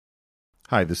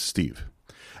Hi, this is Steve.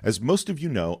 As most of you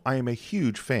know, I am a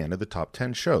huge fan of the Top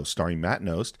 10 show starring Matt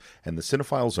Nost and the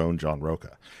Cinephile's own John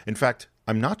Roca. In fact,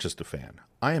 I'm not just a fan,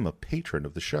 I am a patron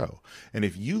of the show. And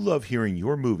if you love hearing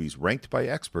your movies ranked by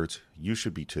experts, you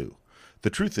should be too. The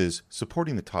truth is,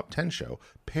 supporting the Top 10 show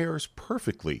pairs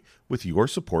perfectly with your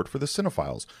support for the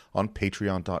Cinephiles on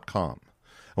Patreon.com.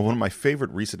 And one of my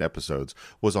favorite recent episodes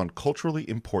was on culturally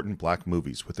important black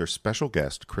movies with their special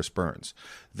guest, Chris Burns.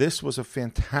 This was a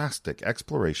fantastic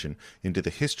exploration into the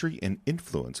history and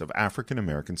influence of African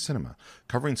American cinema,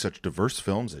 covering such diverse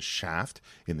films as Shaft,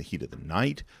 In the Heat of the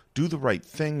Night, Do the Right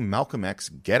Thing, Malcolm X,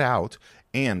 Get Out,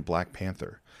 and Black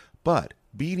Panther. But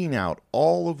beating out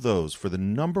all of those for the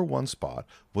number one spot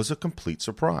was a complete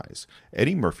surprise: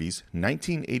 Eddie Murphy's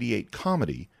 1988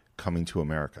 comedy, Coming to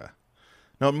America.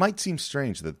 Now, it might seem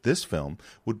strange that this film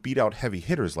would beat out heavy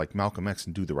hitters like Malcolm X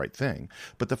and Do the Right Thing,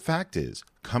 but the fact is,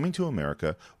 Coming to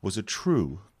America was a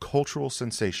true cultural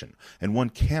sensation, and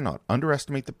one cannot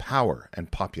underestimate the power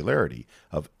and popularity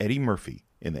of Eddie Murphy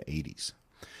in the 80s.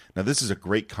 Now, this is a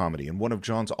great comedy and one of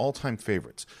John's all-time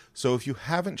favorites, so if you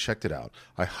haven't checked it out,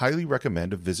 I highly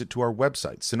recommend a visit to our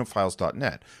website,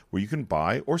 cinephiles.net, where you can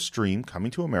buy or stream Coming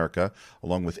to America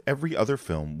along with every other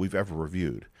film we've ever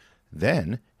reviewed.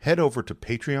 Then, head over to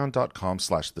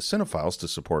patreon.com/thecинephiles to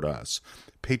support us,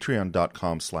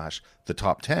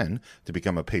 patreon.com/thetop10 to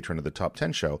become a patron of the Top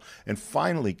 10 show, and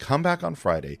finally come back on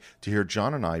Friday to hear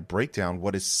John and I break down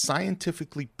what is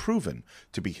scientifically proven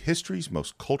to be history's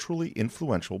most culturally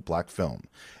influential black film,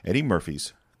 Eddie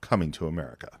Murphy's Coming to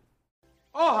America.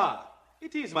 Oha!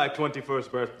 It is my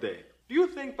 21st birthday. Do you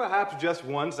think perhaps just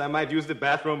once I might use the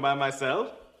bathroom by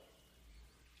myself?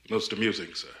 Most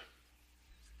amusing, sir.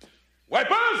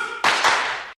 Wipers!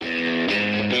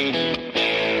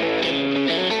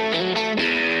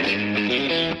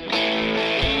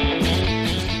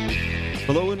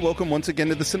 Hello and welcome once again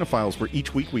to the Cinephiles, where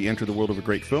each week we enter the world of a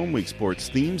great film. We explore its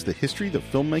themes, the history, the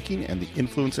filmmaking, and the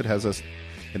influence it has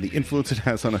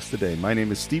on us today. My name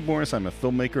is Steve Morris. I'm a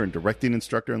filmmaker and directing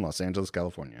instructor in Los Angeles,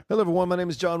 California. Hello, everyone. My name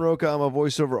is John Roca. I'm a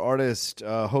voiceover artist,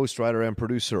 host, writer, and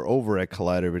producer over at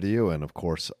Collider Video, and of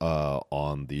course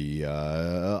on the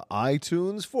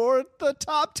iTunes for the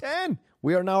Top 10.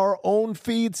 We are now our own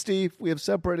feed, Steve. We have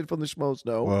separated from the Schmoes.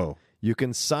 No. Whoa. You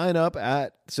can sign up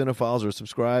at Cinephiles or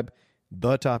subscribe.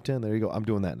 The Top 10. There you go. I'm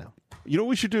doing that now. You know what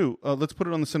we should do? Let's put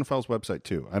it on the Cinephiles website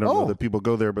too. I don't know that people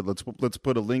go there, but let's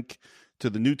put a link to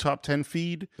the new Top 10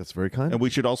 feed. That's very kind. And we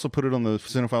should also put it on the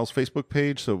Cinephiles Facebook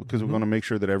page, so because we want to make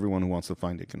sure that everyone who wants to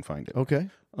find it can find it. Okay.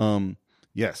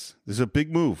 Yes, this is a big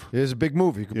move. It is a big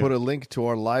move. You can put a link to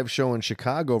our live show in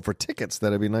Chicago for tickets.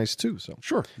 That'd be nice too. So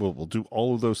Sure, we'll do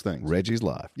all of those things. Reggie's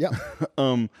Live. Yeah.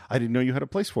 I didn't know you had a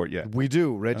place for it yet. We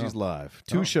do. Reggie's Live.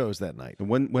 Two shows that night. And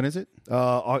when is it?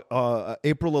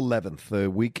 April 11th,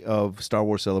 the week of Star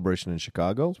Wars Celebration in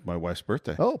Chicago. My wife's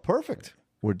birthday. Oh, perfect.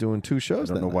 We're doing two shows.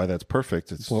 I don't know why that's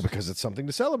perfect. It's Well, because it's something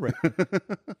to celebrate.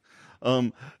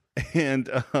 and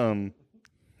my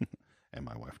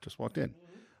wife just walked in.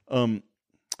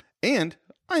 And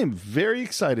I am very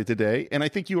excited today, and I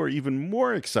think you are even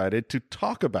more excited to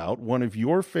talk about one of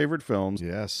your favorite films,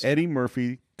 Yes. Eddie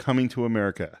Murphy, Coming to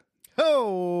America.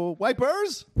 Oh,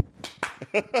 wipers!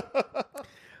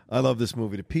 I love this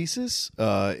movie to pieces.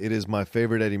 It is my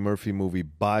favorite Eddie Murphy movie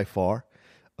by far.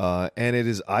 And it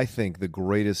is, I think, the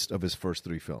greatest of his first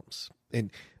three films.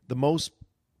 And the most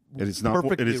It is not.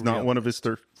 It is not one of his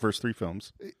first three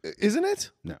films. Isn't it?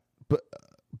 No. But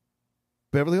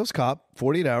Beverly Hills Cop,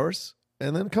 48 Hours,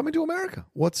 and then Coming to America.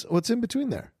 What's in between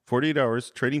there? 48 Hours,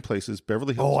 Trading Places,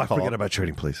 Beverly Hills. Oh, I Cop, forgot about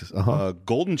Trading Places.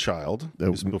 Golden Child. That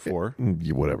was before.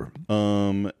 Whatever.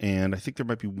 And I think there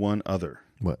might be one other.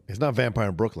 What? It's not Vampire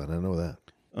in Brooklyn. I know that.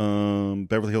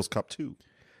 Beverly Hills Cop 2.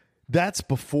 That's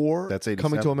before That's 87.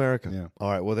 Coming to America. Yeah.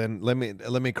 All right. Well, then let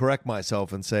me correct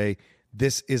myself and say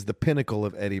this is the pinnacle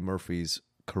of Eddie Murphy's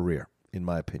career, in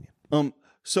my opinion.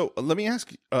 So let me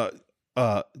ask you,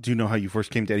 do you know how you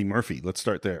first came to Eddie Murphy? Let's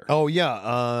start there. Oh,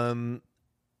 yeah.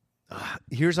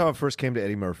 Here's how I first came to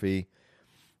Eddie Murphy.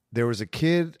 There was a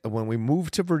kid when we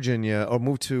moved to Virginia, or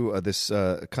moved to this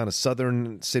kind of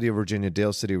southern city of Virginia,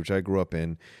 Dale City, which I grew up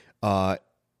in.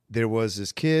 There was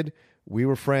this kid. We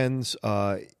were friends.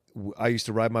 I used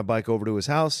to ride my bike over to his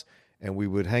house, and we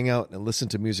would hang out and listen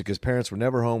to music. His parents were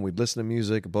never home. We'd listen to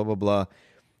music, blah, blah, blah.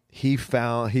 He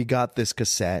got this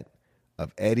cassette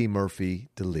of Eddie Murphy,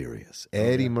 Delirious.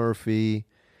 Eddie Murphy,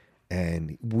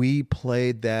 and we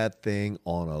played that thing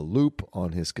on a loop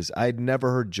on his cassette. I'd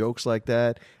never heard jokes like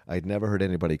that. I'd never heard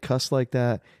anybody cuss like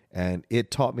that, and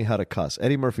it taught me how to cuss.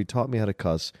 Eddie Murphy taught me how to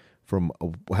cuss from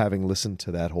having listened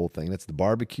to that whole thing. That's the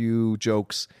barbecue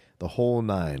jokes, The whole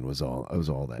nine was all. It was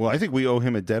all that. Well, I think we owe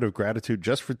him a debt of gratitude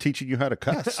just for teaching you how to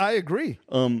cuss. I agree.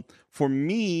 For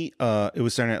me, it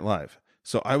was Saturday Night Live.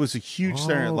 So I was a huge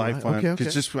Saturday Night Live fan okay.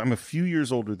 because I'm a few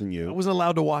years older than you. I wasn't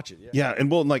allowed to watch it. Yeah,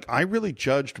 and well, like I really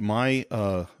judged my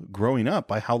growing up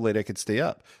by how late I could stay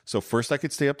up. So first I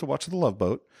could stay up to watch The Love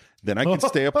Boat, then I could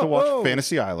stay up to watch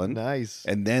Fantasy Island. Nice.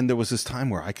 And then there was this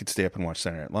time where I could stay up and watch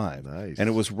Saturday Night Live. Nice. And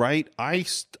it was right. I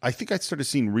think I started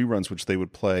seeing reruns, which they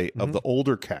would play of the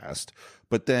older cast.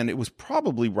 But then it was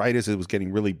probably right as it was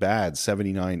getting really bad,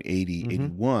 79, 80,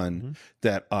 81,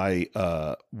 that I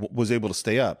was able to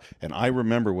stay up. And I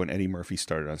remember when Eddie Murphy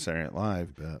started on Saturday Night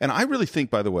Live. And I really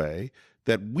think, by the way,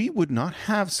 that we would not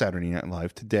have Saturday Night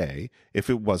Live today if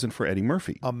it wasn't for Eddie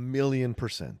Murphy.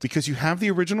 1,000,000%. Because you have the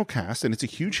original cast and it's a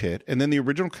huge hit, and then the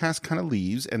original cast kind of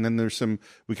leaves, and then there's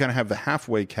we kind of have the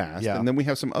halfway cast, and then we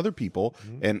have some other people,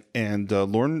 and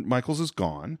Lorne Michaels is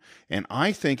gone. And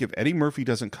I think if Eddie Murphy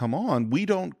doesn't come on, we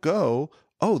don't go,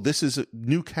 oh, this is a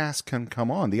new cast can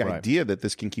come on. The idea that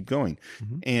this can keep going.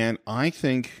 And I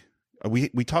think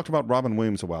we talked about Robin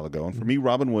Williams a while ago, and for me,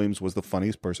 Robin Williams was the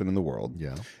funniest person in the world.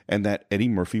 Yeah. And that Eddie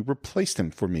Murphy replaced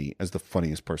him for me as the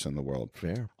funniest person in the world.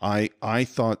 Fair. I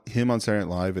thought him on Saturday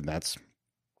Night Live, and that's,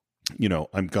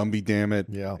 I'm Gumby, damn it.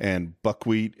 Yeah. And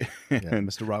Buckwheat. And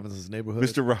Mr. Robinson's Neighborhood.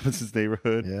 Mr. Robinson's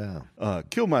Neighborhood. Yeah.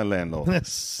 Kill My Landlord.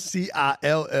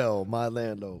 CILL, my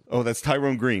landlord. Oh, that's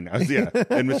Tyrone Green. And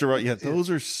Mr.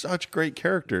 Those are such great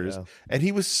characters. Yeah. And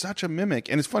he was such a mimic.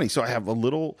 And it's funny. So I have a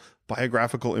little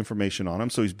biographical information on him.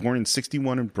 So he's born in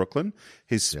 1961 in Brooklyn.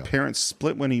 His parents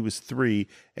split when he was 3,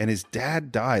 and his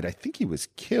dad died. I think he was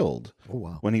killed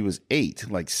when he was 8,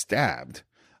 like stabbed.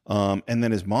 And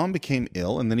then his mom became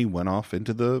ill, and then he went off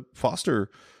into the foster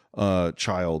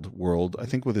child world, I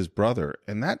think with his brother,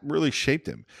 and that really shaped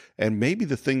him. And maybe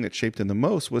the thing that shaped him the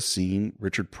most was seeing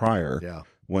Richard Pryor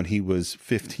when he was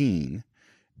 15.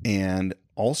 And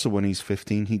also when he's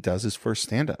 15, he does his first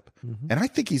stand-up. And I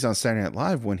think he's on Saturday Night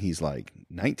Live when he's like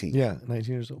 19. Yeah,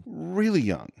 19 years old. Really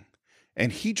young.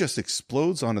 And he just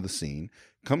explodes onto the scene,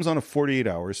 comes on a 48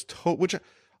 Hours, which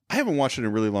I haven't watched it in a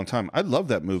really long time. I love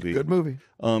that movie. Good movie.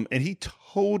 And he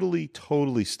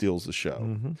totally steals the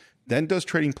show. Then does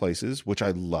Trading Places, which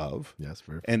I love. Yes,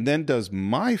 very. And then does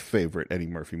my favorite Eddie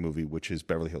Murphy movie, which is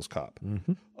Beverly Hills Cop.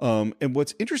 And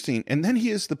what's interesting, and then he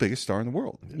is the biggest star in the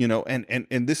world,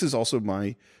 and this is also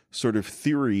my sort of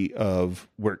theory of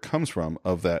where it comes from,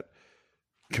 of that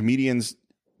comedians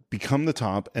become the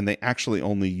top and they actually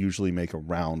only usually make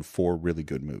around 4 really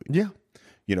good movies. Yeah.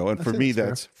 And for me,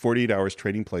 that's 48 Hours,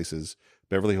 Trading Places,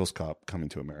 Beverly Hills Cop, Coming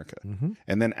to America.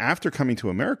 And then after Coming to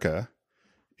America,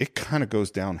 it kind of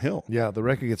goes downhill. Yeah, the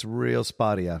record gets real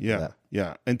spotty after that.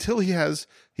 Yeah. Until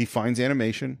he finds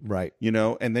animation. Right.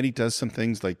 And then he does some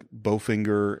things like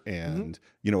Bowfinger and,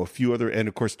 a few other, and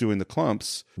of course doing the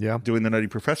Clumps. Yeah. Doing the Nutty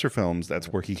Professor films. That's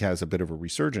where he has a bit of a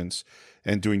resurgence,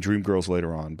 and doing Dreamgirls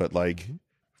later on. But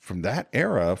from that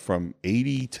era, from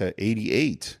 80 to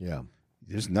 88. Yeah.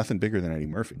 There's nothing bigger than Eddie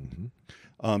Murphy. Do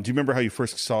you remember how you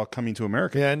first saw Coming to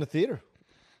America? Yeah, in the theater.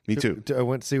 Me too. I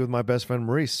went to see with my best friend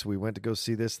Maurice. We went to go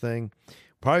see this thing.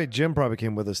 Jim probably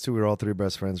came with us too. We were all 3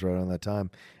 best friends right around that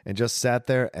time, and just sat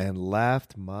there and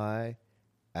laughed my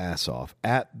ass off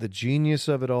at the genius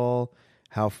of it all.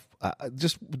 How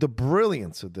just the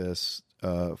brilliance of this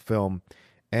film,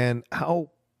 and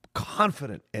how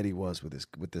confident Eddie was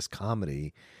with this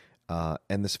comedy.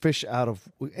 And this fish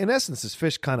in essence, this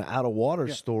fish kind of out of water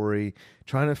story,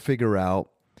 trying to figure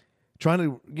out, trying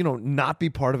to, not be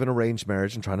part of an arranged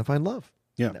marriage and trying to find love.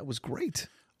 Yeah. And that was great.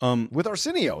 With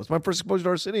Arsenio. It's my first exposure to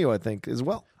Arsenio, I think, as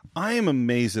well. I am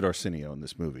amazed at Arsenio in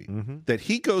this movie, that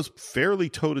he goes fairly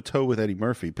toe-to-toe with Eddie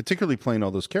Murphy, particularly playing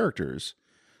all those characters.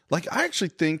 Like, I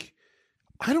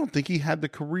don't think he had the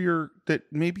career that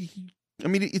maybe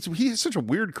he has such a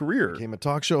weird career. Became a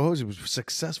talk show host. He was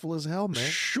successful as hell, man.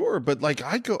 Sure, but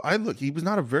he was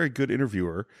not a very good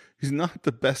interviewer. He's not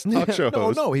the best talk show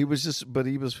host. No, he was just, but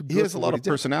he was. He has a lot of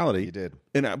personality. He did.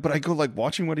 But I go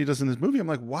watching what he does in this movie. I'm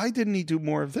like, why didn't he do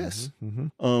more of this?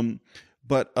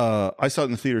 But I saw it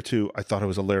in the theater too. I thought it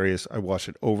was hilarious. I watched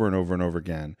it over and over and over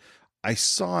again. I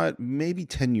saw it maybe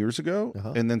 10 years ago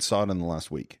and then saw it in the last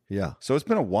week. Yeah. So it's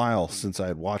been a while since I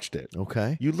had watched it.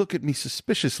 Okay. You look at me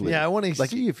suspiciously. Yeah, I want to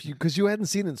see because you hadn't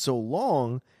seen it so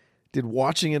long. Did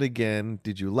watching it again,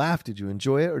 did you laugh? Did you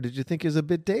enjoy it? Or did you think it was a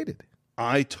bit dated?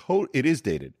 It is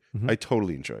dated. I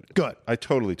totally enjoyed it. Good. I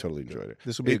totally enjoyed it.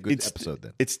 This will be a good episode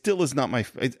then. It still is not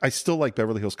I still like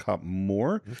Beverly Hills Cop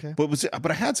more. Okay.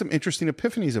 But I had some interesting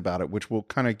epiphanies about it, which we'll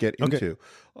kind of get into.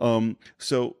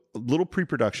 So a little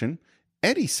pre-production.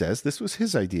 Eddie says this was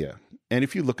his idea. And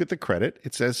if you look at the credit,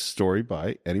 it says story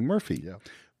by Eddie Murphy. Yeah.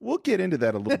 We'll get into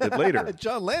that a little bit later.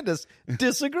 John Landis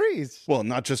disagrees. Well,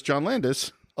 not just John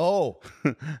Landis. Oh,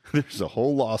 There's a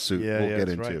whole lawsuit we'll get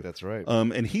that's into. Right, that's right.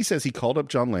 And he says he called up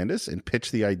John Landis and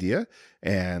pitched the idea,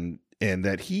 and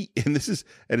that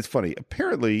it's funny.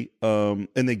 Apparently, and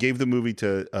they gave the movie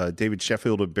to David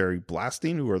Sheffield and Barry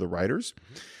Blasting, who are the writers.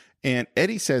 And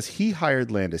Eddie says he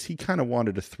hired Landis. He kind of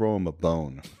wanted to throw him a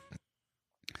bone.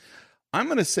 I'm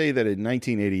going to say that in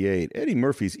 1988, Eddie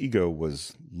Murphy's ego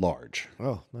was large.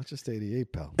 Oh, not just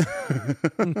 88, pal.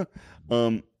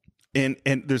 And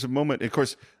there's a moment, of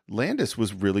course, Landis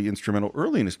was really instrumental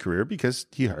early in his career because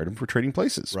he hired him for Trading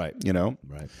Places. Right. You know?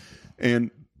 Right.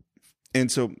 And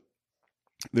so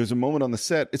there's a moment on the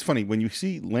set. It's funny, when you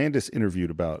see Landis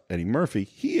interviewed about Eddie Murphy,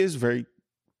 he is very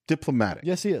diplomatic.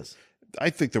 Yes, he is. I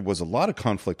think there was a lot of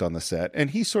conflict on the set,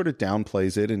 and he sort of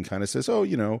downplays it and kind of says, oh,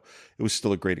 it was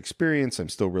still a great experience. I'm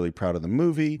still really proud of the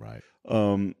movie. Right.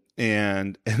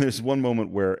 And there's one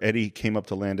moment where Eddie came up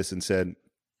to Landis and said,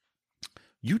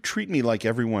 you treat me like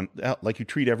you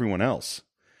treat everyone else.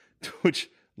 To which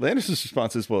Landis'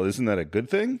 response is, well, isn't that a good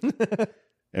thing?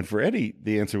 And for Eddie,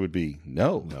 the answer would be,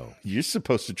 no. You're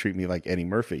supposed to treat me like Eddie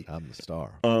Murphy. I'm the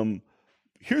star.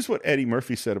 Here's what Eddie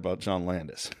Murphy said about John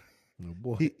Landis. Oh,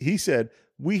 boy. He said,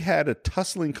 we had a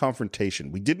tussling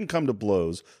confrontation. We didn't come to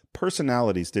blows.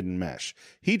 Personalities didn't mesh.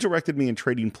 He directed me in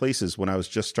Trading Places when I was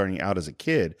just starting out as a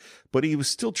kid, but he was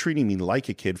still treating me like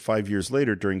a kid 5 years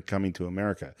later during Coming to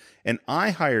America. And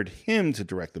I hired him to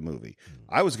direct the movie.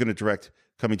 I was going to direct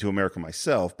Coming to America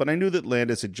myself, but I knew that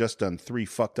Landis had just done 3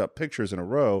 fucked up pictures in a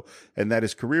row and that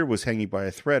his career was hanging by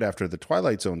a thread after the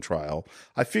Twilight Zone trial.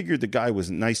 I figured the guy was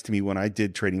nice to me when I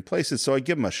did Trading Places, so I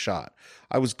give him a shot.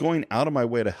 I was going out of my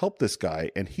way to help this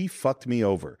guy, and he fucked me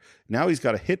over. Now he's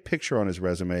got a hit picture on his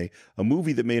resume, a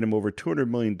movie that made him over $200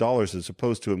 million as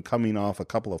opposed to him coming off a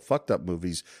couple of fucked up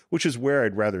movies, which is where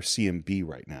I'd rather see him be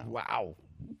right now. Wow.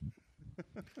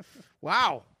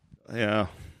 Wow. Yeah.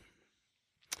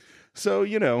 So,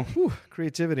 Whew,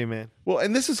 creativity, man. Well,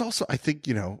 and this is also, I think,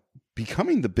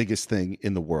 becoming the biggest thing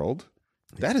in the world,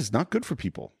 that is not good for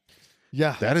people.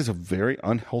 Yeah. That is a very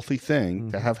unhealthy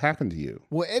thing to have happen to you.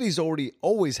 Well, Eddie's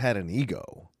always had an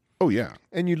ego. Oh, yeah.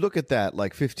 And you look at that,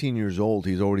 like 15 years old,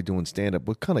 he's already doing stand-up.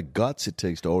 What kind of guts it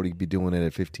takes to already be doing it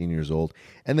at 15 years old.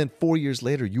 And then 4 years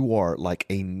later, you are like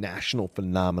a national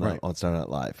phenomenon on Saturday Night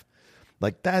Live.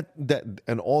 Like that,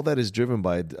 and all that is driven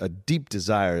by a deep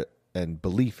desire and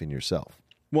belief in yourself.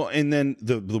 Well, and then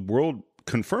the world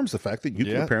confirms the fact that you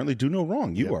can apparently do no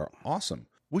wrong. You are awesome.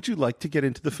 Would you like to get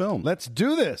into the film? Let's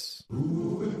do this.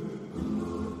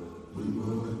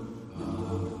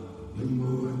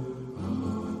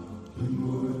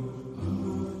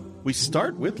 We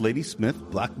start with Lady Smith,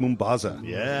 Black Mumbaza.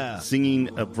 Yeah. Singing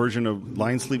a version of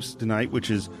Lion Sleeps Tonight,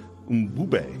 which is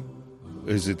Mbube,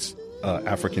 is its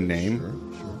African name.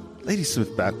 Sure. Lady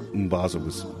Smith, Black Mumbaza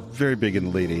was very big in the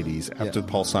late 80s after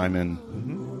Paul Simon.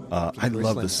 I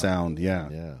love the sound.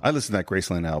 Yeah. I listened to that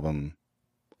Graceland album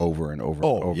over and over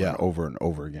and over and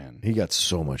over again. He got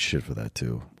so much shit for that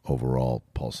too. Overall,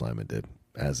 Paul Simon did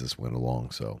as this went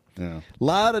along. So yeah, a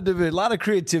lot of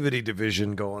creativity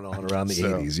division going on around the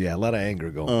 80s. Yeah, a lot of anger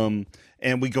going on.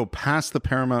 And we go past the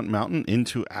Paramount Mountain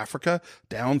into Africa,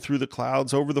 down through the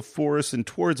clouds, over the forest, and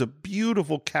towards a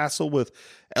beautiful castle with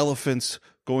elephants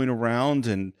going around,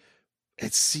 and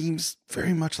it seems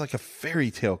very much like a fairy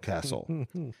tale castle.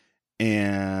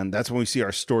 And that's when we see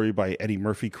our story by Eddie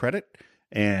Murphy credit.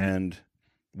 And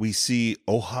we see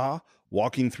Oha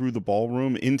walking through the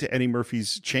ballroom into Eddie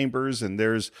Murphy's chambers, and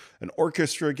there's an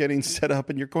orchestra getting set up,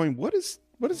 and you're going, what is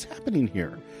happening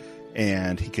here?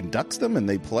 And he conducts them, and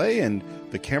they play, and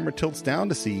the camera tilts down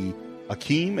to see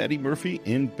Akeem Eddie Murphy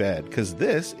in bed, because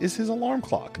this is his alarm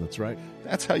clock. That's right.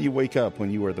 That's how you wake up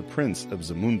when you are the prince of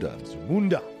Zamunda.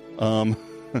 Zamunda.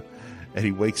 And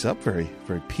he wakes up very,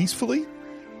 very peacefully.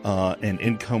 And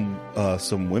in come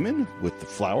some women with the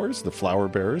flowers. The flower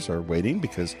bearers are waiting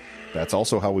because that's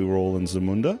also how we roll in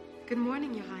Zamunda. Good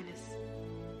morning, Your Highness.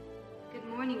 Good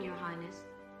morning, Your Highness.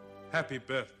 Happy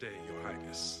birthday, Your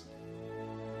Highness.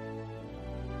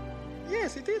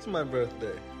 Yes, it is my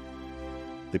birthday.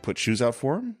 They put shoes out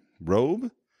for him, robe,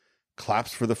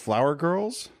 claps for the flower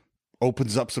girls,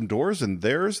 opens up some doors, and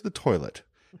there's the toilet.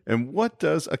 And what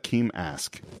does Akeem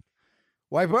ask?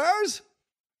 Wipers?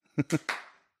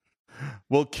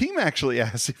 Well, Akeem actually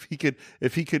asked if he could,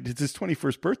 it's his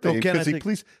 21st birthday.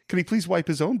 Can he please wipe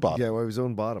his own bottom? Yeah, wipe his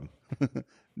own bottom.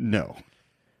 No.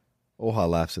 Oha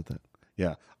laughs at that.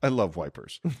 Yeah, I love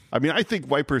Wipers. I mean, I think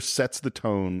Wipers sets the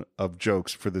tone of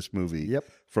jokes for this movie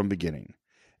from beginning.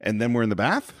 And then we're in the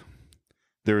bath.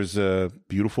 There's a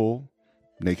beautiful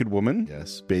naked woman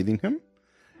bathing him.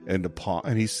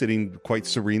 and he's sitting quite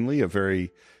serenely, a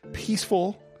very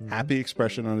peaceful, happy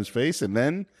expression on his face. And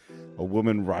then a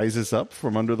woman rises up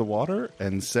from under the water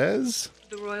and says,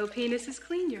 The royal penis is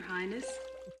clean, Your Highness.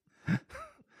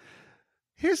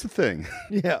 here's the thing.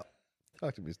 Yeah.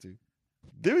 Talk to me, Steve.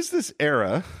 There's this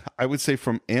era, I would say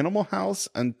from Animal House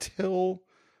until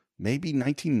maybe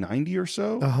 1990 or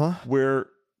so, where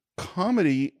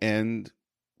comedy and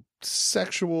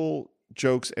sexual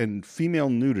jokes and female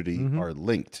nudity are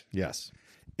linked. Yes.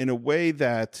 In a way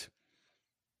that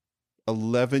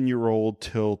 11-year-old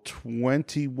till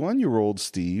 21-year-old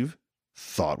Steve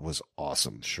thought was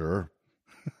awesome. Sure.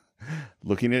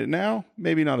 Looking at it now,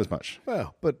 maybe not as much.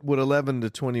 Well, but would 11 to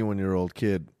 21-year-old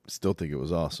kid still think it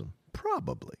was awesome?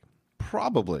 Probably.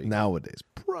 Nowadays,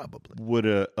 probably. Would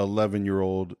a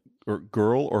 11-year-old or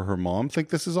girl or her mom think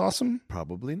this is awesome?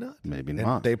 Probably not. Maybe And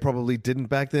not. they probably didn't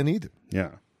back then either.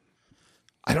 Yeah.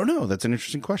 I don't know. That's an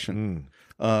interesting question.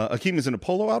 Akeem is in a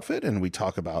polo outfit, and we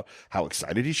talk about how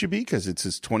excited he should be because it's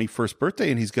his 21st birthday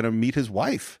and he's going to meet his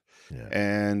wife. Yeah.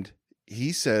 And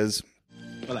he says,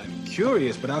 Well, I'm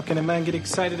curious, but how can a man get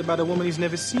excited about a woman he's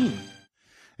never seen?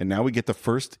 and now we get the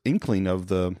first inkling of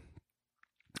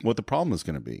what the problem is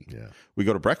going to be. Yeah. We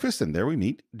go to breakfast, and there we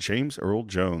meet James Earl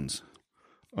Jones.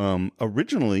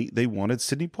 Originally, they wanted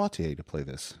Sidney Poitier to play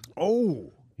this.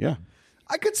 Oh, Yeah.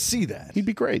 I could see that. He'd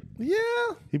be great. Yeah.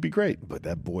 He'd be great. But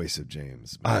that voice of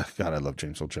James. God, I love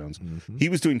James Earl Jones. He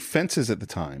was doing Fences at the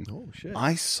time. Oh, shit.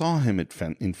 I saw him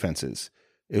in Fences.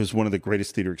 It was one of the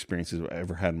greatest theater experiences I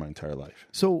ever had in my entire life.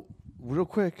 So, real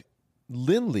quick,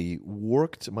 Lindley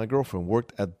my girlfriend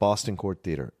worked at Boston Court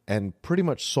Theater and pretty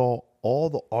much saw all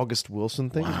the August Wilson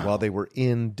things while they were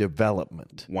in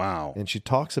development. Wow. And she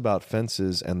talks about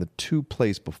Fences and the two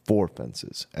plays before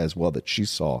Fences as well that she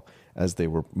saw as they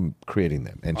were creating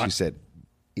them. And she said,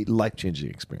 life-changing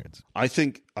experience. I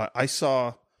think I've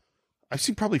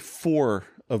seen probably 4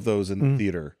 of those in the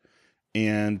theater,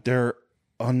 and they're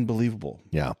unbelievable.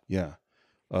 Yeah. Yeah.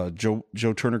 Joe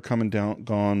Turner Coming Down,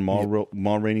 Gone,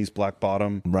 Ma Rainey's Black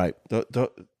Bottom. Right.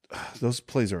 Those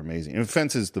plays are amazing. And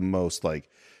Fences, the most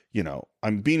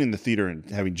I'm being in the theater and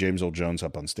having James Earl Jones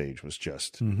up on stage was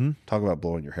just talk about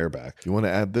blowing your hair back. You want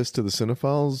to add this to the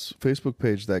Cinephiles Facebook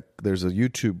page? That there's a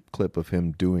YouTube clip of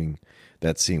him doing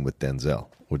that scene with Denzel,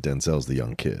 where Denzel's the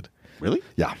young kid. Really?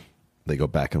 Yeah. They go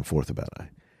back and forth about it.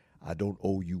 I don't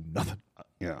owe you nothing.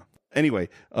 Yeah. Anyway,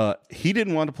 he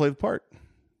didn't want to play the part.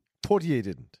 Poitier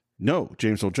didn't. No,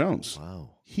 James Earl Jones. Wow.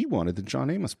 He wanted the John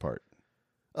Amos part.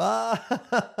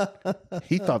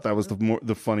 He thought that was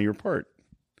the funnier part.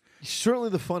 Certainly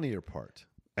the funnier part.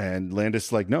 And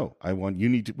Landis like, no, we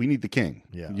need the king.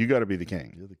 Yeah. You got to be the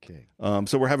king. You're the king.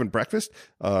 So we're having breakfast.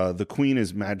 The queen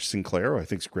is Madge Sinclair, who I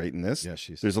think's great in this. Yeah,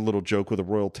 There's a little joke with a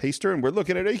royal taster, and we're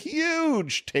looking at a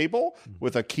huge table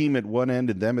with Akeem at one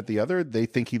end and them at the other. They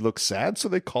think he looks sad, so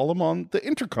they call him on the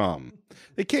intercom.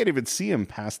 They can't even see him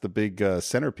past the big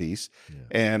centerpiece. Yeah.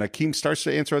 And Akeem starts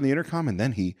to answer on the intercom, and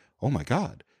then oh my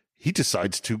God, he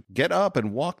decides to get up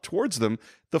and walk towards them.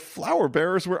 The flower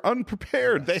bearers were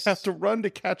unprepared. Yes. They have to run to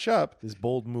catch up. His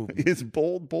bold move. His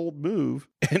bold move.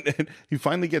 And he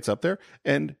finally gets up there,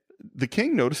 and the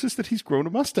king notices that he's grown a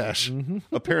mustache,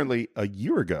 apparently a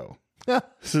year ago.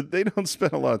 So they don't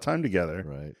spend a lot of time together.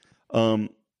 Right.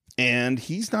 And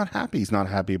he's not happy. He's not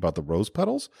happy about the rose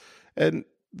petals. And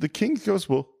the king goes,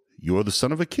 well, you're the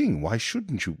son of a king. Why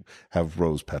shouldn't you have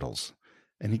rose petals?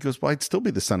 And he goes, well, I'd still be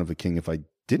the son of a king if I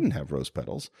didn't have rose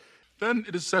petals. Then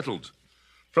it is settled.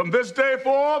 From this day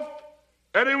forth,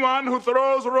 anyone who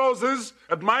throws roses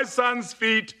at my son's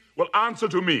feet will answer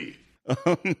to me.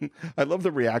 I love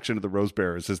the reaction of the rose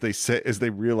bearers as they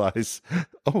realize,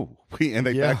 and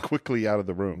they back quickly out of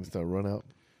the room. Start run out.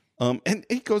 And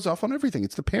it goes off on everything.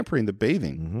 It's the pampering, the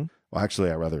bathing. Well, actually,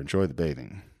 I rather enjoy the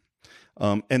bathing.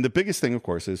 And the biggest thing, of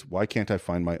course, is why can't I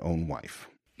find my own wife?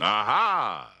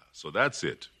 Aha! So that's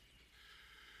it.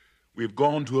 We've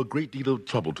gone to a great deal of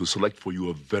trouble to select for you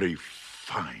a very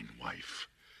fine wife.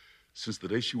 Since the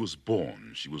day she was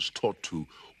born, she was taught to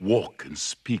walk and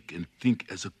speak and think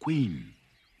as a queen.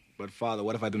 But, Father,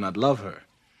 what if I do not love her?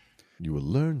 You will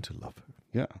learn to love her.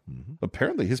 Yeah.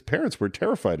 Apparently, his parents were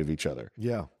terrified of each other.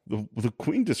 Yeah. The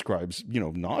queen describes,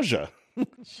 nausea.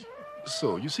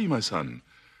 So, you see, my son,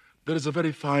 there is a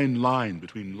very fine line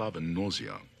between love and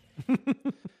nausea.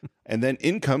 And then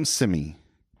in comes Simi.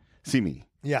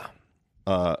 Yeah.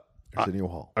 Arsenio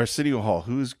Hall. Arsenio Hall,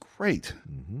 who is great.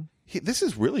 This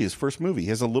is really his first movie. He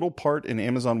has a little part in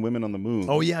Amazon Women on the Moon.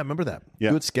 Oh, yeah. I remember that.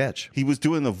 Yeah. Good sketch. He was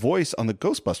doing the voice on the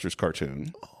Ghostbusters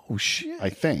cartoon. Oh, shit. I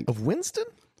think. Of Winston?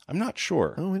 I'm not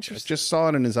sure. Oh, interesting. I just saw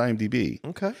it in his IMDb.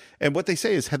 Okay. And what they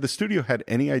say is, had the studio had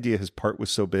any idea his part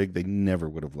was so big, they never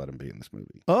would have let him be in this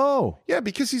movie. Oh, Yeah,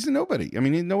 because he's a nobody. I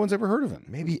mean, no one's ever heard of him.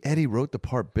 maybe Eddie wrote the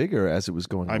part bigger as it was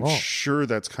going I'm along. sure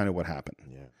that's kind of what happened.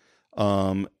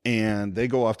 And they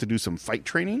go off to do some fight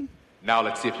training. Now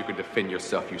let's see if you can defend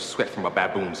yourself, you sweat from a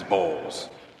baboon's balls.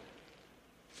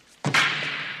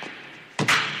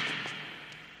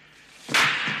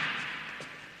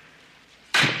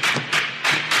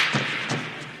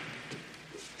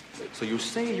 So you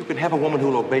say you can have a woman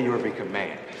who'll obey your every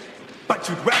command, but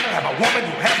you'd rather have a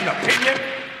woman who has an opinion?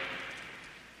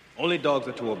 Only dogs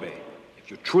are to obey.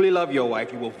 If you truly love your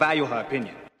wife, you will value her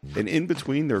opinion. And in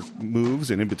between their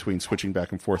moves and in between switching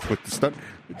back and forth with the stunt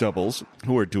doubles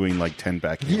who are doing like 10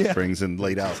 back springs and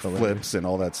laid out flips and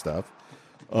all that stuff.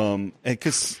 And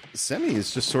because Semi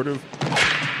is just sort of...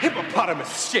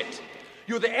 Hippopotamus shit!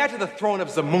 You're the heir to the throne of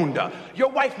Zamunda. Your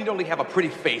wife need only have a pretty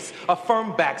face, a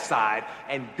firm backside,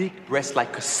 and big breasts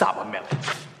like cassava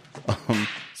melon.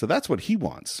 So that's what he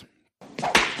wants.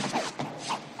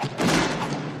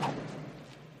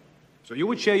 So you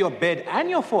would share your bed and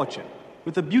your fortune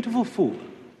with a beautiful fool.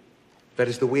 That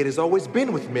is the way it has always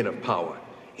been with men of power.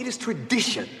 It is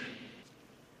tradition.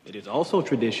 It is also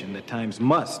tradition that times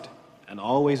must and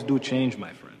always do change,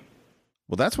 my friend.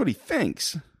 Well, that's what he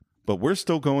thinks. But we're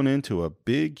still going into a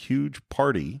big, huge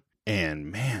party.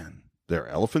 And man, there are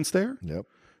elephants there. Yep.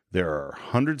 There are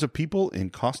hundreds of people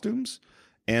in costumes.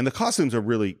 And the costumes are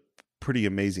really pretty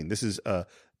amazing. This is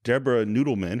Deborah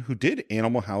Noodleman, who did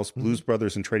Animal House, Blues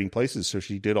Brothers, and Trading Places. So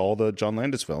she did all the John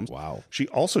Landis films. Wow. She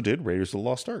also did Raiders of the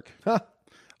Lost Ark.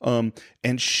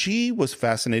 And she was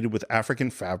fascinated with African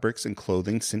fabrics and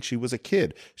clothing since she was a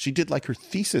kid. She did like her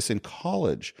thesis in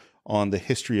college on the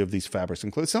history of these fabrics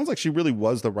and clothes. It sounds like she really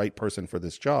was the right person for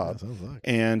this job.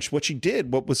 And what she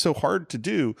did, what was so hard to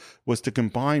do, was to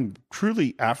combine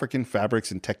truly African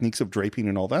fabrics and techniques of draping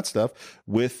and all that stuff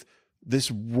with this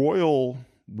royal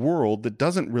world that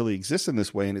doesn't really exist in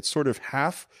this way. And it's sort of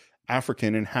half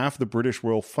African and half the British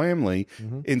royal family,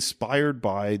 inspired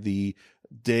by the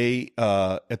day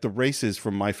at the races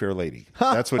from My Fair Lady.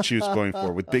 That's what she was going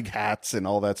for, with big hats and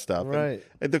all that stuff. Right.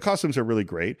 And the costumes are really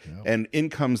great. And in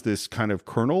comes this kind of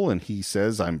colonel, and he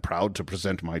says, "I'm proud to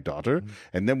present my daughter."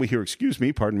 And then we hear, excuse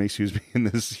me, and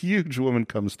this huge woman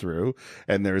comes through,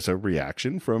 and there's a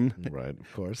reaction from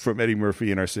Of course. from Eddie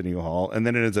Murphy in Arsenio Hall. And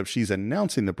then it ends up she's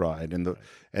announcing the bride,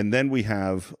 and then we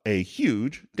have a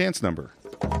huge dance number.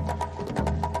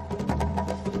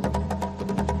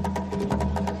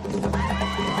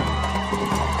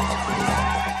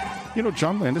 You know,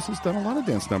 John Landis has done a lot of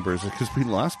dance numbers, because the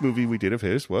last movie we did of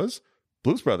his was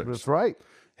Blues Brothers. That's right.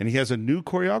 And he has a new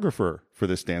choreographer for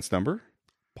this dance number,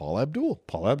 Paul Abdul.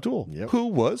 who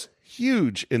was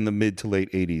huge in the mid to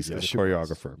late 80s as a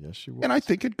choreographer. Yes, she was. And I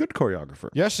think a good choreographer.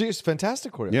 Yes, she is a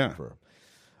fantastic choreographer.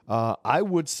 I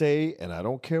would say, and I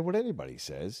don't care what anybody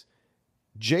says,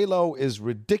 J-Lo is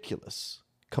ridiculous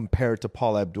compared to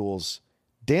Paul Abdul's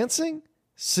dancing,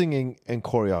 singing, and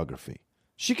choreography.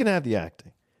 She can have the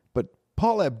acting, but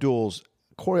Paul Abdul's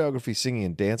choreography, singing,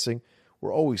 and dancing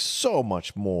were always so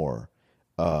much more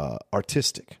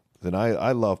artistic than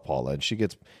I love Paula, and she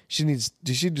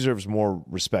deserves more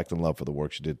respect and love for the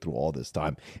work she did through all this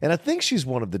time. And I think she's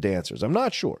one of the dancers. I'm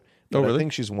not sure, but really? I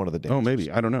think she's one of the dancers. Oh, maybe.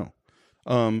 I don't know.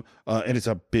 And it's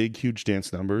a big, huge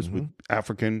dance numbers with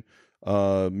African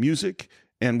music.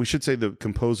 And we should say the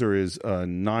composer is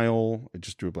Nile. I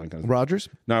just drew a blank on his name. Rogers?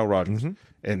 Nile Rodgers.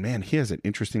 And man, he has an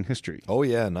interesting history. Oh,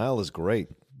 yeah. Niall is great.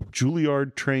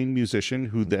 Juilliard trained musician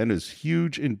who then is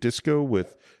huge in disco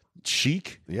with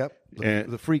Chic. Yep.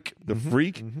 And The Freak. The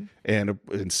Freak and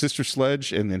Sister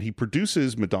Sledge. And then he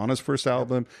produces Madonna's first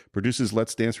album, produces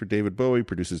Let's Dance for David Bowie,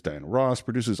 produces Diana Ross,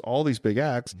 produces all these big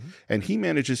acts. And he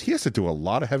has to do a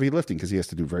lot of heavy lifting, because he has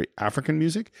to do very African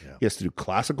music. Yeah. He has to do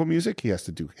classical music. He has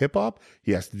to do hip hop.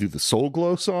 He has to do the Soul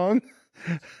Glow song.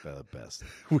 The best.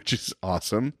 Which is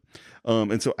awesome.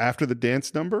 And so after the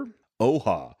dance number,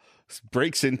 Oha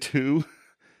breaks into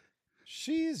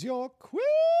She's your queen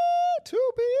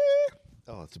to be.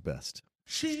 Oh, it's the best.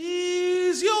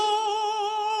 She's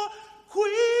your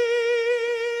queen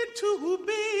to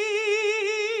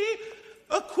be,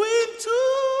 a queen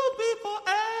to be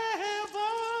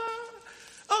forever,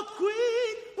 a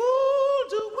queen who'll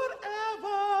do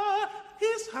whatever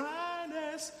His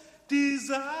Highness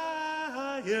desires.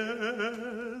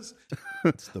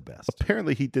 It's the best.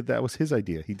 Apparently he did that was his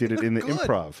idea. He did it in the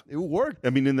improv. It worked. I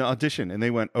mean, in the audition, and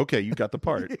they went, okay, you got the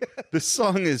part. This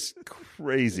song is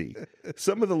crazy.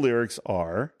 Some of the lyrics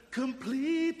are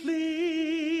Completely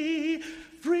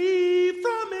free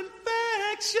from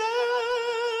infection,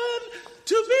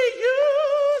 to to be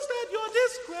used at your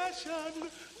discretion,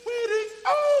 waiting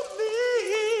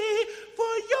only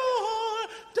for your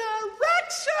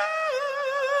direction.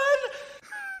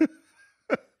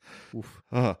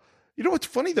 You know what's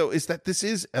funny though is that this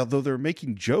is, although they're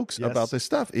making jokes about this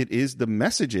stuff, it is the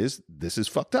message is this is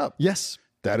fucked up. Yes.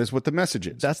 That is what the message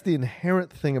is. That's the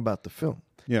inherent thing about the film.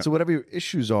 Yeah. So whatever your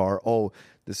issues are,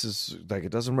 this is like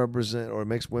it doesn't represent or it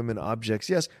makes women objects.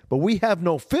 Yes, but we have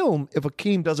no film if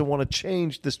Akeem doesn't want to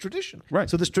change this tradition. Right.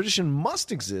 So this tradition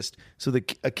must exist so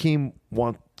that Akeem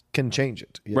can change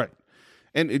it. Yeah. Right.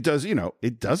 And it does,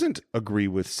 it doesn't agree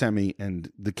with Semi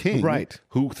and the king, Right.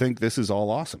 who think this is all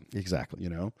awesome. Exactly.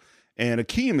 And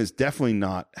Akeem is definitely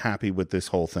not happy with this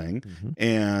whole thing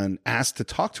and asked to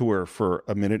talk to her for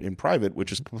a minute in private,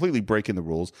 which is completely breaking the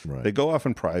rules. Right. They go off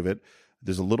in private.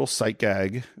 There's a little sight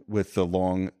gag with the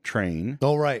long train.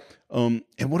 Oh, right. And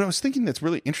what I was thinking that's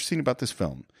really interesting about this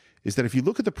film is that if you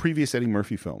look at the previous Eddie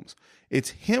Murphy films,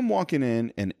 it's him walking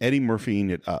in and Eddie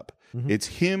Murphying it up. It's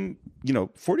him,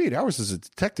 48 Hours is a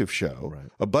detective show,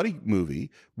 a buddy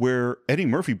movie where Eddie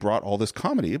Murphy brought all this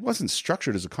comedy. It wasn't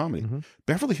structured as a comedy.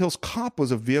 Beverly Hills Cop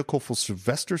was a vehicle for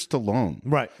Sylvester Stallone.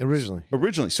 Right. Originally.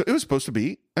 So it was supposed to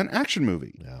be an action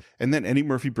movie. Yeah. And then Eddie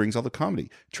Murphy brings all the comedy.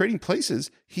 Trading Places,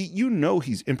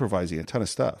 he's improvising a ton of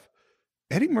stuff.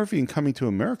 Eddie Murphy in Coming to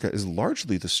America is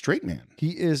largely the straight man.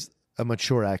 He is a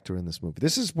mature actor in this movie.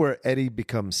 This is where Eddie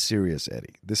becomes serious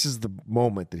Eddie. This is the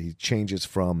moment that he changes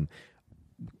from,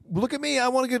 look at me, I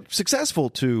want to get successful,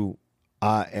 to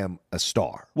I am a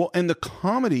star. Well, and the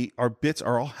comedy, our bits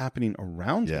are all happening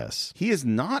around him. Yes. He is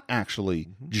not actually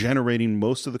generating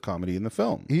most of the comedy in the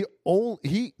film.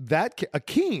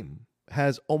 Akeem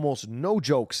has almost no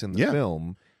jokes in the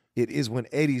film. It is when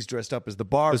Eddie's dressed up as the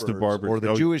barber or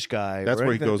the Jewish guy. That's or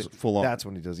where he anything. goes full on. That's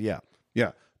when he does, yeah.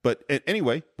 Yeah. But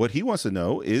anyway, what he wants to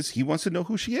know is he wants to know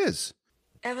who she is.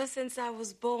 Ever since I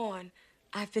was born,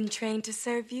 I've been trained to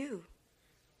serve you.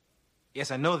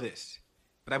 Yes, I know this,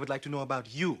 but I would like to know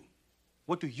about you.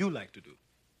 What do you like to do?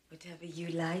 Whatever you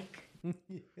like.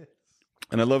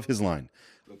 And I love his line.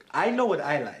 Look, I know what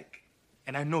I like,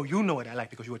 and I know you know what I like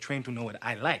because you were trained to know what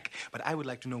I like, but I would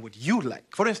like to know what you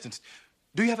like. For instance,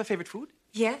 do you have a favorite food?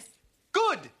 Yes.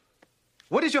 Good!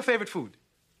 What is your favorite food?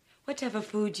 Whatever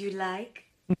food you like.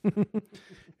 And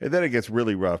then it gets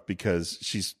really rough because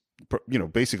she's,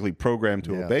 basically programmed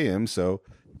to obey him. So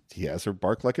he has her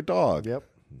bark like a dog. Yep.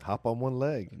 Hop on one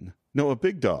leg. No, a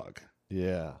big dog.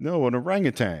 Yeah. No, an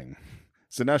orangutan.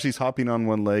 So now she's hopping on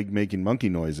one leg, making monkey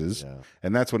noises. Yeah.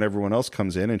 And that's when everyone else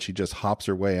comes in and she just hops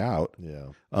her way out.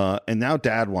 Yeah. And now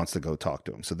Dad wants to go talk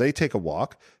to him. So they take a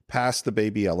walk past the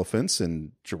baby elephants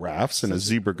and giraffes, and a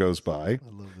zebra goes by. I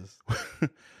love this.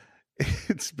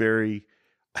 It's very...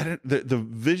 the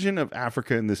vision of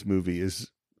Africa in this movie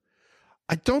is,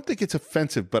 I don't think it's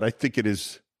offensive, but I think it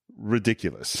is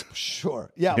ridiculous.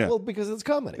 Sure. Yeah. Well, because it's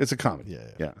comedy. It's a comedy.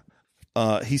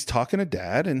 Yeah. He's talking to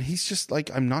Dad, and he's just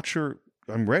like, I'm not sure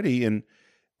I'm ready. And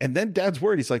then Dad's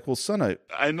worried. He's like, well, son,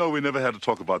 I know we never had to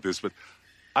talk about this, but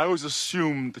I always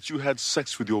assumed that you had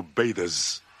sex with your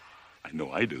bathers. I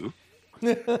know I do.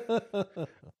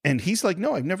 And he's like,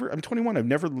 no, I'm 21. I've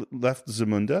never left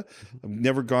Zamunda. I've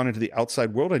never gone into the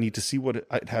outside world. I need to see what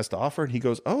it has to offer. And he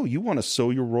goes, oh, you want to sow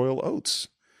your royal oats.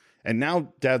 And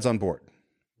now Dad's on board.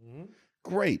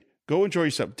 Great. Go enjoy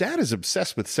yourself. Dad is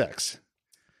obsessed with sex.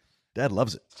 Dad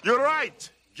loves it. You're right.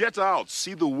 Get out,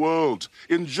 see the world,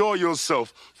 enjoy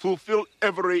yourself, fulfill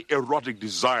every erotic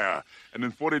desire, and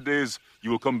in 40 days,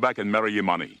 you will come back and marry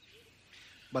Imani.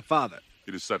 But Father...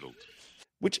 It is settled.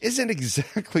 Which isn't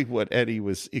exactly what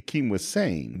Akeem was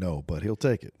saying. No, but he'll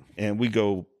take it. And we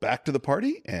go back to the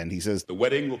party, and he says, The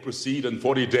wedding will proceed in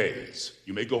 40 days.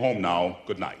 You may go home now.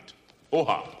 Good night.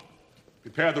 Oha,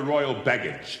 prepare the royal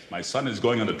baggage. My son is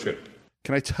going on a trip.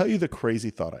 Can I tell you the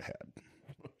crazy thought I had?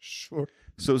 Sure.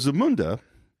 So Zamunda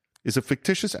is a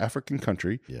fictitious African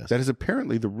country Yes. that is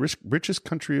apparently the richest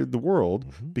country of the world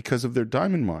because of their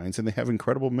diamond mines, and they have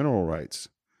incredible mineral rights.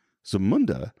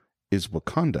 Zamunda is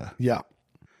Wakanda. Yeah.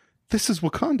 This is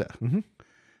Wakanda.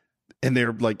 And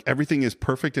they're like, everything is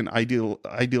perfect and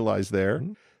idealized there.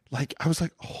 Like, I was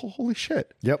like, holy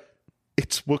shit. Yep.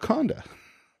 It's Wakanda.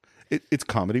 It's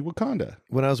comedy Wakanda.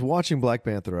 When I was watching Black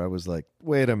Panther, I was like,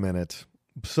 wait a minute.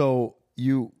 So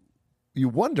you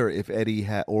wonder if Eddie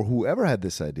had, or whoever had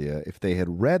this idea, if they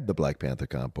had read the Black Panther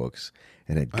comic books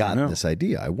and had gotten this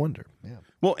idea. I wonder. Yeah.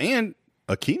 Well, and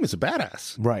Akeem is a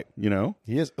badass. Right. You know?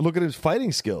 He is. Look at his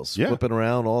fighting skills. Yeah. Flipping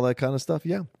around, all that kind of stuff.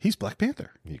 Yeah. He's Black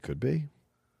Panther. He could be.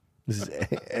 This is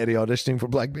Eddie auditioning for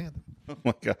Black Panther. Oh,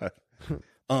 my God.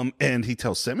 And he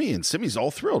tells Semi, and Semi's all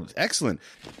thrilled. Excellent.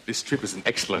 This trip is an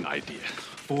excellent idea.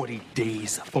 40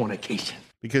 days of fornication.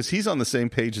 Because he's on the same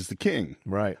page as the king.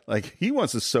 Right. Like, he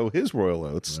wants to sow his royal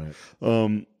oats.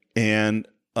 Right.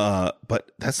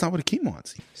 But that's not what Akeem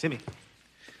wants. Simi,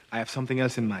 I have something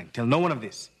else in mind. Tell no one of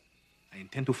this. I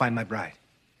intend to find my bride.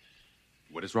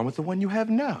 What is wrong with the one you have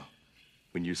now?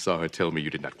 When you saw her, tell me you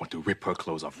did not want to rip her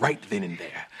clothes off right then and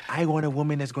there. I want a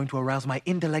woman that's going to arouse my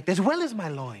intellect as well as my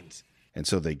loins. And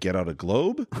so they get out a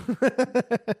globe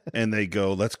and they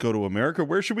go, let's go to America.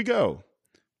 Where should we go?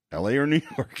 LA or New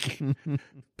York?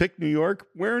 Pick New York.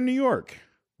 Where in New York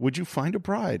would you find a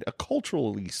bride? A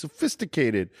culturally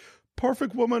sophisticated,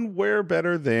 perfect woman. Where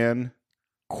better than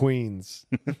Queens.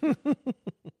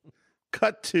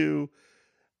 Cut to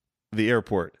the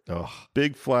airport. Oh,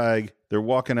 Big flag. They're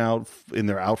walking out in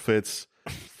their outfits,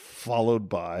 followed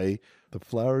by the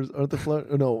flowers. Aren't the flowers?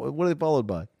 No, what are they followed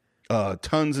by?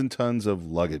 tons and tons of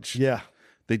luggage. Yeah.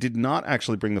 They did not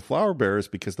actually bring the flower bearers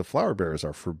because the flower bearers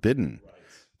are forbidden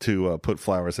to put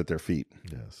flowers at their feet.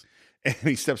 Yes. And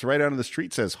he steps right out of the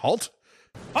street, says, "Halt!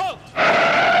 Halt!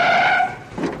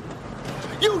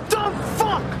 You dumb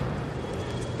fuck!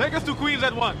 Take us to Queens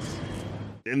at once.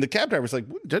 And the cab driver's like,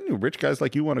 "Doesn't you rich guys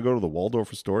like you want to go to the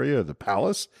Waldorf Astoria or the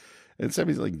Palace?" And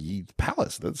Sammy's like,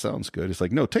 "Palace? That sounds good." He's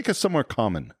like, "No, take us somewhere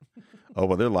common." Oh,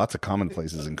 well, there are lots of common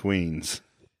places in Queens.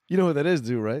 You know what that is,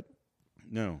 dude, right?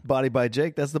 No. Body by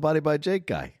Jake. That's the Body by Jake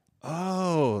guy.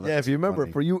 Oh, Yeah, if you remember,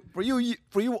 funny.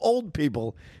 for you old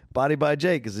people, Body by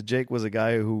Jake is Jake was a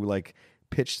guy who like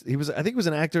pitched. I think he was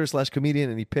an actor / comedian,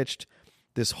 and he pitched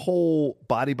this whole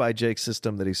Body by Jake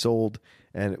system that he sold,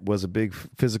 and it was a big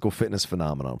physical fitness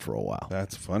phenomenon for a while.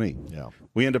 That's funny. Yeah.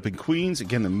 We end up in Queens.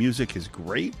 Again, the music is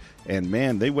great. And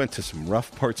man, they went to some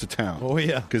rough parts of town. Oh,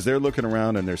 yeah. Because they're looking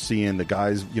around and they're seeing the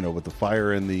guys, with the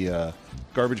fire in the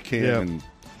garbage can and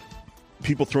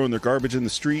people throwing their garbage in the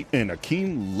street. And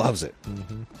Akeem loves it.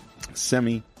 Mm-hmm.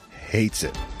 Semi hates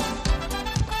it.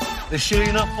 This shit ain't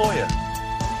enough for you.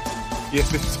 Yes,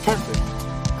 this is perfect.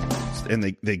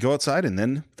 And they go outside, and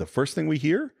then the first thing we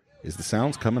hear is the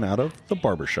sounds coming out of the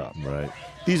barbershop. Right.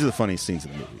 These are the funniest scenes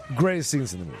in the movie. Greatest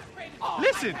scenes in the movie.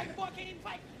 Listen,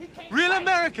 real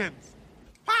Americans.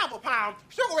 Pound for pound,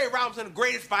 Sugar Ray Robinson, the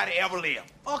greatest fighter ever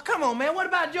lived. Oh, come on, man. What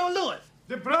about Joe Louis?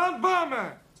 The Brown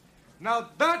Bomber.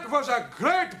 Now that was a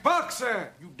great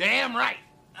boxer. You damn right.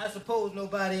 I suppose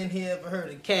nobody in here ever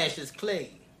heard of Cassius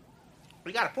Clay.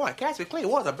 We got a point. Cassius Clay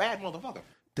was a bad motherfucker.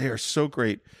 They are so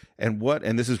great.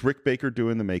 And this is Rick Baker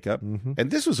doing the makeup. Mm-hmm. And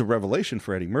this was a revelation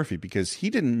for Eddie Murphy because he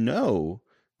didn't know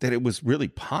that it was really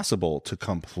possible to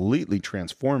completely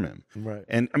transform him. Right.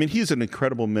 And I mean, he's an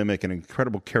incredible mimic, an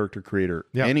incredible character creator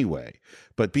anyway.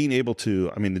 But being able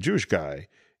to, the Jewish guy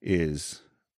is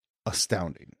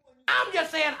astounding. I'm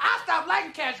just saying, I stopped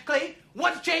liking Cassius Clay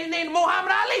once he changed his name to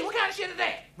Muhammad Ali. What kind of shit is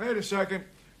that? Wait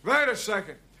a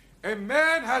second. A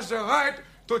man has the right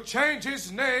to change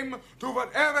his name to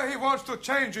whatever he wants to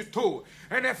change it to.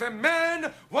 And if a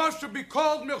man wants to be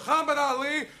called Muhammad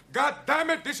Ali, God damn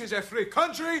it, this is a free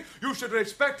country. You should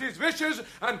respect his wishes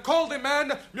and call the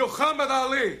man Muhammad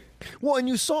Ali. Well, and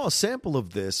you saw a sample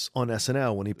of this on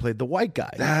SNL when he played the white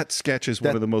guy. That sketch is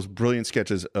one of the most brilliant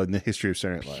sketches in the history of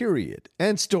Saturday Night Live. Period.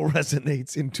 And still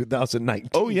resonates in 2019.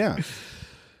 Oh, yeah.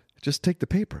 Just take the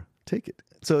paper. Take it.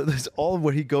 So there's all of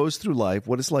where he goes through life,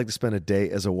 what it's like to spend a day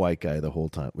as a white guy the whole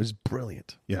time. It was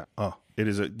brilliant. Yeah. Oh, it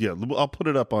is I'll put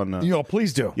it up on.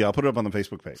 Please do. Yeah, I'll put it up on the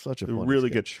Facebook page. Such a funny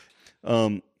really sketch.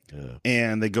 good.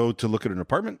 And they go to look at an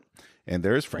apartment, and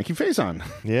there's Frankie Faison.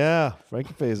 Yeah,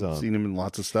 Frankie Faison. Seen him in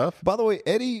lots of stuff. By the way,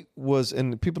 Eddie was,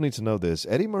 and people need to know this,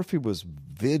 Eddie Murphy was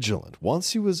vigilant.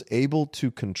 Once he was able to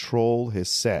control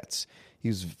his sets, he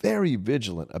was very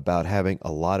vigilant about having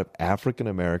a lot of African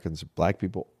Americans, black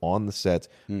people on the sets,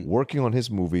 working on his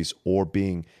movies or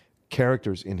being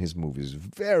characters in his movies.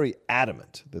 Very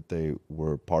adamant that they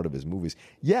were part of his movies.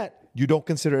 Yet, you don't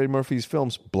consider Eddie Murphy's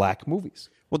films black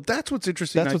movies. Well, that's what's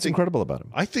interesting. That's what's incredible about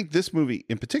him. I think this movie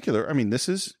in particular, this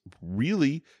is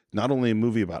really not only a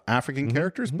movie about African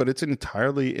characters, but it's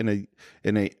entirely in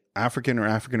a African or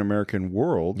African American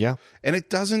world. Yeah. And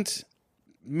it doesn't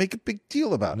make a big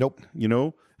deal about Nope.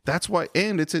 it. That's why,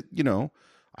 and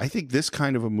I think this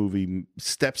kind of a movie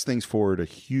steps things forward a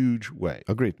huge way.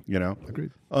 Agreed.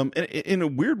 Agreed. And in a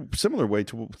weird, similar way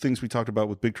to things we talked about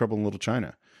with Big Trouble in Little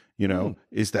China,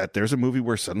 is that there's a movie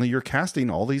where suddenly you're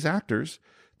casting all these actors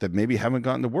that maybe haven't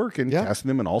gotten to work and casting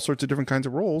them in all sorts of different kinds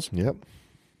of roles. Yep.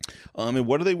 And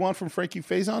what do they want from Frankie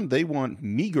Faison? They want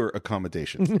meager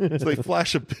accommodations. So they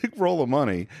flash a big roll of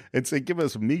money and say, "Give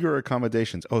us meager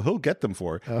accommodations." Oh, he'll get them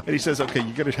for it. And he says, "Okay,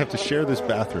 you're going to have to share this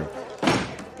bathroom."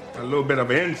 a little bit of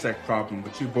an insect problem,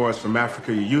 but you boys from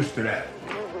Africa, you're used to that.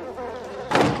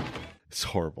 It's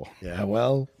horrible. Yeah,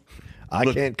 well, I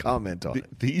Look, can't comment on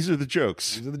it. These are the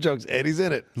jokes. These are the jokes. Eddie's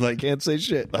in it. Like, can't say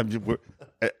shit.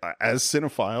 As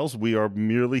cinephiles, we are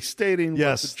merely stating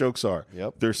Yes. what the jokes are.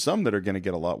 Yep. There's some that are going to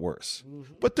get a lot worse,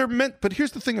 but they're meant. But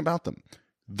here's the thing about them: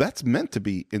 that's meant to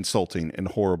be insulting and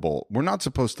horrible. We're not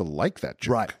supposed to like that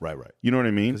joke. Right. You know what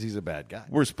I mean? Because he's a bad guy.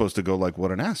 We're supposed to go like,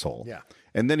 "What an asshole!" Yeah.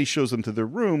 And then he shows them to their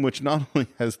room, which not only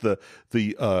has the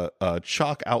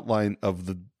chalk outline of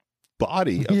the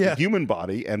body of the human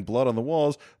body and blood on the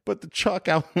walls, but the chalk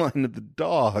outline of the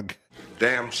dog.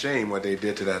 Damn shame what they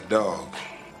did to that dog.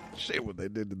 Shit what they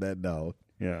did to that dog.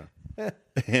 Yeah.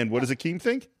 And what does Akeem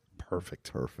think?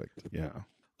 Perfect. Yeah.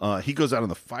 He goes out on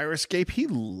the fire escape. He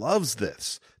loves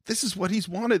this. This is what he's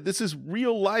wanted. This is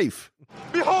real life.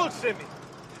 Behold, Simi,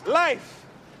 life,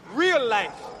 real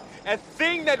life, a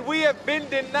thing that we have been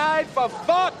denied for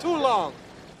far too long.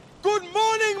 Good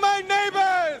morning, my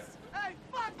neighbors! Hey,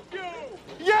 fuck you!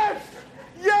 Yes!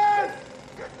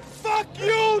 Fuck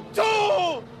you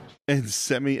too! And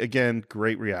Semi, again,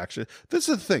 great reaction. This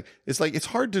is the thing. It's like, it's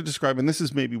hard to describe, and this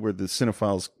is maybe where the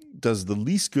Cinephiles does the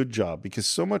least good job, because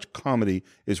so much comedy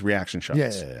is reaction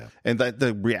shots. Yeah. And that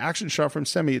the reaction shot from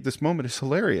Semi at this moment is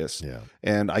hilarious. Yeah.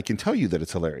 And I can tell you that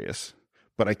it's hilarious,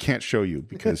 but I can't show you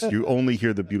because you only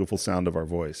hear the beautiful sound of our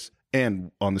voice.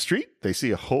 And on the street, they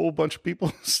see a whole bunch of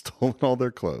people stolen all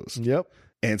their clothes. Yep.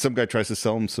 And some guy tries to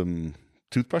sell them some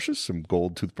toothbrushes, some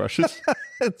gold toothbrushes.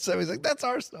 And so he's like, that's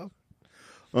our stuff.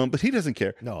 But he doesn't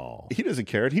care. No. He doesn't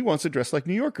care. And he wants to dress like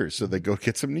New Yorkers. So they go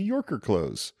get some New Yorker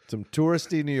clothes. Some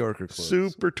touristy New Yorker clothes.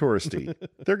 Super touristy.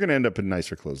 They're going to end up in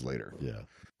nicer clothes later. Yeah.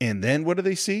 And then what do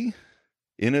they see?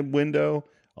 In a window,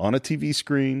 on a TV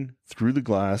screen, through the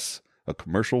glass, a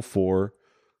commercial for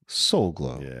Soul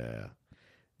Glow. Yeah.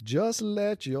 Just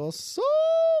let your soul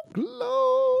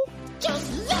glow.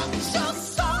 Just let your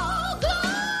soul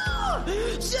glow.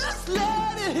 Just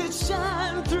let it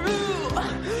shine through.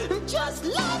 Just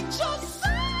let your soul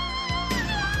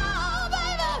glow,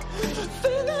 baby.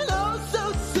 Feeling oh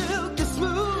so silky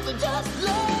smooth. Just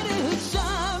let it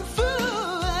shine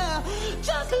through.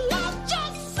 Just let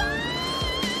your soul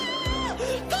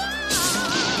glow.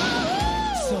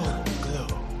 Soul glow.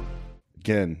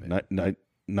 Again,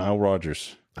 Nile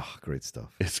Rodgers. Oh, great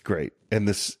stuff. It's great. And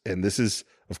this is,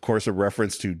 of course, a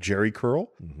reference to Jerry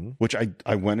Curl, which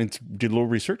I went and did a little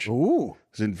research. Ooh.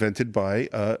 It was invented by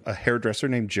a hairdresser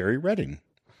named Jerry Redding.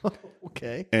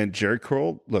 Okay. And Jerry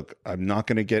Curl, look, I'm not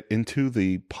going to get into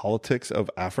the politics of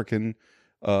African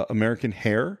American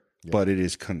hair, but it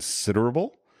is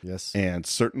considerable. Yes. And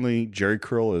certainly Jerry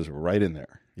Curl is right in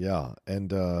there. Yeah.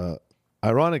 And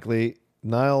ironically,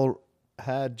 Nile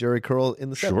had Jerry Curl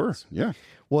in the 70s. Sure. Yeah.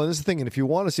 Well, this is the thing, and if you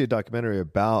want to see a documentary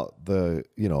about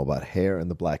about hair in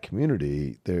the black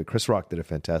community, Chris Rock did a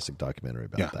fantastic documentary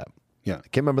about that. Yeah. I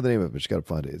can't remember the name of it, but you got to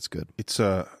find it. It's good. It's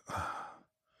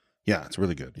it's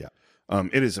really good. Yeah.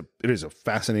 It is a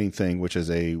fascinating thing, which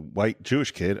as a white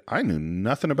Jewish kid, I knew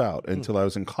nothing about until I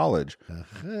was in college.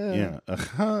 Yeah.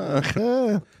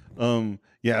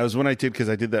 Yeah, it was when I did, because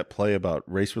I did that play about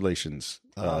race relations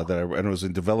and it was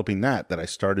in developing that I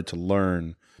started to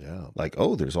learn, like,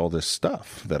 oh, there's all this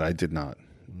stuff that I did not,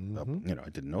 I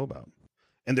didn't know about.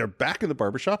 And they're back in the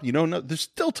barbershop. They're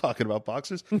still talking about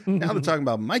boxers. Now they're talking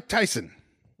about Mike Tyson.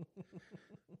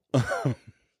 And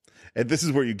this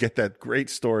is where you get that great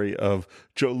story of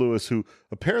Joe Louis, who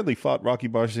apparently fought Rocky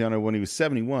Marciano when he was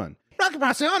 71. Rocky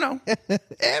Marciano!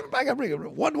 Everybody got to bring up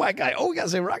one white guy. Oh, we got to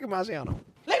say Rocky Marciano.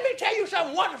 Let me tell you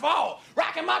something once for all.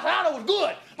 Rocky Marciano was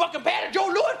good, but compared to Joe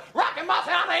Louis, Rocky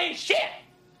Marciano ain't shit.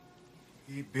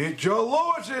 He beat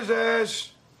Joe Louis's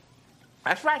ass.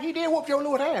 That's right, he did whoop Joe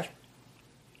Louis' ass.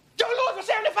 Joe Louis was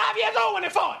 75 years old when he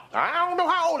fought. I don't know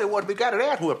how old he was, but he got his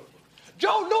ass whooped.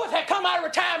 Joe Louis had come out of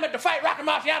retirement to fight Rocky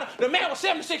Marciano. The man was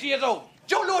 76 years old.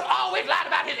 Joe Louis always lied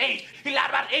about his age. He lied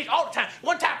about his age all the time.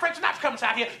 One time, Frank Sinatra comes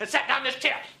out here and sat down in this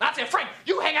chair. And I said, Frank,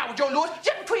 you hang out with Joe Louis.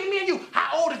 Just between me and you,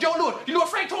 how old is Joe Louis? You know what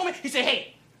Frank told me? He said,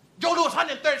 hey, Joe Louis is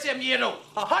 137 years old.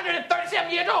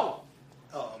 137 years old.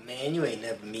 Oh, man, you ain't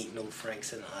never meet no Frank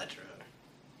Sinatra.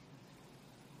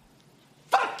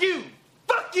 Fuck you!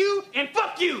 Fuck you! And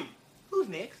fuck you! Who's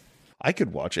next? I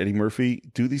could watch Eddie Murphy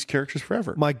do these characters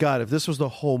forever. My God, if this was the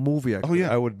whole movie,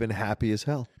 I would have been happy as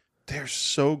hell. They're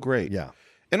so great. Yeah.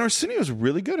 And Arsenio's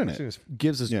really good in it.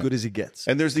 Gives as good as he gets.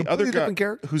 And there's the Completely other guy different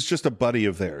character. who's just a buddy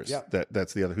of theirs. Yeah.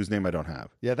 That's the other, whose name I don't have.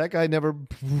 Yeah, that guy never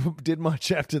did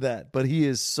much after that, but he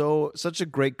is such a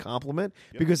great compliment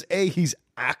because A, he's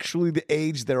actually the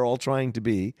age they're all trying to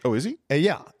be. Oh, is he?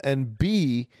 Yeah, and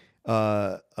B,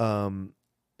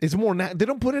 It's more. They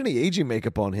don't put any aging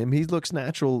makeup on him. He looks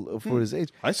natural for his age.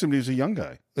 I assumed he was a young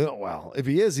guy. Oh, well, if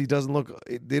he is, he doesn't look.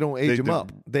 They don't age him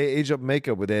up. They age up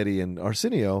makeup with Eddie and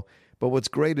Arsenio. But what's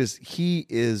great is he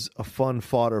is a fun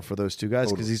fodder for those two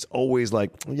guys because he's always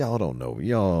like, y'all don't know,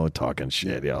 y'all talking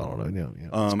shit, y'all don't know.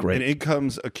 It's great. And in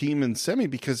comes Akeem and Semi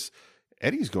because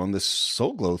Eddie's going, this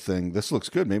Soul Glow thing, this looks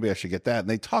good. Maybe I should get that. And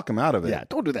they talk him out of it. Yeah,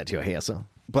 don't do that to your hair, son.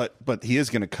 But he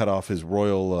is going to cut off his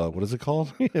royal, what is it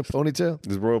called? Ponytail.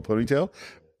 His royal ponytail.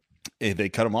 If they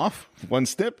cut him off, one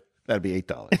snip, that'd be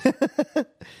 $8.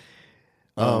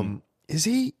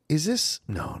 Is this?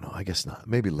 No, I guess not.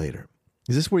 Maybe later.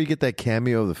 Is this where you get that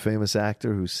cameo of the famous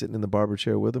actor who's sitting in the barber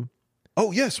chair with him?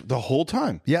 Oh, yes, the whole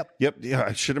time. Yep. Yeah,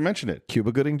 I should have mentioned it.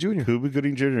 Cuba Gooding Jr. Cuba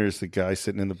Gooding Jr. is the guy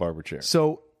sitting in the barber chair.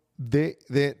 So they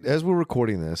as we're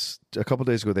recording this, a couple of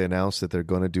days ago, they announced that they're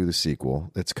going to do the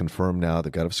sequel. It's confirmed now.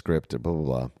 They've got a script, blah, blah,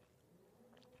 blah.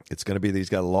 It's going to be that he's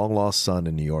got a long-lost son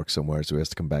in New York somewhere, so he has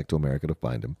to come back to America to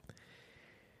find him.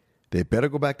 They better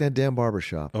go back to that damn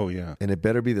barbershop. Oh, yeah. And it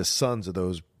better be the sons of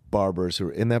those barbers who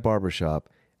are in that barbershop,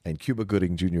 and Cuba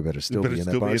Gooding Jr. better still be in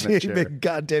that barbershop.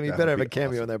 God damn, he better have a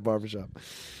cameo in that barbershop.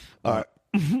 All right.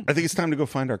 I think it's time to go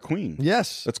find our queen.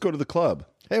 Yes. Let's go to the club.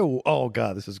 Hey, oh,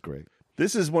 God, this is great.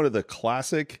 This is one of the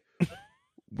classic,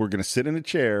 we're going to sit in a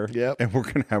chair, and we're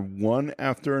going to have one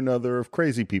after another of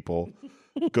crazy people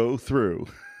go through.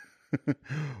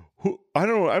 I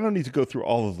don't need to go through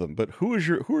all of them, but who are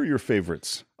your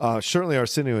favorites? Certainly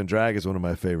Arsenio and Drag is one of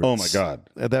my favorites. Oh my God.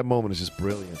 At that moment, it's just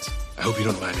brilliant. I hope you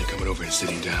don't mind me coming over and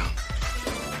sitting down,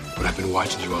 but I've been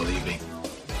watching you all evening,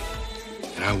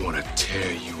 and I want to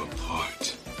tear you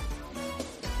apart.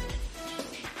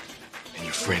 And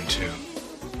your friend too.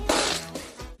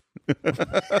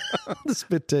 The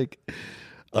spit take.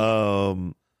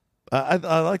 I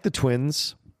like the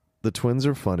twins. The twins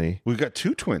are funny. We've got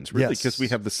two twins, really, because we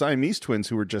have the Siamese twins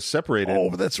who were just separated. Oh,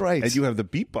 that's right. And you have the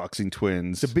beatboxing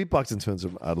twins. The beatboxing twins,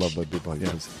 I love the beatboxing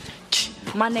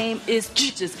twins. My name is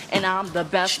Peaches, and I'm the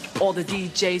best. All the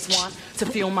DJs want to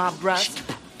feel my breast.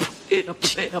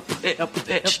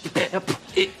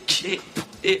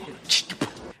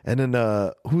 And then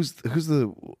who's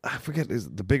the I forget is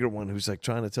the bigger one who's like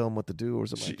trying to tell him what to do or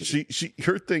something.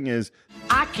 Her thing is,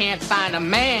 I can't find a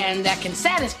man that can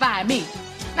satisfy me.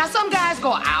 Now some guys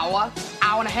go an hour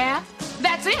and a half.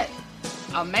 That's it.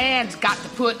 A man's got to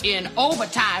put in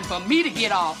overtime for me to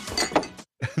get off.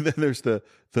 And then there's the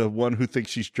one who thinks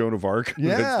she's Joan of Arc,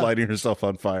 that's lighting herself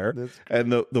on fire,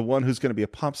 and the one who's going to be a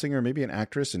pop singer, maybe an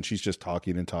actress, and she's just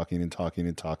talking and talking and talking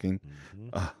and talking.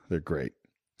 They're great.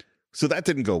 So that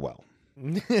didn't go well.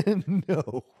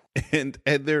 No. And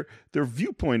their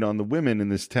viewpoint on the women in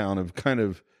this town have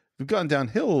gone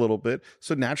downhill a little bit.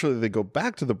 So naturally they go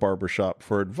back to the barbershop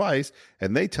for advice,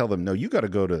 and they tell them, no, you got to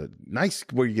go to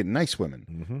where you get nice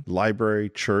women. Library,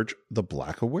 church, the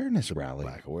Black Awareness Rally.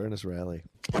 Black Awareness Rally.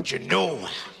 But you know,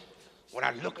 when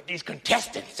I look at these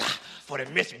contestants for the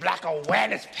Miss Black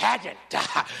Awareness pageant,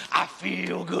 I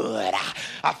feel good.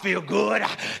 I feel good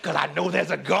because I know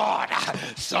there's a God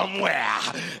somewhere.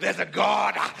 There's a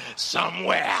God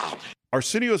somewhere.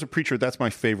 Arsenio is a preacher. That's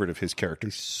my favorite of his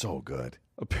characters. He's so good.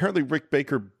 Apparently, Rick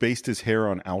Baker based his hair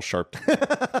on Al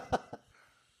Sharpton.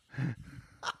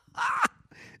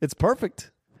 It's perfect.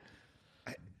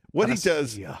 What he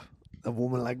does... a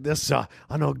woman like this, I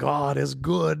know God is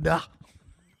good.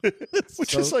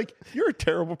 Which is like, you're a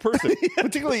terrible person.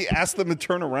 Particularly ask them to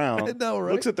turn around, I know,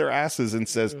 right? looks at their asses and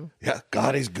says, yeah,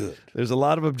 God is good. There's a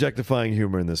lot of objectifying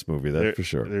humor in this movie, that's for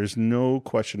sure. There's no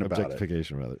question about it.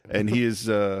 Objectification, rather. And he is,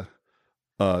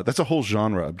 that's a whole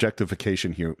genre,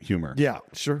 objectification humor. Yeah,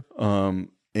 sure. And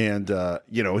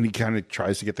he kind of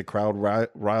tries to get the crowd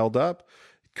riled up,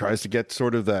 tries to get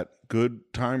sort of that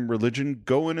good time religion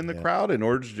going in the crowd in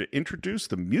order to introduce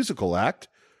the musical act,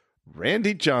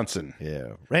 Randy Johnson.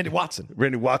 Yeah. Randy Watson.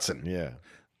 Yeah.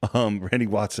 Randy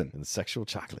Watson. And Sexual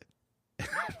Chocolate. Oh,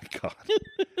 my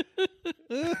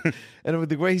God. And with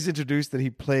the way he's introduced that he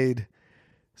played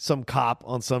some cop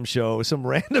on some show, some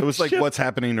random It was like show. What's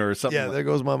Happening or something. Yeah, There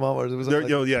Goes My Mom. Or it was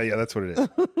yeah, that's what it is.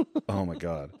 Oh, my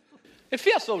God. It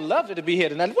feels so lovely to be here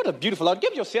tonight. What a beautiful...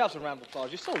 Give yourselves a round of applause.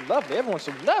 You're so lovely. Everyone's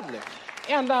so lovely.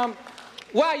 And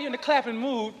while you're in the clapping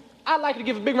mood, I'd like to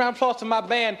give a big round of applause to my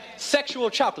band,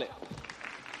 Sexual Chocolate.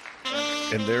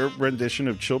 And their rendition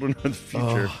of Children of the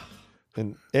Future. Oh,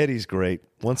 and Eddie's great.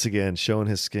 Once again, showing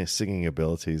his singing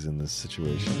abilities in this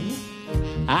situation.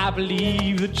 I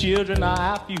believe the children are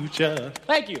our future.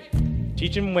 Thank you.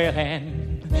 Teach them well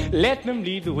and let them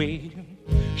lead the way.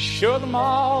 Show them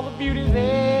all the beauty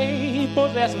they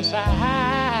possess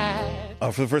inside.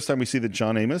 For the first time, we see that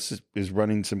John Amos is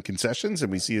running some concessions,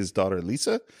 and we see his daughter,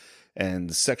 Lisa.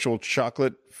 and Sexual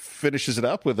Chocolate finishes it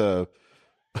up with a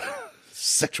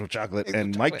Sexual Chocolate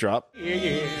and mic drop.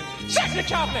 Yeah. Sexy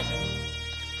chocolate!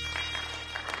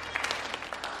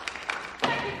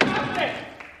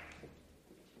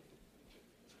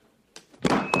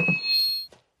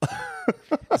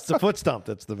 It's the foot stomp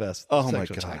that's the best. Oh my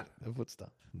Sexual God. chocolate. The foot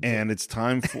stomp. And it's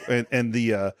time for and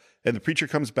the preacher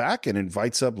comes back and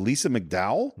invites up Lisa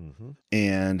McDowell,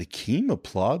 and Keem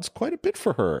applauds quite a bit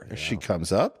for her as she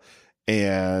comes up,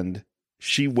 and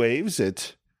she waves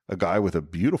at a guy with a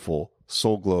beautiful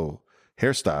Soul Glow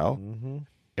hairstyle,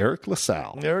 Eric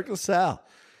LaSalle. Eric LaSalle.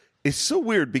 It's so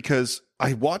weird because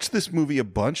I watched this movie a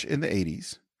bunch in the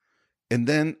 80s. And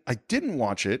then I didn't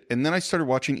watch it, and then I started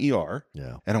watching ER.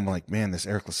 Yeah. And I'm like, man, this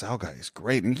Eric LaSalle guy is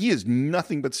great. And he is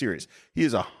nothing but serious. He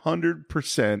is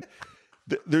 100%.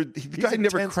 The guy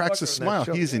never cracks a smile.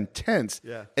 He is intense.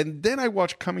 Yeah. And then I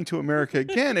watched Coming to America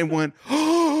again and went,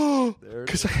 oh,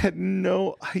 because I had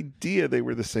no idea they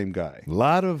were the same guy. A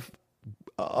lot of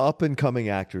up and coming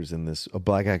actors in this,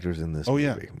 black actors in this. Oh,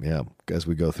 yeah. movie. Yeah. As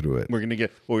we go through it, We're going to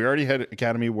get, we already had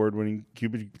Academy Award winning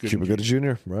Cuba Gooding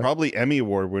Jr., right? Probably Emmy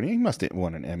Award winning. He must have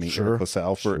won an Emmy, Sure. Eric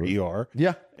LaSalle, for ER.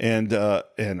 Yeah. And I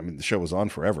mean, the show was on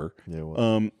forever. Yeah, it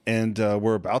was. And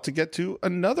we're about to get to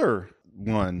another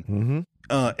one.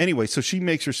 Anyway, so she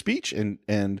makes her speech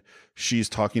and she's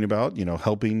talking about,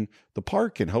 helping the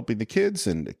park and helping the kids.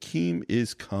 And Akeem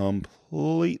is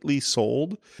completely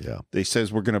sold. Yeah. They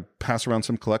says we're going to pass around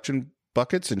some collection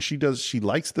buckets, and she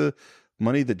likes the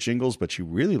money that jingles, but she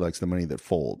really likes the money that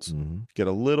folds. Get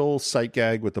a little sight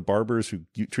gag with the barbers who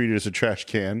treat it as a trash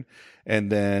can.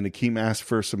 And then Akeem asks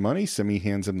for some money. Simi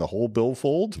hands him the whole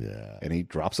billfold, and he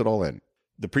drops it all in.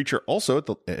 The preacher also at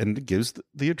the end gives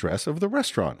the address of the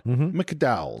restaurant,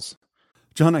 McDowell's.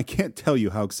 John, I can't tell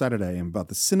you how excited I am about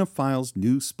the Cinephiles'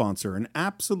 new sponsor, an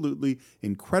absolutely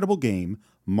incredible game,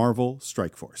 Marvel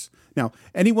Strike Force. Now,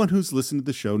 anyone who's listened to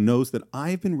the show knows that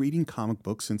I've been reading comic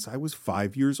books since I was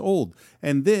 5 years old,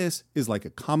 and this is like a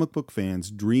comic book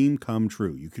fan's dream come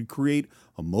true. You could create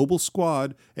a mobile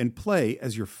squad and play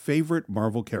as your favorite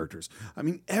Marvel characters. I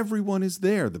mean, everyone is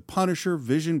there. The Punisher,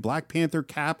 Vision, Black Panther,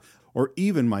 Cap, or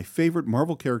even my favorite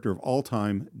Marvel character of all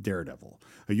time, Daredevil.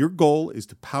 Your goal is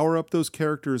to power up those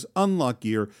characters, unlock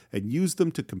gear, and use them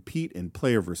to compete in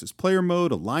player versus player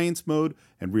mode, alliance mode,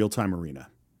 and real-time arena.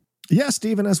 Yes,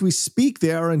 Stephen, as we speak,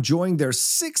 they are enjoying their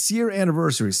 6-year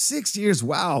anniversary. 6 years,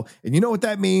 wow. And you know what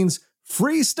that means?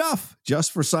 Free stuff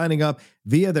just for signing up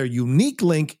via their unique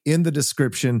link in the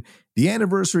description. The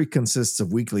anniversary consists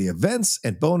of weekly events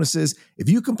and bonuses. If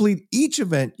you complete each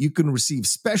event, you can receive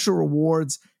special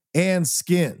rewards and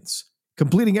skins.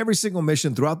 Completing every single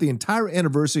mission throughout the entire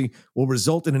anniversary will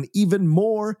result in an even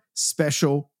more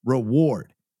special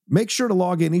reward. Make sure to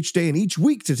log in each day and each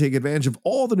week to take advantage of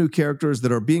all the new characters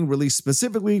that are being released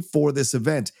specifically for this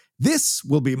event. This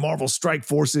will be Marvel Strike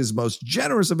Force's most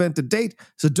generous event to date,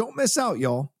 so don't miss out,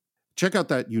 y'all. Check out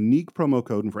that unique promo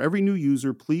code, and for every new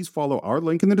user, please follow our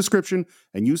link in the description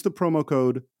and use the promo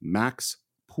code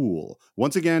MAXPOOL.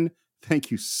 Once again,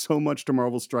 thank you so much to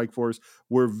Marvel Strike Force.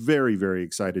 We're very, very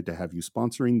excited to have you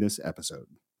sponsoring this episode.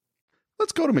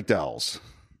 Let's go to McDowell's.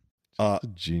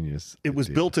 Genius. It was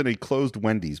built in a closed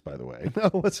Wendy's, by the way. No,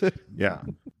 what's it? Yeah.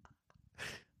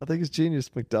 I think it's genius.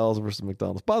 McDowell's versus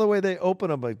McDonald's. By the way, they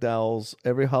open up McDowell's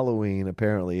every Halloween,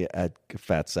 apparently, at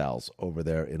Fat Sal's over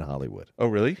there in Hollywood. Oh,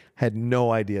 really? Had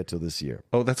no idea till this year.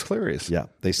 Oh, that's hilarious. Yeah.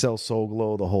 They sell Soul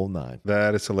Glow, the whole nine.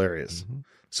 That is hilarious.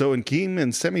 So, and Keem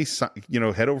and Semi,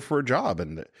 head over for a job,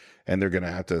 and they're going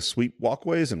to have to sweep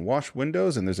walkways and wash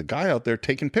windows. And there's a guy out there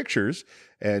taking pictures,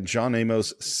 and John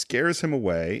Amos scares him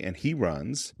away, and he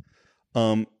runs.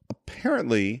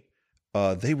 Apparently,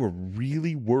 they were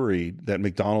really worried that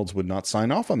McDonald's would not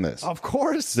sign off on this. Of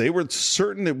course. They were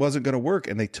certain it wasn't going to work,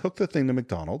 and they took the thing to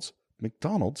McDonald's.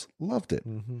 McDonald's loved it.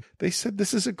 They said,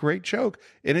 this is a great joke,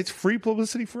 and it's free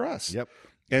publicity for us. Yep.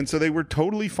 And so they were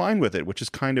totally fine with it, which is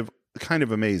kind of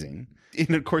amazing.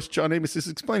 And of course, John Amos is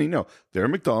explaining, no, they're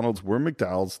McDonald's, we're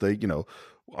McDowell's. They,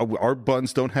 our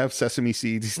buns don't have sesame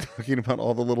seeds. He's talking about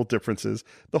all the little differences.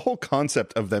 The whole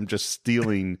concept of them just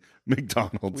stealing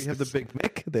McDonald's. We have the Big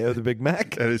Mac. They have the Big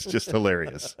Mac. That is just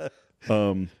hilarious.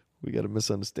 We got a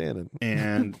misunderstanding.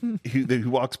 And he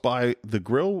walks by the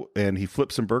grill and he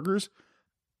flips some burgers.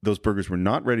 Those burgers were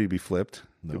not ready to be flipped.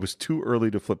 No. It was too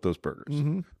early to flip those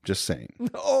burgers. Just saying.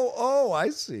 Oh, I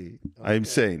see. Okay. I'm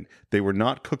saying they were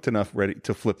not cooked enough ready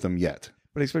to flip them yet.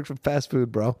 What do you expect from fast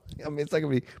food, bro? I mean, it's not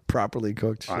going to be properly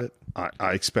cooked shit.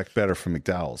 I expect better from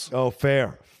McDowell's. Oh,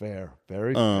 fair.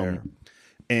 Very fair.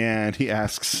 And he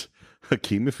asks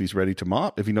Akeem if he's ready to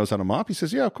mop, if he knows how to mop. He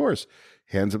says, yeah, of course.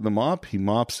 Hands him the mop. He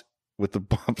mops with the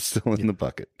bomb still in the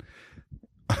bucket.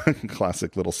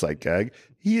 Classic little sight gag.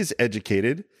 He is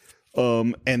educated.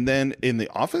 And then in the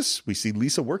office, we see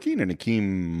Lisa working, and Akeem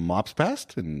mops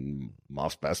past and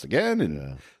mops past again.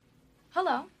 And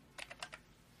Hello.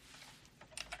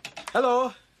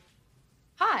 Hello,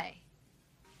 Hi.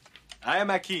 I am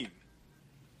Akeem.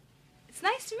 It's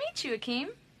nice to meet you, Akeem.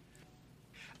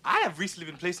 I have recently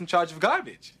been placed in charge of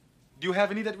garbage. Do you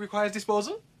have any that requires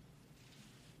disposal?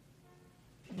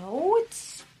 No,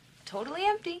 it's totally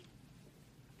empty.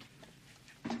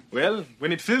 Well,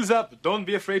 when it fills up, don't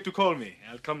be afraid to call me.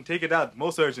 I'll come take it out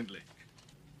most urgently.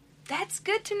 That's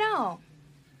good to know.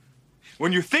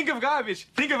 When you think of garbage,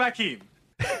 think of Akeem.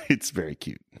 it's very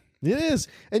cute. It is.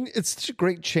 And it's such a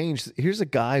great change. Here's a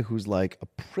guy who's like a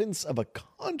prince of a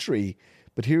country,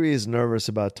 but here he is nervous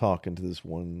about talking to this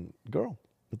one girl.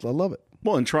 I love it.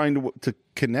 Well, and trying to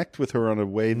connect with her in a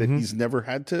way that he's never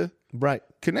had to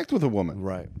connect with a woman.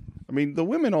 Right. I mean, the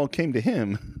women all came to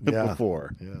him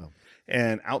before. Yeah.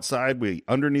 And outside,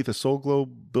 underneath a Soul Glow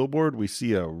billboard, we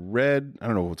see a red, I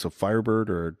don't know if it's a Firebird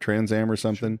or a Trans Am or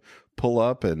something, pull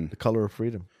up and... The color of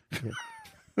freedom. Yeah.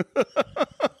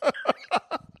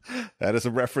 That is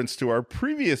a reference to our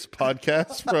previous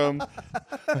podcast from,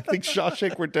 I think,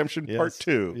 Shawshank Redemption Part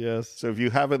 2. Yes. So if you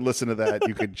haven't listened to that,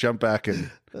 you could jump back and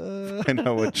find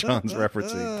out what John's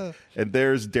referencing. And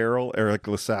there's Daryl, Eric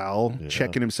LaSalle,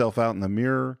 checking himself out in the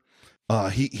mirror.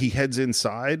 He heads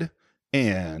inside,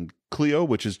 and Cleo,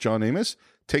 which is John Amos,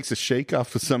 takes a shake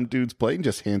off of some dude's plate and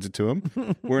just hands it to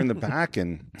him. We're in the back,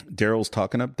 and Daryl's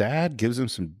talking up Dad, gives him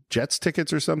some Jets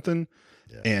tickets or something.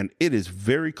 And it is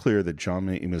very clear that John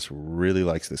Amos really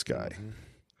likes this guy.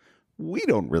 We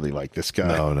don't really like this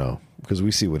guy. No, because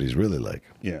we see what he's really like.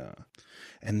 Yeah.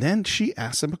 And then she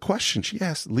asks him a question.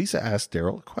 Lisa asked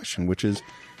Daryl a question, which is...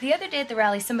 The other day at the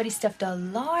rally, somebody stuffed a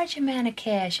large amount of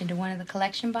cash into one of the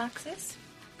collection boxes.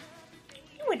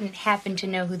 You wouldn't happen to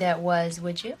know who that was,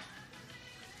 would you?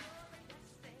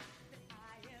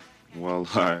 Well,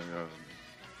 I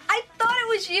thought it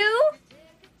was you.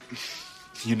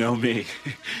 you know me.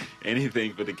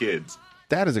 Anything for the kids.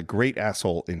 That is a great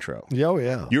asshole intro. Oh,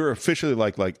 yeah. You're officially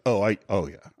like, I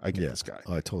get this guy.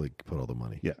 Oh, I totally put all the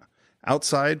money. Yeah.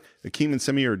 Outside, Akeem and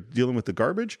Simi are dealing with the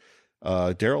garbage.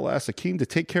 Daryl asks Akeem to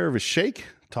take care of his shake,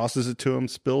 tosses it to him,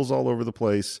 spills all over the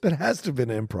place. That has to have been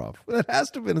improv. That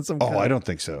has to have been in some I don't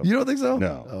think so. You don't think so?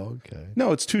 No. Oh, okay.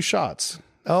 No, it's 2 shots.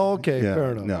 Oh, okay. Yeah,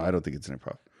 Fair enough. No, I don't think it's an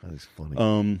improv. That is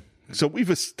funny. So we've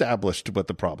established what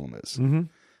the problem is.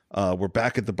 We're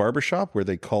back at the barbershop where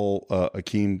they call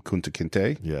Akeem Kunta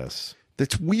Kinte. Yes.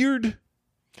 That's weird.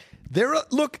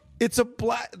 Look, it's a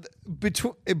black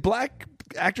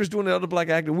actors doing another black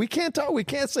actor. We can't talk. We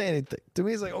can't say anything. To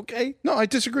me, it's like, okay. No, I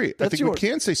disagree. I think we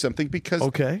can say something because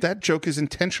that joke is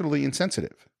intentionally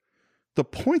insensitive. The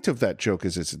point of that joke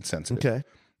is it's insensitive. Okay.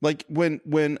 Like when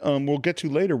we'll get to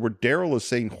later where Daryl is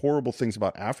saying horrible things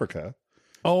about Africa.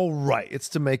 Oh, right. It's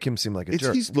to make him seem like a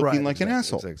jerk. He's looking like an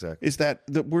exactly, asshole. Exactly. Is that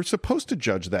we're supposed to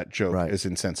judge that joke as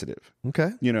insensitive.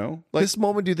 Okay. You know? Like, this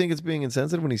moment, do you think it's being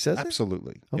insensitive when he says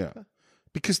absolutely. it? Yeah.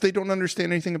 Because they don't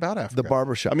understand anything about Africa. The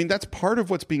barbershop. I mean, that's part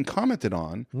of what's being commented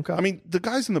on. Okay. I mean, the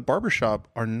guys in the barbershop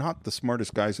are not the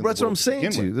smartest guys in the world. That's what I'm saying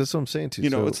begin to you. with. That's what I'm saying to you. You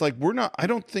know, So- it's like we're not, I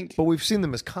don't think. But we've seen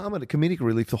them as comedic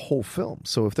relief the whole film.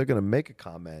 So if they're going to make a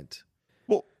comment.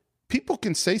 Well, people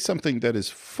can say something that is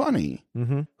funny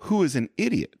who is an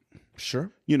idiot.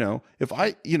 Sure. You know, if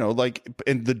I,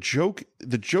 and the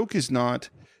joke is not,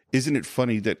 isn't it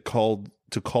funny that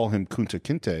to call him Kunta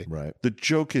Kinte? Right. The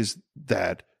joke is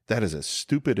that is a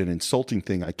stupid and insulting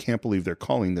thing. I can't believe they're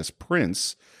calling this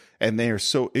prince. And they are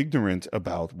so ignorant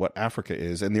about what Africa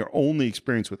is. And their only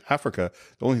experience with Africa,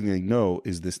 the only thing they know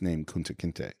is this name, Kunta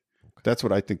Kinte. That's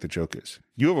what I think the joke is.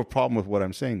 You have a problem with what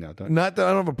I'm saying now, don't you? Not that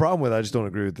I don't have a problem with it. I just don't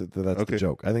agree with that. That's the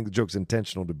joke. I think the joke's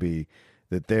intentional to be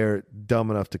that they're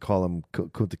dumb enough to call him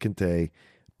Kunta Kinte,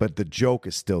 but the joke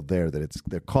is still there that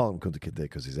they're calling him Kunta Kinte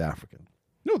because he's African.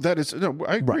 No,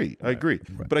 I agree. I agree.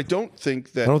 But I don't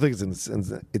think that. I don't think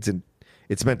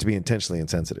it's meant to be intentionally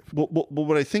insensitive. Well,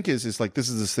 what I think is like this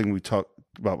is this thing we talked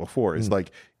about before. Is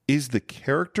like, is the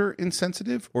character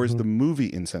insensitive or is the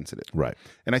movie insensitive? Right.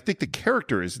 And I think the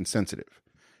character is insensitive,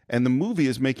 and the movie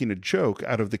is making a joke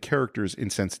out of the character's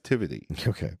insensitivity.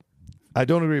 Okay. I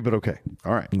don't agree, but okay.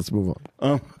 All right. Let's move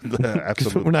on.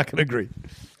 Absolutely. We're not going to agree.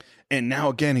 And now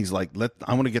again, he's like,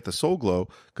 I want to get the Soul Glow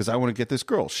because I want to get this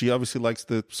girl. She obviously likes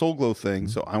the Soul Glow thing,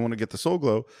 so I want to get the Soul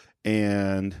Glow.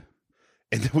 And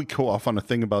then we go off on a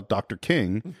thing about Dr.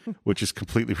 King, which is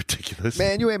completely ridiculous.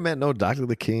 Man, you ain't met no Dr.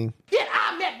 the King. Yeah,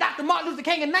 I met Dr. Martin Luther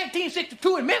King in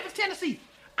 1962 in Memphis, Tennessee.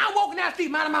 I'm walking down the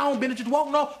street, minding my own business, just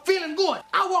walking off, feeling good.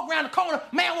 I walk around the corner,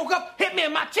 man woke up, hit me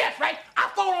in my chest, right? I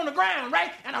fall on the ground,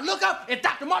 right? And I look up, it's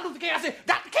Dr. Martin Luther King. I said,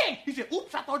 Dr. King. He said,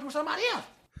 oops, I thought you were somebody else.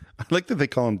 I like that they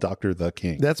call him Dr. the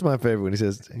King. That's my favorite when he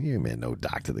says, "You man, no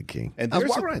Dr. the King." And I was there's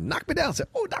walking around, knocked me down, and said,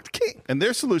 "Oh, Dr. King." And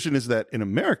their solution is that in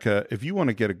America, if you want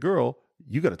to get a girl,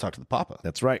 you got to talk to the papa.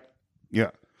 That's right.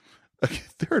 Yeah.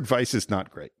 Their advice is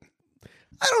not great.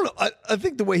 I don't know. I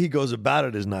think the way he goes about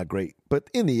it is not great, but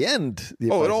in the end, the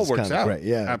It advice all is works kinda out. Great.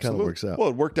 Yeah, Absolutely. it kind of works out. Well,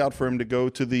 it worked out for him to go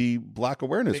to the Black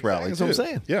Awareness Rally. That's what I'm too.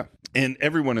 saying. Yeah, and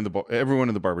everyone in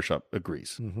the barbershop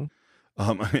agrees. Mm-hmm.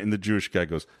 And the Jewish guy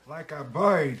goes, Like a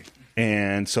bird.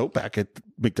 and so back at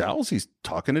McDowell's, he's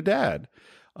talking to Dad,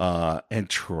 and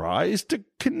tries to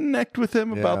connect with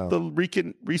him about the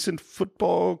recent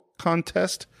football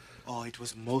contest. Oh, it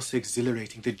was most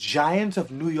exhilarating. The Giants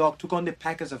of New York took on the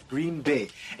Packers of Green Bay.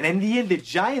 And in the end, the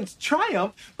Giants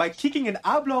triumphed by kicking an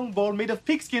oblong ball made of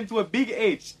pigskin to a big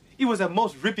H. It was a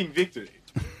most ripping victory.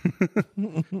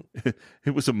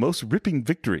 It was a most ripping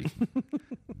victory.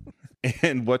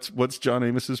 And what's John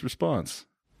Amos's response?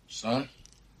 Son,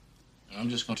 I'm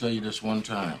just going to tell you this one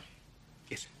time.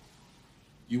 Yes, sir.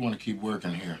 You want to keep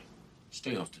working here.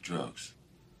 Stay off the drugs.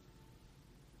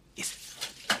 Yes.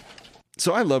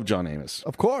 So I love John Amos.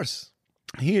 Of course.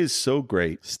 He is so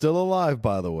great. Still alive,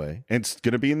 by the way. And it's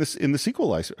going to be in the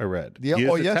sequel I read. Yeah. He is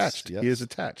Oh, attached. yes. He is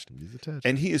attached. He's attached.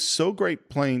 And he is so great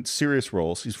playing serious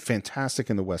roles. He's fantastic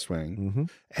in The West Wing. Mm-hmm.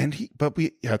 And but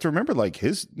we have to remember, like,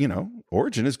 his,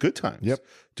 origin is Good Times. Yep.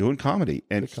 Doing comedy.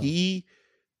 And he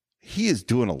is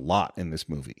doing a lot in this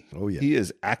movie. Oh, yeah. He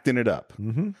is acting it up.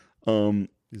 Mm-hmm.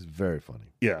 He's very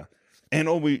funny. Yeah.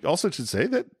 And we also should say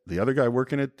that the other guy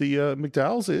working at the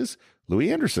McDowell's is Louis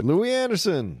Anderson. Louis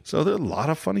Anderson. So there are a lot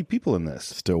of funny people in this.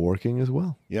 Still working as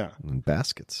well. Yeah. In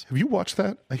baskets. Have you watched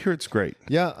that? I hear it's great.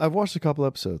 Yeah, I've watched a couple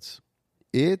episodes.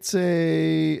 It's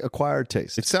a acquired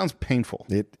taste. It sounds painful.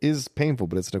 It is painful,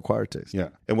 but it's an acquired taste. Yeah.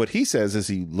 And what he says as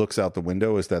he looks out the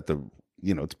window is that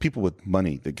it's people with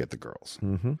money that get the girls.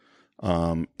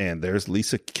 Mm-hmm. And there's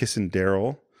Lisa kissing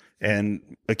Daryl.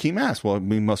 And Akeem asks, well,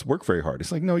 we must work very hard.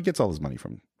 It's like, no, he gets all his money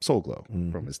from Soul Glow,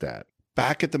 from his dad.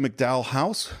 Back at the McDowell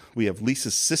house, we have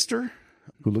Lisa's sister.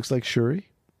 Who looks like Shuri.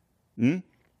 Kind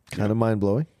of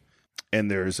mind-blowing. And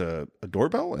there's a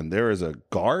doorbell, and there is a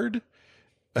guard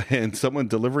and someone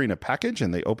delivering a package,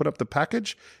 and they open up the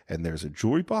package, and there's a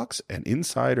jewelry box, and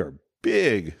inside are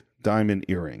big diamond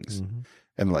earrings. Mm-hmm.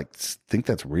 And like, think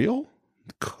that's real?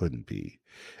 Couldn't be.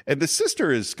 And the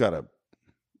sister has got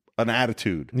an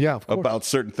attitude about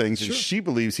certain things, and she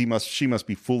believes she must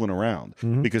be fooling around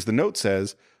because the note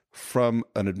says, from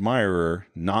an admirer,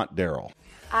 not Daryl.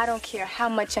 I don't care how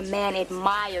much a man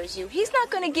admires you. He's not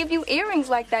going to give you earrings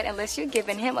like that unless you're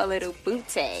giving him a little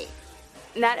booty.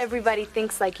 Not everybody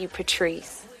thinks like you,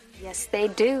 Patrice. Yes, they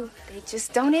do. They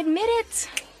just don't admit it.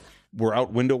 We're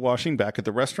out window washing back at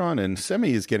the restaurant, and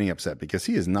Semi is getting upset because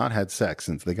he has not had sex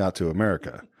since they got to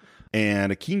America.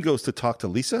 And Akeem goes to talk to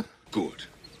Lisa. Good.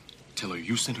 Tell her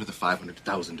you sent her the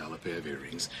 $500,000 pair of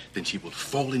earrings, then she will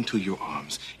fall into your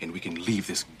arms, and we can leave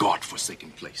this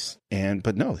godforsaken place.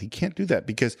 But no, he can't do that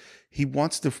because he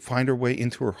wants to find her way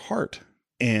into her heart.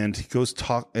 And he goes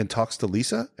talks to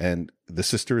Lisa, and the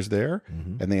sister is there,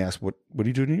 and they ask, what do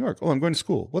you do in New York? Oh, I'm going to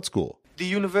school. What school? The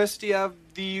University of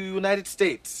the United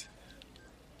States.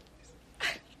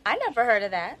 I never heard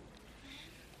of that.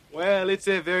 Well, it's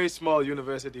a very small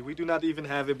university. We do not even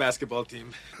have a basketball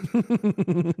team.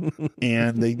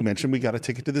 And they mentioned, we got a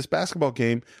ticket to this basketball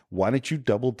game. Why don't you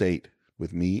double date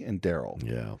with me and Daryl?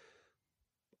 Yeah.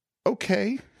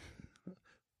 Okay.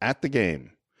 At the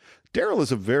game. Daryl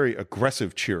is a very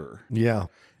aggressive cheerer. Yeah.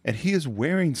 And he is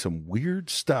wearing some weird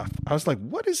stuff. I was like,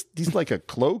 what is, he's like a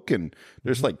cloak and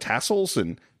there's like tassels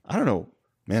and I don't know,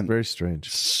 man. Very strange.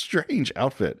 Strange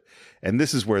outfit. And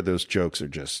this is where those jokes are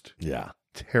just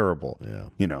terrible.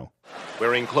 Yeah.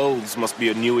 Wearing clothes must be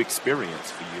a new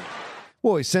experience for you.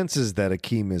 Well, he senses that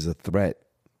Akeem is a threat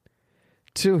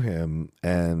to him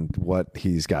and what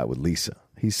he's got with Lisa.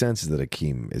 He senses that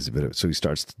Akeem is a bit of, so he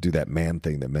starts to do that man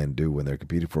thing that men do when they're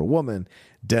competing for a woman,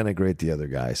 denigrate the other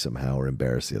guy somehow or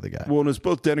embarrass the other guy. Well, and it's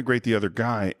both denigrate the other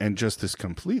guy and just this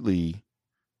completely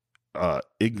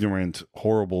ignorant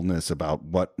horribleness about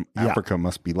what Africa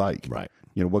must be like. Right.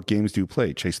 What games do you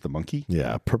play? Chase the monkey?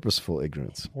 Yeah, purposeful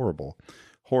ignorance.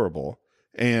 Horrible.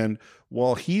 And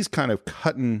while he's kind of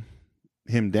cutting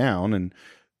him down and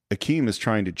Akeem is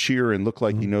trying to cheer and look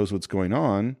like he knows what's going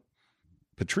on,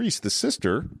 Patrice, the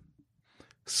sister,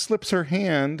 slips her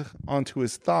hand onto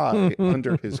his thigh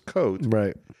under his coat.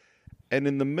 Right. And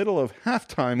in the middle of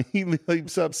halftime, he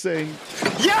leaps up saying,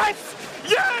 Yes!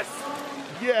 Yes!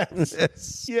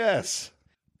 Yes. Yes.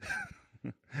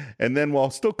 And then while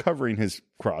still covering his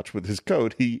crotch with his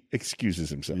coat, he excuses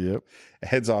himself. Yep.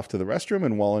 Heads off to the restroom,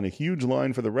 and while in a huge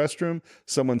line for the restroom,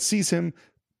 someone sees him,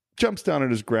 jumps down at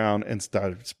his ground, and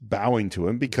starts bowing to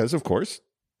him because, of course,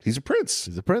 he's a prince.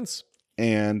 He's a prince.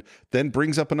 And then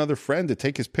brings up another friend to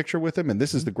take his picture with him. And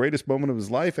this is the greatest moment of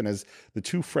his life. And as the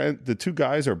two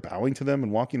guys are bowing to them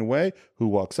and walking away, who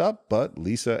walks up but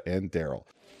Lisa and Daryl?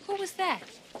 Who was that?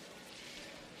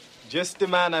 Just the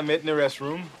man I met in the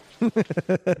restroom.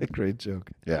 Great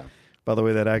joke. Yeah. By the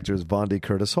way, that actor is Bondi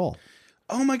Curtis Hall.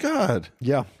 Oh, my God.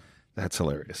 Yeah. That's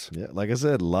hilarious. Yeah. Like I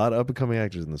said, a lot of up-and-coming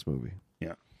actors in this movie.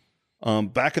 Yeah.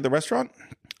 Back at the restaurant,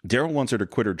 Daryl wants her to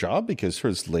quit her job because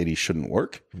his lady shouldn't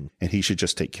work and he should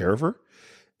just take care of her.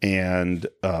 And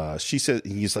she says,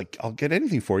 he's like, I'll get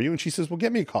anything for you. And she says, well,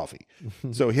 get me a coffee.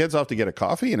 So he heads off to get a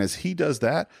coffee. And as he does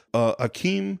that,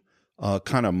 Akeem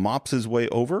kind of mops his way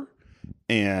over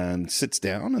and sits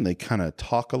down, and they kind of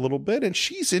talk a little bit, and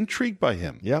she's intrigued by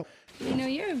him. Yep. You know,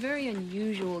 you're a very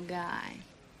unusual guy.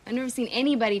 I've never seen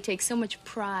anybody take so much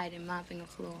pride in mopping a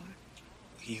floor.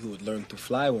 He who would learn to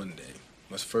fly one day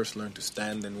must first learn to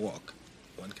stand and walk.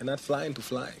 One cannot fly into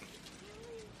flying.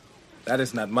 That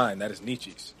is not mine. That is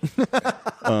Nietzsche's.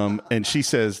 And she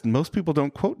says, most people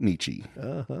don't quote Nietzsche.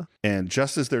 Uh-huh. And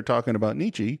just as they're talking about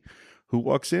Nietzsche, who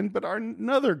walks in, but our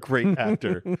another great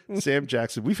actor, Sam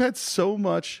Jackson. We've had so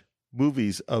much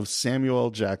movies of Samuel L.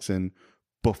 Jackson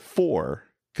before,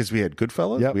 because we had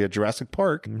Goodfellas, we had Jurassic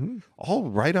Park, all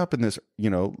right up in this,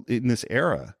 in this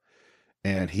era.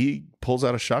 And he pulls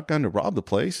out a shotgun to rob the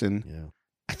place, and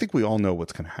I think we all know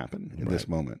what's going to happen in this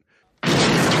moment. All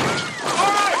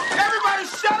right, everybody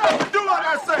shut up and do what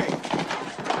I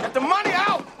say. Get the money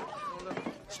out.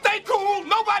 Stay cool.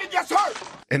 Nobody gets hurt.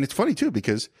 And it's funny, too,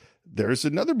 because there's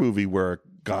another movie where a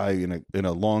guy in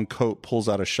a long coat pulls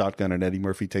out a shotgun and Eddie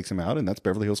Murphy takes him out, and that's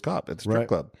Beverly Hills Cop at the strip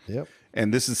club. Yep.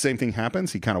 And this is the same thing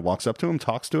happens. He kind of walks up to him,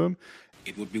 talks to him.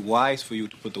 It would be wise for you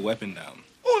to put the weapon down.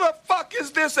 Who the fuck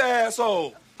is this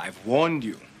asshole? I've warned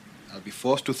you. I'll be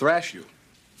forced to thrash you.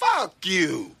 Fuck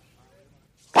you.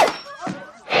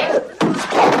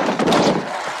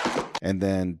 And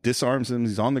then disarms him.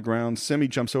 He's on the ground. Semi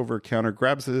jumps over a counter,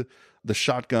 grabs the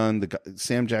shotgun.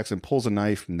 Sam Jackson pulls a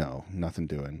knife. No, nothing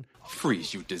doing.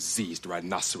 Freeze, you diseased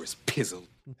rhinoceros pizzle.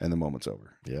 And the moment's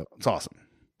over. Yep. It's awesome.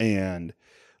 And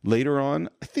later on,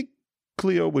 I think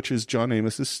Cleo, which is John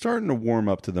Amos, is starting to warm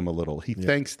up to them a little. He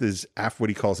thanks this what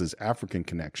he calls his African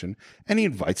connection, and he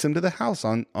invites them to the house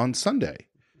on Sunday.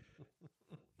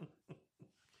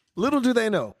 Little do they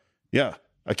know. Yeah.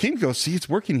 Akeem goes, see, it's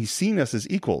working. He's seeing us as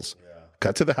equals. Yeah.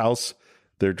 Cut to the house.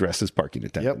 They're dressed as parking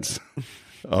attendants. Yep.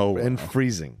 And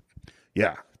freezing.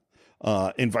 Yeah.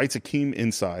 Invites Akeem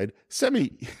inside.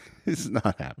 Semi is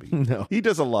not happy. No. He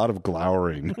does a lot of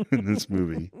glowering in this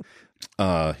movie.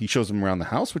 He shows him around the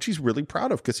house, which he's really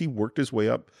proud of because he worked his way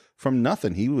up from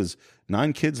nothing. He was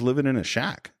 9 kids living in a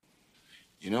shack.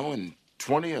 You know, in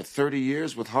 20 or 30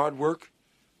 years with hard work,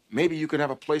 maybe you could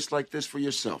have a place like this for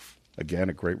yourself. Again,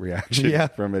 a great reaction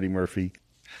from Eddie Murphy.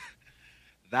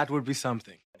 That would be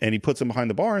something. And he puts him behind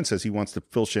the bar and says he wants to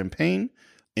fill champagne.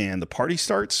 And the party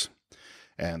starts.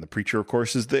 And the preacher, of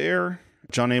course, is there.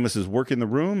 John Amos is working the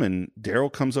room. And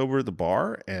Daryl comes over to the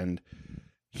bar. And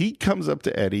he comes up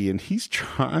to Eddie. And he's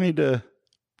trying to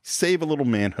save a little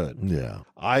manhood. Yeah.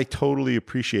 I totally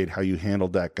appreciate how you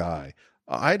handled that guy.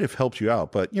 I'd have helped you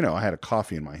out. But, I had a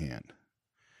coffee in my hand.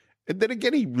 And then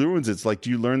again, he ruins it. It's like, do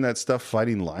you learn that stuff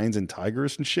fighting lions and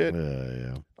tigers and shit?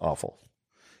 Yeah. Awful.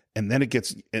 And then it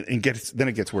gets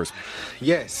worse.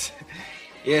 Yes.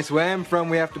 Yes, where I'm from,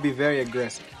 we have to be very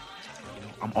aggressive.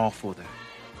 I'm all for that.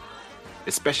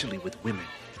 Especially with women.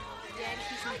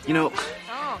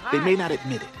 They may not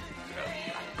admit it,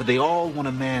 but they all want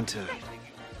a man to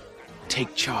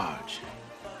take charge.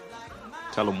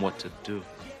 Tell them what to do.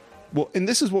 Well, and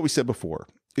this is what we said before,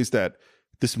 is that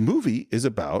this movie is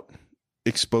about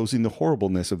exposing the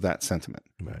horribleness of that sentiment,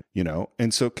 right?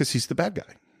 And so, because he's the bad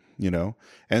guy,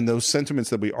 and those sentiments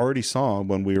that we already saw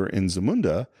when we were in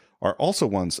Zamunda are also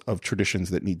ones of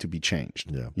traditions that need to be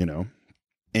changed,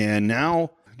 And now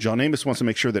John Amos wants to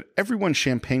make sure that everyone's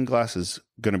champagne glass is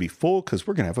going to be full because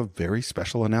we're going to have a very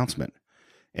special announcement.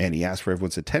 And he asks for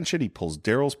everyone's attention. He pulls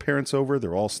Daryl's parents over.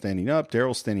 They're all standing up.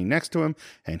 Daryl's standing next to him.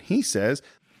 And he says,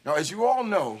 now, as you all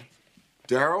know,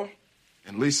 Daryl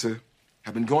and Lisa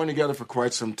have been going together for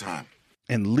quite some time.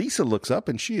 And Lisa looks up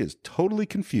and she is totally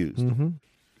confused. Mm-hmm.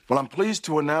 Well, I'm pleased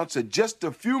to announce that just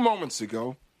a few moments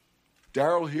ago,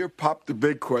 Daryl here popped the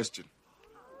big question.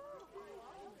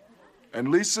 And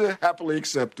Lisa happily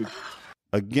accepted.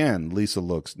 Again, Lisa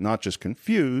looks not just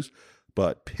confused,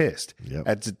 but pissed.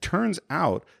 As it turns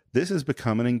out, this has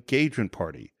become an engagement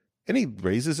party. And he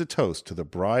raises a toast to the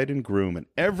bride and groom, and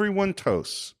everyone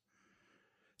toasts.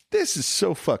 This is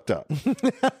so fucked up.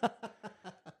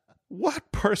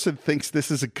 What person thinks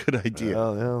this is a good idea?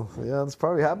 Yeah, it's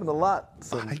probably happened a lot.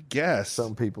 I guess.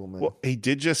 Some people, man. Well, he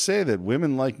did just say that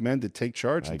women like men to take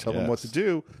charge and tell them what to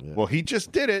do. Yeah. Well, he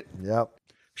just did it. Yep.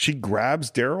 She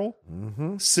grabs Daryl.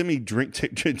 Simi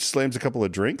slams a couple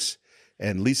of drinks,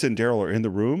 and Lisa and Daryl are in the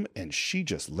room, and she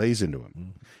just lays into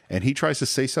him. And he tries to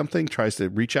say something, tries to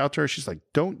reach out to her. She's like,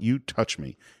 "Don't you touch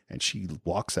me." And she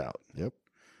walks out. Yep.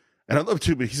 And I love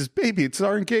too, but he says, "Baby, it's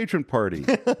our engagement party."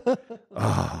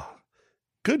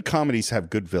 Good comedies have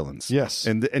good villains. Yes.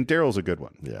 And Daryl's a good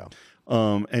one. Yeah.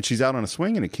 And she's out on a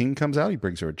swing, and Akeem comes out. He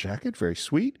brings her a jacket, very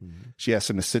sweet. She asks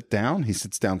him to sit down. He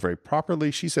sits down very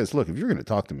properly. She says, "Look, if you're going to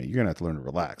talk to me, you're going to have to learn to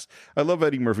relax." I love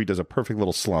Eddie Murphy does a perfect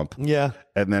little slump. Yeah.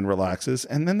 And then relaxes,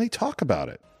 and then they talk about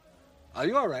it. Are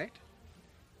you all right?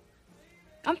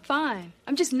 I'm fine.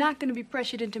 I'm just not going to be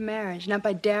pressured into marriage, not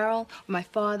by Daryl or my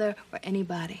father or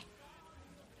anybody.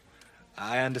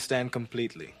 I understand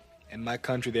completely. In my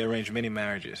country, they arrange many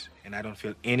marriages, and I don't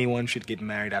feel anyone should get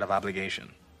married out of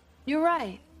obligation. You're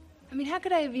right. I mean, how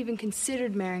could I have even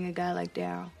considered marrying a guy like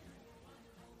Daryl?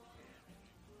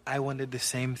 I wanted the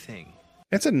same thing.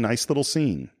 It's a nice little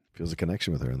scene. Feels a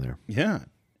connection with her in there. Yeah.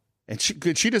 And she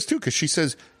does too, because she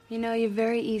says, You know, you're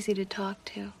very easy to talk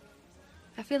to.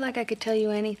 I feel like I could tell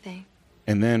you anything.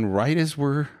 and then right as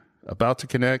we're about to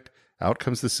connect, out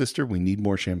comes the sister, "We need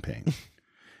more champagne."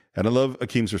 And I love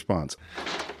Akeem's response.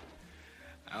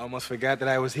 I almost forgot that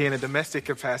I was here in a domestic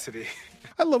capacity.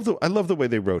 I love the way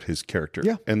they wrote his character,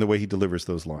 and the way he delivers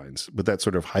those lines with that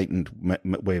sort of heightened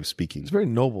way of speaking. It's very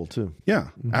noble too. Yeah,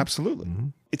 absolutely.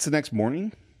 It's the next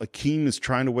morning. Akeem is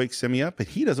trying to wake Semi up, but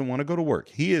he doesn't want to go to work.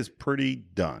 He is pretty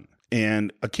done.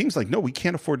 And Akeem's like, "No, we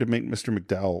can't afford to make Mr.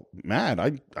 McDowell mad.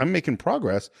 I'm making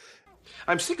progress."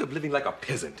 I'm sick of living like a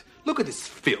peasant. Look at this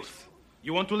filth.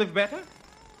 You want to live better?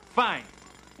 Fine.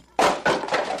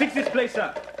 Fix this place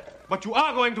up. But you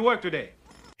are going to work today.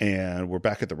 And we're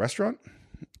back at the restaurant.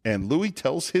 And Louis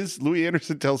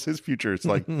Anderson tells his future. It's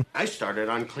like, I started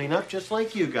on cleanup just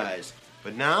like you guys.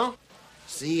 But now,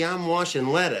 see, I'm washing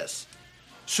lettuce.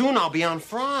 Soon I'll be on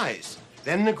fries,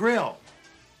 then the grill.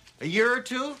 A year or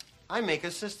two, I make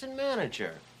assistant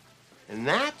manager. And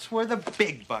that's where the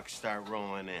big bucks start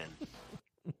rolling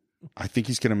in. I think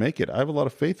he's going to make it. I have a lot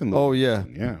of faith in Louis. Oh, yeah.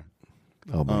 Yeah.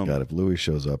 Oh, my God. If Louis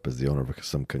shows up as the owner of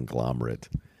some conglomerate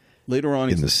later on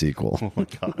in the sequel. Oh, my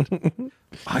God.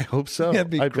 I hope so. Yeah,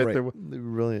 it'd be I great. bet It'd be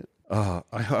brilliant.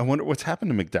 I wonder what's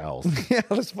happened to McDowell's. Yeah,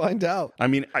 let's find out. I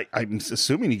mean, I'm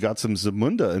assuming he got some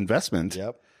Zamunda investment.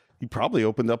 Yep. He probably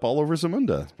opened up all over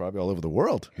Zamunda. It's probably all over the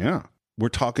world. Yeah. We're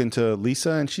talking to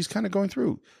Lisa, and she's kind of going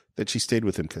through that she stayed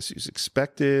with him because she's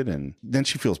expected, and then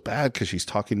she feels bad because she's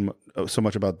talking so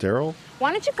much about Daryl.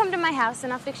 Why don't you come to my house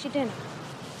and I'll fix you dinner?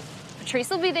 Patrice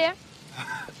will be there.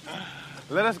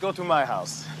 Let us go to my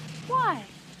house. Why?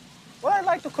 Well, I'd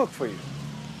like to cook for you.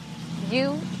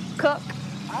 You cook?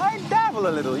 I dabble a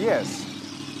little, yes.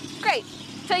 Great.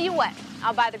 Tell you what,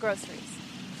 I'll buy the groceries.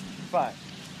 Fine.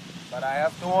 But I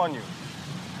have to warn you.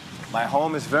 My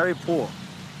home is very poor.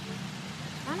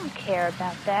 I don't care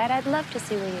about that. I'd love to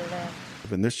see where you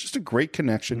live. And there's just a great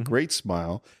connection, great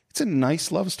smile. It's a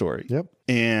nice love story. Yep.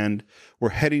 And we're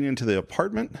heading into the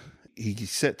apartment. He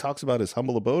talks about his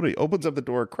humble abode. He opens up the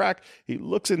door a crack. He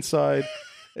looks inside,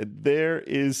 and there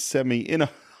is Semi in a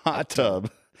hot tub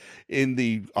in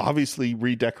the obviously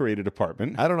redecorated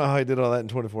apartment. I don't know how he did all that in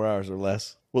 24 hours or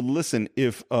less. Well, listen,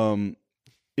 if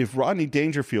Rodney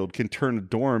Dangerfield can turn a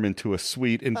dorm into a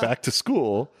suite in Back to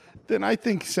School, then I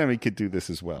think Semi could do this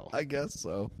as well. I guess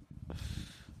so.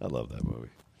 I love that movie.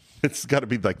 It's got to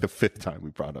be like the 5th time we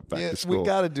brought up Back to School. We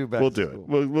got to do Back We'll to do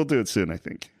School. it. We'll do it soon, I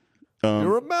think.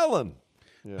 You're a melon.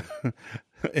 Yeah.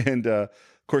 And of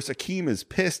course, Akeem is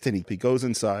pissed, and he goes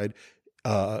inside.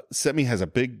 Semi has a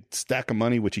big stack of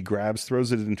money, which he grabs,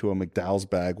 throws it into a McDowell's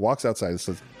bag, walks outside, and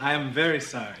says, I am very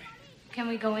sorry. Can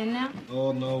we go in now?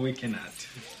 Oh, no, we cannot.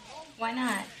 Why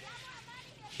not?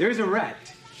 There is a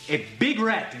rat. A big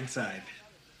rat inside.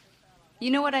 You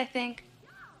know what I think?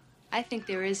 I think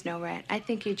there is no rat. I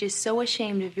think you're just so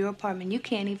ashamed of your apartment you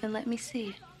can't even let me see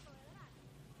it.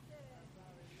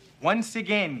 Once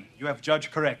again, you have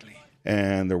judged correctly.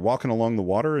 and they're walking along the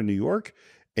water in New York,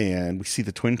 and we see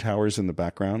the Twin Towers in the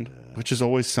background, which is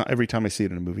always, every time I see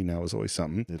it in a movie now, is always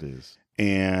something. It is.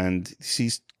 And he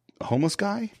sees a homeless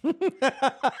guy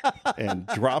and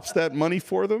drops that money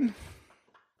for them.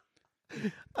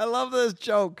 I love this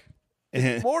joke.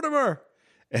 And, Mortimer.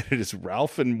 And it is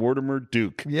Ralph and Mortimer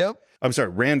Duke. Yep. I'm sorry,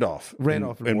 Randolph.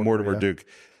 Randolph and Mortimer yeah. Duke.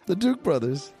 The Duke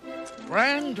brothers.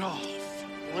 Randolph,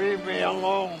 leave me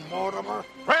alone, Mortimer.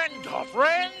 Randolph,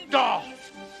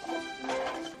 Randolph.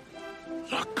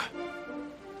 Look.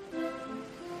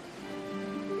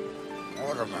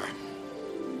 Mortimer,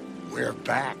 we're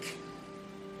back.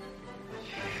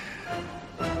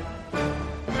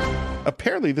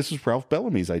 Apparently, this was Ralph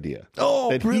Bellamy's idea.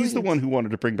 Oh, that brilliant. he's the one who wanted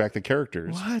to bring back the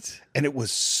characters. What? And it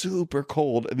was super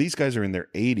cold. And these guys are in their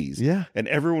 80s. Yeah. And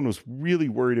everyone was really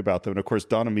worried about them. And of course,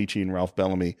 Don Amici and Ralph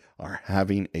Bellamy are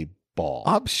having a ball.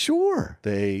 I'm sure.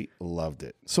 They loved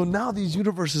it. So now these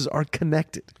universes are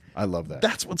connected. I love that.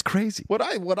 That's what's crazy. What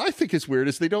I think is weird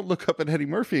is they don't look up at Eddie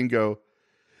Murphy and go,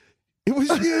 "It was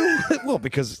you." Well,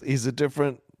 because he's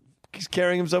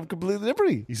carrying himself completely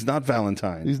differently. He's not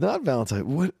Valentine. He's not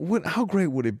Valentine. How great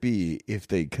would it be if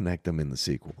they connect them in the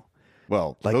sequel?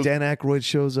 Well, like Dan Aykroyd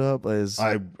shows up as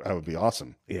I would be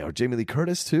awesome. Yeah, or Jamie Lee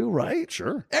Curtis too, right?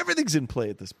 Sure. Everything's in play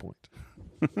at this point.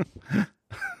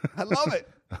 I love it.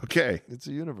 Okay. It's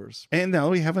a universe. And now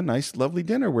we have a nice, lovely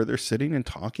dinner where they're sitting and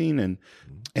talking,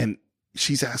 and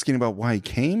she's asking about why he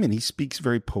came, and he speaks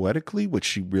very poetically, which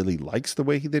she really likes the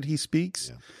way that he speaks.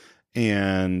 Yeah.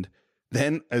 And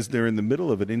then, as they're in the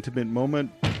middle of an intimate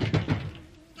moment,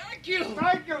 Thank you.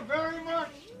 Thank you very much.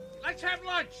 Let's have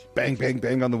lunch. bang, bang,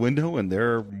 bang on the window, and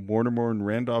there Mortimer and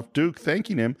Randolph Duke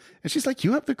thanking him. And she's like,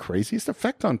 "You have the craziest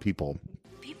effect on people."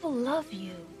 People love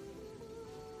you.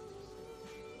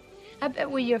 I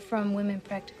bet where you're from, women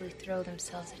practically throw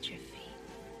themselves at your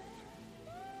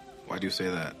feet. Why do you say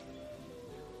that?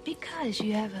 Because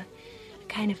you have a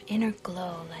kind of inner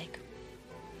glow, like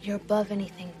you're above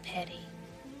anything petty.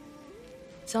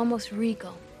 It's almost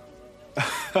regal.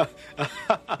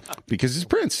 Because he's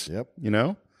Prince. Yep. You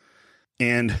know?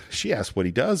 And she asks what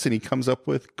he does, and he comes up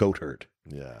with goat herd.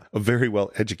 Yeah. A very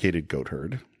well-educated goat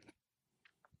herd.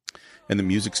 And the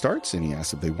music starts, and he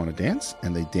asks if they want to dance,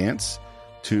 and they dance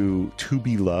to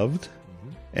Be Loved. Mm-hmm.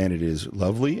 And it is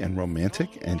lovely and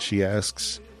romantic, and she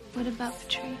asks, What about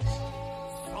Patrice?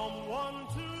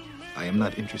 I am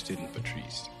not interested in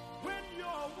Patrice.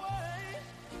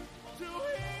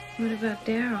 What about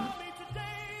Daryl?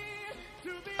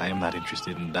 I am not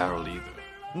interested in Daryl either.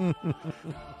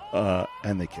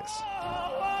 And they kiss.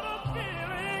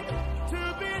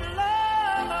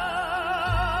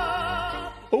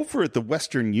 Over at the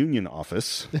Western Union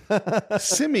office,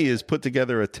 Simi has put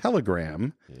together a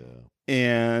telegram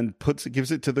and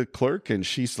gives it to the clerk, and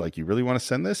she's like, "You really want to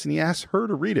send this?" And he asks her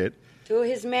to read it. To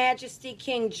His Majesty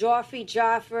King Joffrey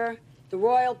Jaffer, the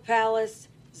Royal Palace,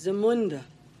 Zamunda.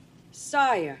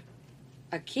 Sire,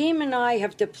 Akeem and I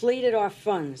have depleted our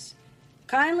funds.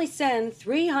 Kindly send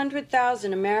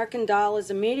 300,000 American dollars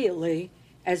immediately,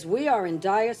 as we are in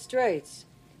dire straits.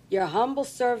 Your humble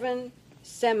servant,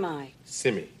 Semi.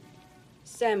 Simi.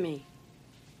 Semi.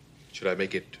 Should I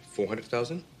make it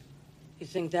 400,000? You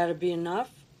think that'd be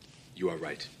enough? You are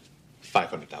right.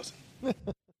 500,000.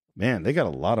 Man, they got a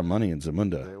lot of money in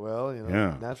Zamunda. Well,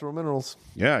 natural minerals.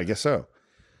 Yeah, I guess so.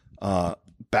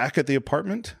 Back at the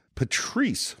apartment,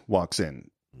 Patrice walks in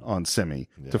on Simi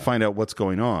to find out what's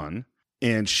going on.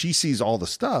 And she sees all the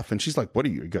stuff, and she's like, "What are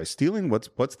you guys stealing?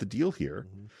 What's the deal here?"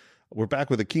 Mm-hmm. We're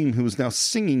back with Akeem, who is now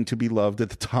singing To Be Loved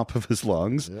at the top of his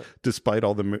lungs, despite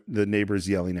all the neighbors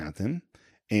yelling at him.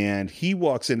 And he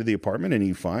walks into the apartment, and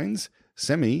he finds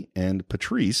Simi and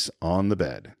Patrice on the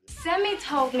bed. Semi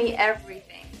told me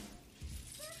everything.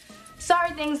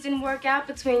 Sorry things didn't work out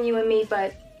between you and me,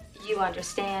 but you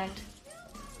understand.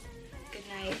 Good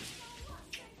night,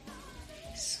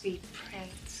 sweet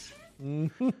prince.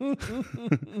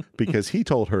 Because he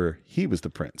told her he was the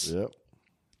prince. Yep.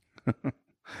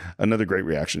 Another great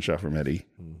reaction shot from Eddie.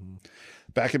 Mm-hmm.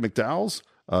 Back at McDowell's,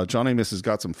 John Amos has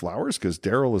got some flowers because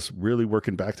Daryl is really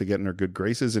working back to get in her good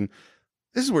graces. And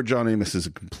this is where John Amos is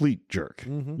a complete jerk,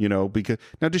 because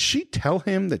now does she tell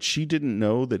him that she didn't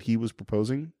know that he was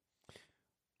proposing?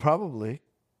 Probably.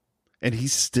 And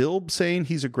he's still saying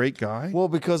he's a great guy? Well,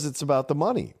 because it's about the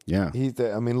money. Yeah.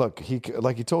 Look, he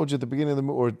like he told you at the beginning of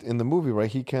or in the movie, right?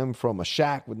 He came from a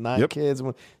shack with 9 kids.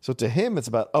 So to him, it's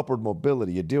about upward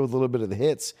mobility. You deal with a little bit of the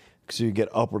hits so you get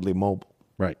upwardly mobile.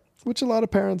 Right. Which a lot of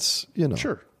parents,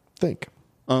 sure think.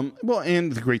 Well,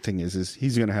 and the great thing is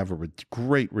he's going to have a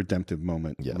great redemptive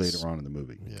moment later on in the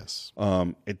movie. Yes.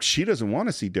 If she doesn't want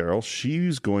to see Daryl,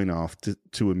 she's going off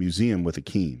to a museum with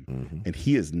Akeem, and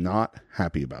he is not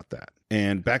happy about that.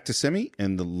 And back to Simi,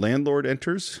 and the landlord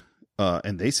enters,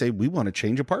 and they say, "We want to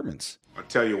change apartments." I'll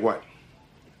tell you what.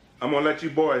 I'm gonna let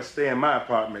you boys stay in my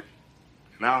apartment,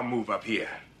 and I'll move up here.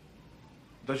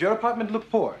 Does your apartment look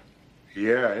poor?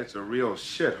 Yeah, it's a real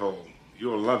shithole.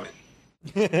 You'll love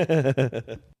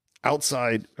it.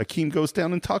 Outside, Akeem goes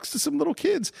down and talks to some little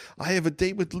kids. I have a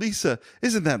date with Lisa.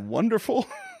 Isn't that wonderful?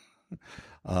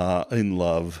 In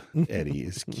love, Eddie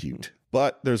is cute.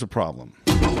 But there's a problem.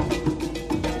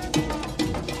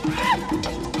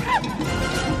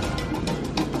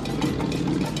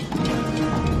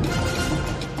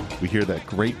 We hear that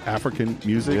great African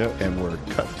music, and we're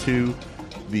cut to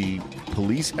the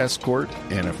police escort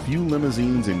and a few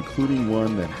limousines, including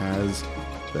one that has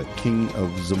the King of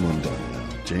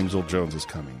Zamunda. James Earl Jones is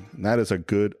coming. And that is a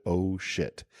good oh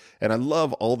shit. And I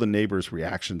love all the neighbors'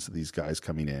 reactions to these guys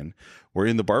coming in. We're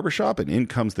in the barbershop, and in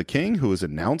comes the king, who is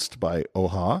announced by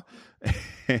Oha.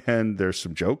 And there's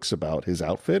some jokes about his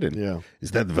outfit. And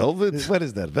is that velvet? What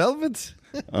is that, velvet?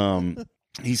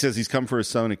 He says he's come for his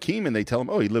son Akeem, and they tell him,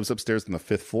 oh, he lives upstairs on the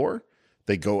 5th floor.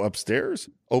 They go upstairs,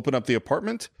 open up the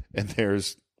apartment, and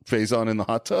there's Faison in the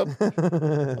hot tub.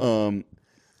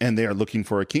 And they are looking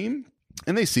for Akeem,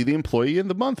 and they see the employee in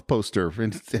the month poster.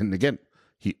 And again,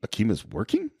 Akeem is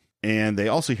working. And they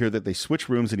also hear that they switch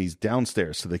rooms, and he's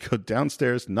downstairs. So they go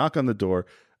downstairs, knock on the door.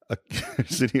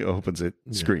 Arsenio opens it,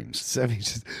 screams. Sammy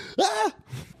just,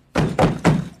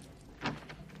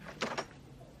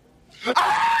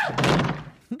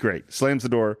 Great. Slams the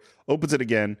door, opens it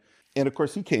again. And of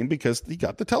course, he came because he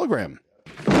got the telegram.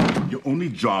 Your only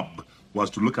job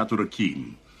was to look after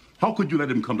Akeem. How could you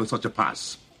let him come to such a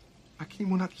pass? Akeem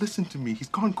will not listen to me. He's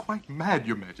gone quite mad,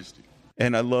 Your Majesty.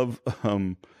 And I love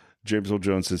James Earl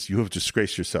Jones says, you have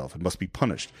disgraced yourself and must be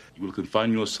punished. You will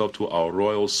confine yourself to our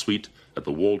royal suite at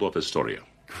the Waldorf Astoria.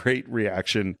 Great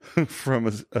reaction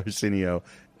from Arsenio.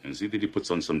 And see that he puts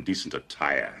on some decent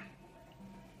attire.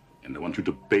 And I want you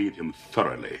to bathe him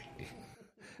thoroughly.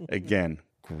 Again,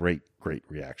 great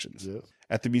reactions. Yes.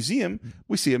 At the museum,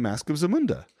 we see a mask of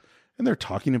Zamunda. And they're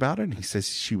talking about it, and he says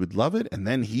she would love it. And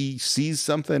then he sees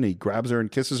something, he grabs her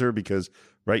and kisses her because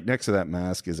right next to that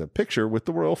mask is a picture with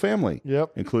the royal family,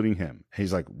 including him.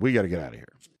 He's like, we got to get out of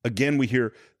here. Again, we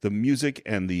hear the music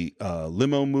and the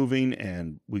limo moving,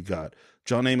 and we got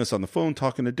John Amos on the phone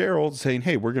talking to Daryl, saying,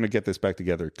 hey, we're going to get this back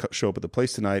together, show up at the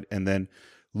place tonight. And then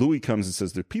Louis comes and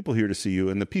says, there are people here to see you.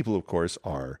 And the people, of course,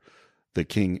 are the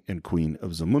king and queen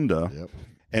of Zamunda. Yep.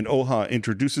 And Oha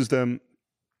introduces them,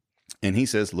 and he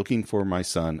says, looking for my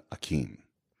son, Akeem.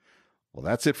 Well,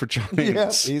 that's it for John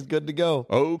Amos. Yeah, he's good to go.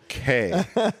 Okay.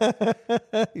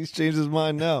 He's changed his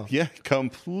mind now. Yeah,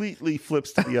 completely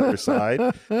flips to the other side.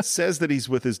 Says that he's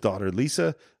with his daughter,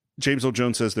 Lisa. James Earl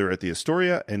Jones says they're at the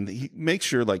Astoria, and he makes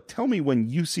sure, like, tell me when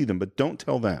you see them, but don't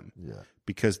tell them. Yeah.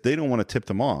 Because they don't want to tip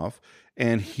them off.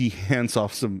 And he hands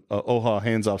off some, Oha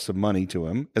hands off some money to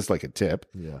him as like a tip.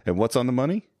 Yeah. And what's on the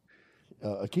money?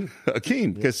 Akeem.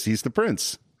 Akeem, because he's the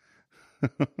prince.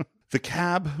 The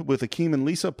cab with Akeem and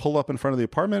Lisa pull up in front of the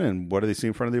apartment, and what do they see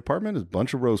in front of the apartment? Is a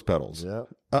bunch of rose petals. Yeah.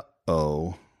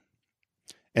 Uh-oh.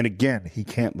 And again, he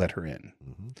can't let her in.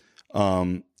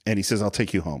 Mm-hmm. And he says, I'll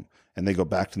take you home. And they go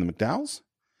back to the McDowells.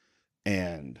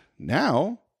 And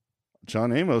now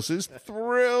John Amos is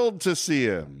thrilled to see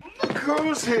him. Look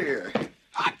who's here.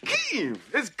 Akeem,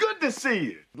 it's good to see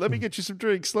you. Let me get you some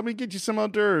drinks. Let me get you some hors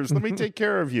d'oeuvres. Let me take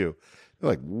care of you. They're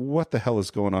like, what the hell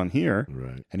is going on here?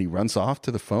 Right. And he runs off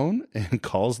to the phone and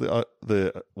calls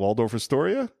the Waldorf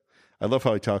Astoria. I love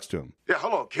how he talks to him. Yeah,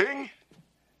 hello, King.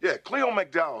 Yeah, Cleo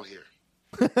McDowell here.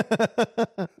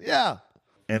 Yeah.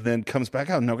 And then comes back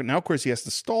out. Now, of course, he has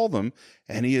to stall them,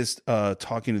 and he is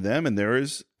talking to them, and there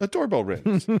is a doorbell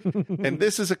rings. And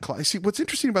this is see, what's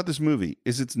interesting about this movie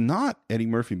is it's not Eddie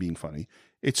Murphy being funny.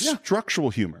 It's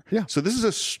structural humor. Yeah. So this is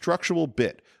a structural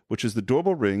bit, which is the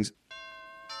doorbell rings.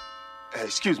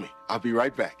 Excuse me. I'll be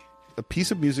right back. A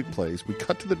piece of music plays. We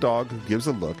cut to the dog, who gives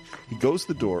a look. He goes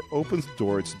to the door, opens the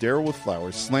door. It's Daryl with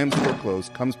flowers, slams the door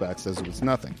closed, comes back, says it was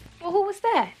nothing. Well, who was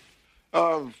that?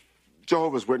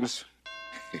 Jehovah's Witness.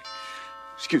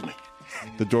 Excuse me.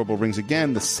 The doorbell rings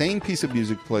again. The same piece of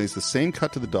music plays, the same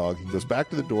cut to the dog. He goes back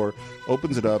to the door,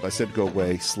 opens it up. I said go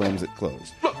away, slams it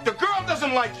closed. Look, the girl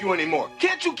doesn't like you anymore.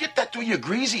 Can't you get that through your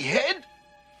greasy head?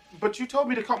 But you told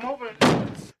me to come over.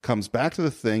 Comes back to the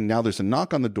thing. Now there's a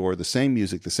knock on the door, the same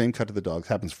music, the same cut to the dog.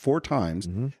 Happens 4 times.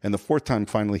 Mm-hmm. And the 4th time,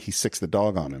 finally, he sicks the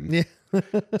dog on him. Yeah.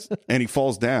 And he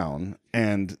falls down,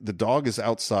 and the dog is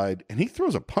outside, and he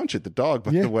throws a punch at the dog,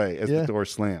 by the way, as the door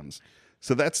slams.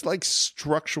 So that's like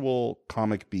structural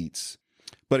comic beats.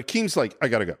 But Akeem's like, I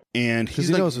got to go. And he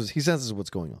senses what's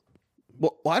going on.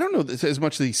 Well, I don't know as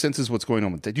much that he senses what's going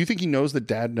on with Dad. Do you think he knows that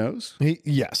Dad knows?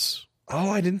 Yes. Oh,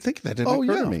 I didn't think that. Didn't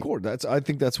occur to me. Of course. I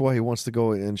think that's why he wants to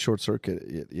go and short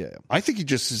circuit. Yeah. I think he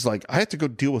just is like, I have to go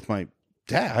deal with my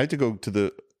dad. I had to go to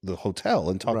the the hotel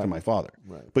and talk to Right. my father.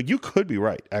 Right. But you could be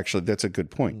right. Actually, that's a good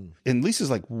point. And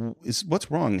Lisa's like, what's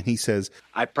wrong? And he says,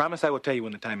 I promise I will tell you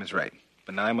when the time is right,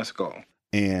 but now I must go.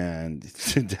 and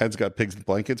Dad's got pigs and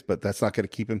blankets, but that's not going to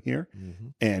keep him here.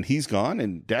 And he's gone.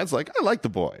 And Dad's like, I like the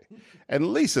boy.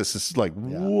 And Lisa's is like,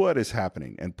 what is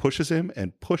happening? And pushes him.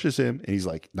 And he's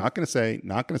like, not going to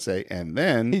say. And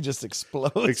then he just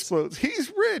explodes.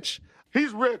 He's rich.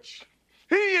 He's rich.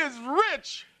 He is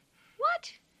rich.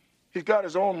 What? He's got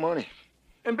his own money.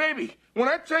 And baby, when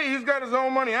I tell you he's got his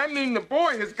own money, I mean the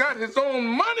boy has got his own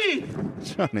money.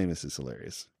 John Amos is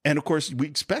hilarious. And of course, he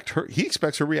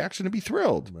expects her reaction to be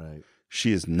thrilled. Right.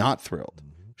 She is not thrilled.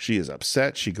 She is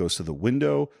upset. She goes to the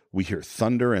window. We hear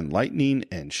thunder and lightning,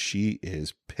 and she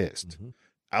is pissed.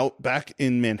 Out back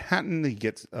in Manhattan,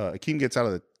 Akeem gets out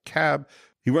of the cab.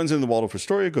 He runs into the Waldorf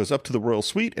Astoria, goes up to the royal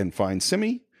suite, and finds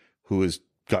Simi, who has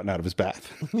gotten out of his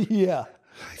bath. Yeah.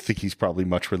 I think he's probably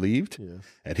much relieved.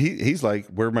 And he's like,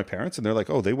 where are my parents? And they're like,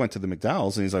 oh, they went to the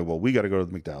McDowells. And he's like, well, we got to go to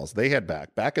the McDowells. They head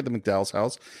back at the McDowell's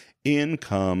house. In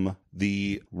come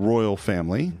the royal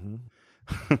family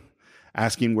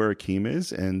asking where Akeem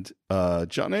is. And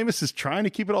John Amos is trying to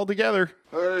keep it all together.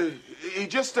 He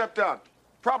just stepped out.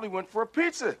 Probably went for a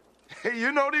pizza.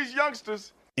 You know these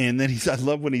youngsters. And then I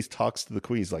love when he talks to the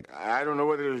queen. He's like, I don't know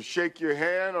whether to shake your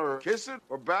hand or kiss it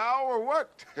or bow or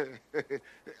what.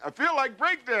 I feel like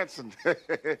breakdancing.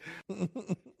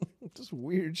 Just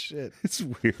weird shit. It's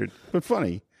weird, but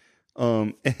funny.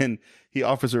 And he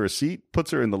offers her a seat,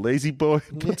 puts her in the lazy boy,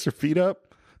 puts her feet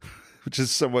up, which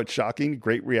is somewhat shocking.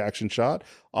 Great reaction shot.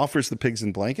 Offers the pigs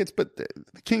and blankets, but the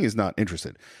king is not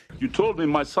interested. You told me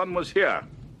my son was here.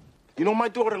 You know, my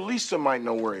daughter Lisa might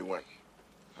know where he went.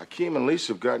 Akeem and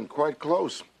Lisa have gotten quite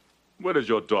close. Where is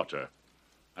your daughter?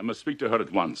 I must speak to her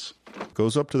at once.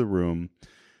 Goes up to the room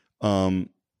and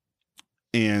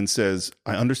says,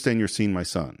 I understand you're seeing my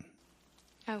son.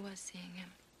 I was seeing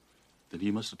him. Then he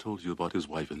must have told you about his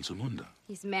wife in Zamunda.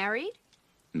 He's married?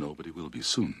 No, but he will be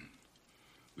soon.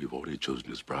 We've already chosen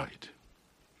his bride.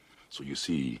 So you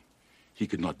see, he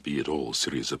could not be at all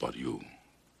serious about you.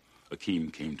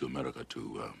 Akeem came to America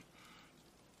to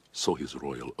sow his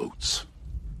royal oats.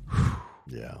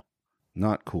 Yeah.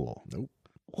 Not cool. Nope.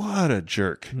 What a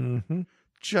jerk.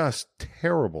 Just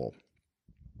terrible.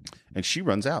 And she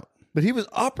runs out. But he was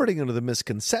operating under the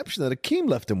misconception that Akeem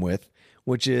left him with,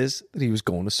 which is that he was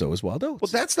going to sow his wild oats.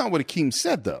 Well, that's not what Akeem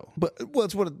said, though. But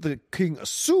it's what the king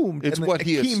assumed. It's and what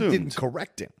he Akeem assumed. didn't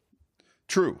correct him.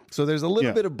 True. So there's a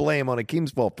little bit of blame on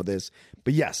Akeem's fault for this.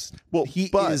 But yes, he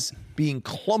is being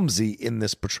clumsy in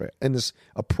this portrayal, in this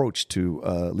approach to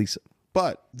Lisa.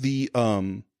 But the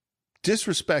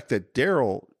disrespect that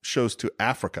Daryl shows to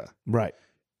Africa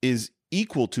is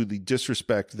equal to the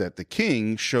disrespect that the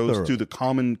king shows to the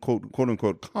common, quote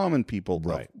unquote, common people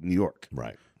of New York.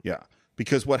 Right. Yeah.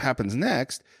 Because what happens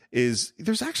next is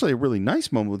there's actually a really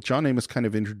nice moment with John Amos kind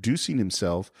of introducing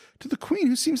himself to the queen,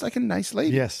 who seems like a nice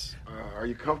lady. Yes. Are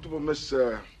you comfortable, Miss...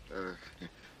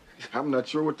 I'm not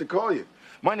sure what to call you.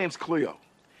 My name's Cleo.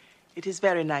 It is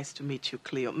very nice to meet you,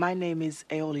 Cleo. My name is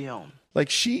Aeolion. Like,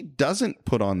 she doesn't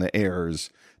put on the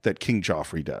airs that King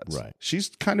Joffrey does. Right. She's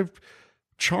kind of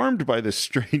charmed by this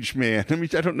strange man. I mean,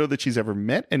 I don't know that she's ever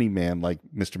met any man like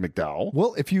Mr. McDowell.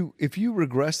 Well, if you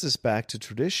regress this back to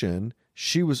tradition,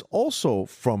 she was also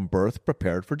from birth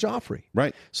prepared for Joffrey.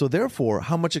 Right. So therefore,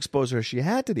 how much exposure has she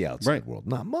had to the outside world?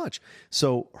 Not much.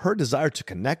 So her desire to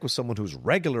connect with someone who's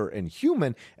regular and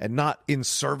human and not in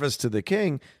service to the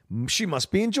king, she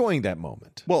must be enjoying that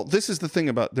moment. Well, this is the thing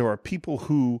about, there are people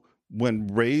who,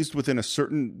 when raised within a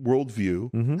certain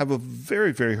worldview, have a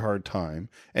very, very hard time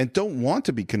and don't want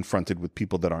to be confronted with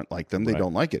people that aren't like them. They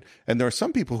don't like it. And there are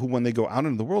some people who, when they go out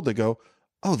into the world, they go,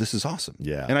 oh, this is awesome.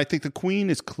 Yeah. And I think the queen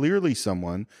is clearly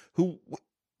someone who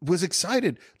was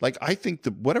excited. Like, I think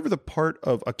that whatever the part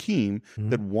of Akeem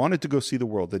that wanted to go see the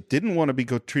world, that didn't want to be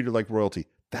treated like royalty,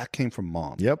 that came from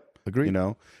mom. Yep. Agreed. You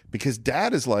know, because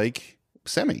dad is like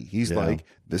Semi. He's like,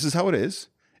 this is how it is.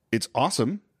 It's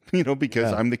awesome. You know,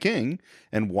 because I'm the king,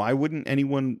 and why would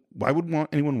anyone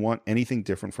want anything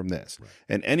different from this? Right.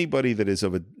 And anybody that is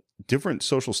of a different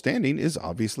social standing is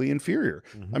obviously inferior.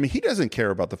 I mean, he doesn't care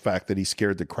about the fact that he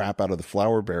scared the crap out of the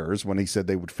flower bearers when he said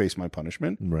they would face my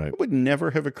punishment. Right. It would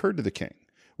never have occurred to the king,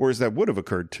 whereas that would have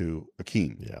occurred to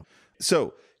Akeem. Yeah.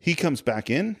 So he comes back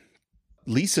in.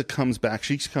 Lisa comes back.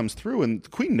 She comes through, and the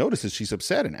queen notices she's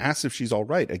upset and asks if she's all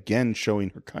right, again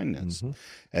showing her kindness.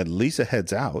 And Lisa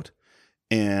heads out.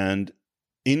 And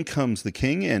in comes the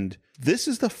king, and this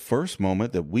is the first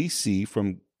moment that we see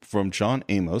from John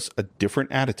Amos a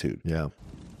different attitude. Yeah.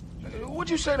 What'd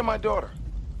you say to my daughter?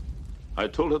 I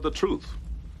told her the truth.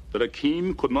 that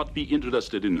Akeem could not be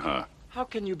interested in her. How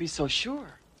can you be so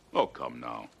sure? Oh, come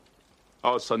now.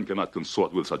 Our son cannot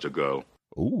consort with such a girl.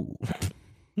 Ooh.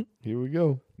 Here we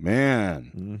go.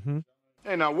 Man. Mm-hmm.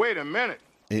 Hey, now, wait a minute.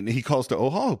 And he calls to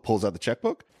Ohal, who pulls out the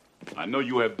checkbook. I know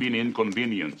you have been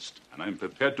inconvenienced, and I'm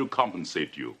prepared to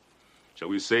compensate you. Shall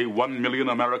we say 1 million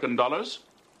American dollars?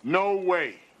 No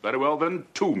way. Very well, then,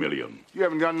 2 million. You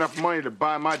haven't got enough money to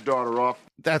buy my daughter off.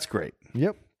 That's great.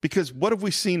 Yep. Because what have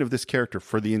we seen of this character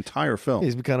for the entire film?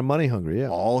 He's kind of money hungry, yeah.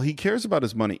 All he cares about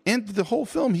is money. And the whole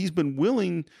film, he's been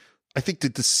willing, I think, to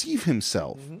deceive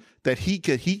himself that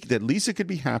that Lisa could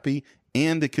be happy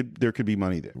and there could be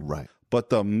money there. Right. But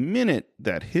the minute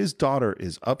that his daughter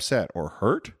is upset or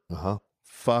hurt,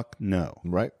 fuck no.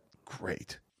 Right.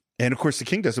 Great. And of course, the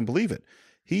king doesn't believe it.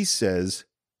 He says,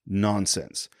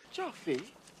 nonsense. Joffrey,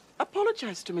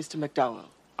 apologize to Mr. McDowell.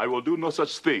 I will do no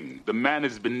such thing. The man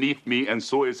is beneath me, and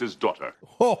so is his daughter.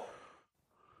 Oh.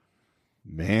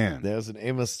 Man. There's an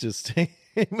Amos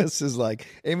Amos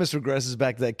regresses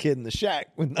back to that kid in the shack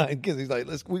with 9 kids. He's like,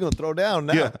 we're going to throw down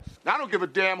now. Yeah. I don't give a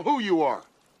damn who you are.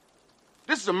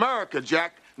 This is America,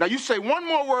 Jack. Now you say one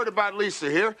more word about Lisa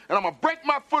here, and I'm going to break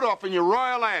my foot off in your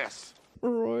royal ass.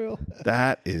 Royal.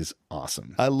 That is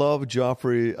awesome. I love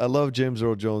Joffrey. I love James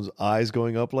Earl Jones' eyes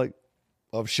going up like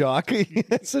of shock.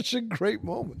 It's such a great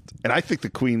moment. And I think the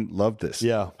queen loved this.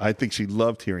 Yeah. I think she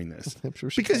loved hearing this. I'm sure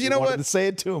she because you know wanted what? to say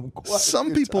it to him.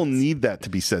 Some people need that to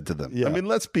be said to them. Yeah. I mean,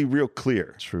 let's be real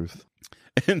clear. Truth.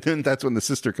 And then that's when the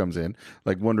sister comes in,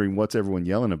 like wondering what's everyone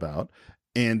yelling about.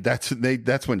 And that's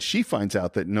when she finds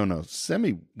out that no,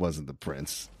 Semi wasn't the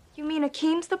prince. You mean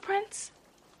Akeem's the prince?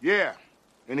 Yeah,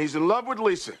 and he's in love with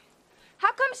Lisa.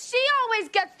 How come she always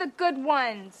gets the good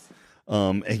ones?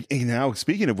 And now,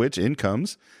 speaking of which, in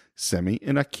comes Semi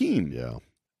and Akeem. Yeah.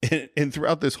 And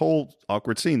throughout this whole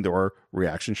awkward scene, there are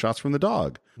reaction shots from the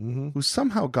dog, who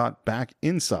somehow got back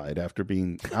inside after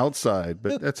being outside,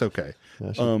 but that's okay.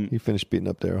 He finished beating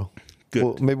up Daryl. Good.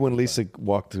 Well, maybe when Lisa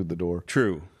walked through the door.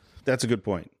 True. That's a good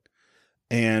point.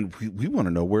 And we want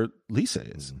to know where Lisa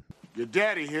is. Your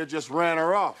daddy here just ran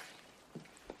her off.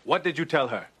 What did you tell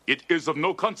her? It is of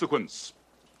no consequence.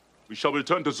 We shall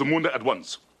return to Zamunda at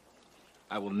once.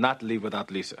 I will not leave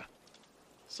without Lisa.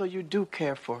 So you do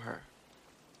care for her.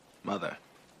 Mother,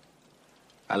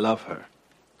 I love her.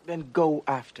 Then go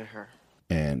after her.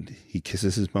 And he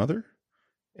kisses his mother,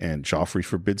 and Joffrey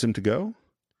forbids him to go.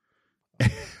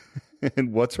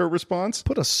 And what's her response?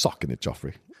 Put a sock in it,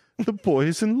 Joffrey. The boy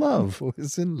is in love. The boy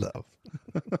is in love.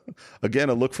 Again,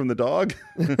 a look from the dog.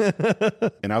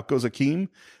 And out goes Akeem.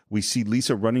 We see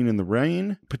Lisa running in the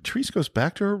rain. Patrice goes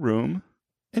back to her room,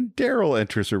 and Daryl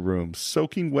enters her room,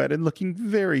 soaking wet and looking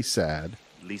very sad.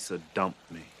 Lisa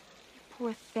dumped me.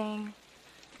 Poor thing.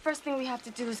 The first thing we have to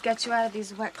do is get you out of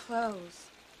these wet clothes.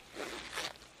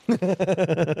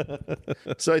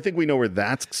 So I think we know where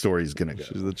that story is going to go.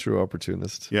 She's the true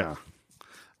opportunist. Yeah.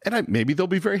 And maybe they'll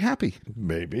be very happy.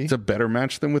 Maybe. It's a better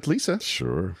match than with Lisa.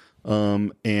 Sure.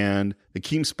 And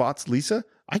Akeem spots Lisa.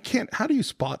 How do you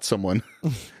spot someone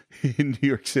in New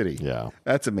York City? Yeah.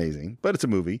 That's amazing. But it's a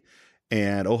movie.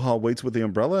 And Ohal waits with the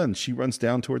umbrella, and she runs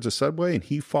down towards a subway, and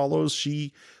he follows.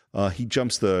 He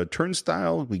jumps the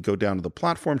turnstile. We go down to the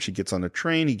platform. She gets on the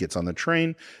train. He gets on the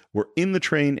train. We're in the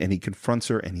train, and he confronts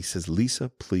her, and he says, Lisa,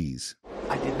 please.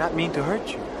 I did not mean to hurt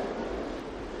you.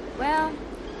 Well,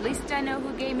 at least I know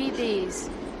who gave me these.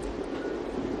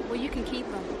 Well, you can keep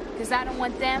them, because I don't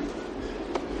want them,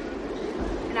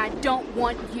 and I don't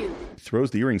want you.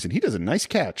 Throws the earrings, and he does a nice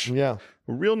catch. Yeah.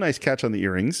 A real nice catch on the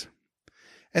earrings.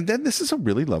 And then this is a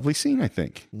really lovely scene, I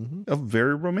think. A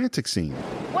very romantic scene.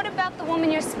 What about the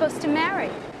woman you're supposed to marry?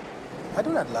 I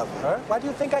do not love her. Why do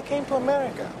you think I came to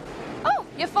America? Oh,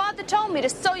 your father told me to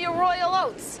sow your royal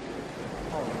oats.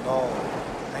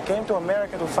 Oh, no. I came to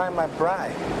America to find my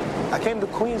bride. I came to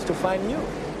Queens to find you.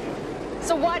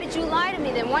 So why did you lie to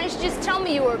me then? Why didn't you just tell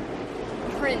me you were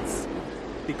Prince?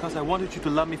 Because I wanted you to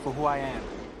love me for who I am.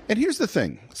 And here's the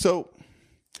thing. So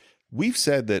we've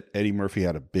said that Eddie Murphy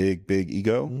had a big, big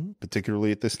ego,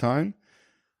 particularly at this time.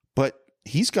 But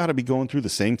he's got to be going through the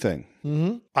same thing.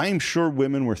 I am sure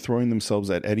women were throwing themselves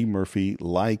at Eddie Murphy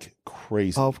like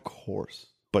crazy. Of course.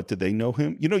 But did they know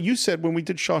him? You know, you said when we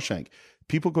did Shawshank,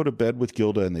 people go to bed with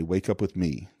Gilda and they wake up with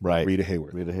me, right? Rita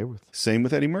Hayworth. Rita Hayworth. Same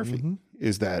with Eddie Murphy,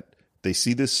 is that they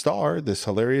see this star, this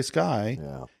hilarious guy,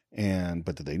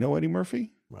 but did they know Eddie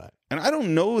Murphy? Right. And I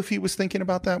don't know if he was thinking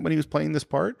about that when he was playing this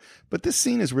part, but this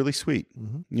scene is really sweet.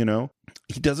 You know,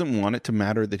 he doesn't want it to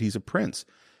matter that he's a prince.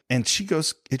 And she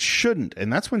goes, it shouldn't.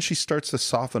 And that's when she starts to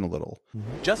soften a little.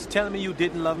 Just tell me you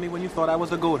didn't love me when you thought I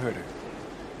was a goat herder.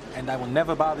 And I will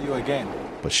never bother you again.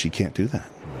 But she can't do that.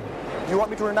 You want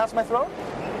me to renounce my throne?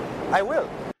 I will.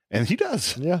 And he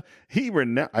does. Yeah.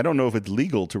 I don't know if it's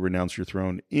legal to renounce your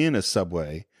throne in a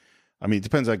subway. I mean, it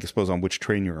depends, I suppose, on which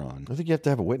train you're on. I think you have to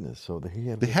have a witness. So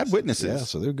they had witnesses. Yeah,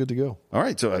 so they're good to go. All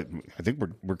right, so I think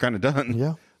we're kind of done.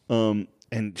 Yeah.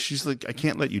 And she's like, I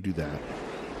can't let you do that.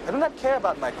 I do not care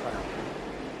about my crown.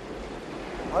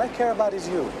 All I care about is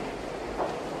you.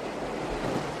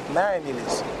 Marry me,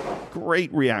 Lisa.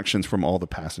 Great reactions from all the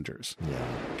passengers.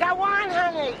 Go on,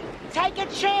 honey. Take a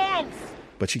chance.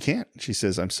 But she can't. She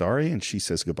says, I'm sorry. And she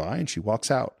says goodbye. And she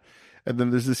walks out. And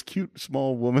then there's this cute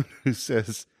small woman who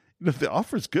says, the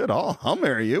offer's good. I'll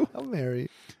marry you. I'll marry you.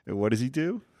 And what does he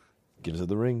do? Gives her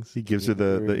the rings. He gives her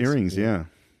the earrings. Yeah.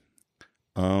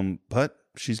 But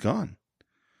she's gone.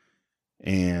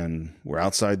 And we're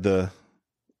outside the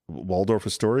Waldorf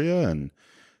Astoria, and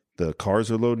the cars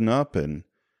are loading up, and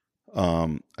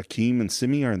Akeem and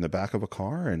Simi are in the back of a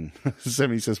car, and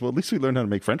Simi says, well, at least we learned how to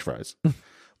make French fries,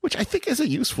 which I think is a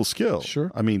useful skill.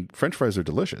 Sure. I mean, French fries are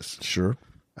delicious. Sure.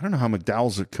 I don't know how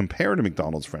McDowell's compare to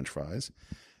McDonald's French fries.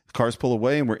 The cars pull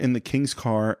away, and we're in the King's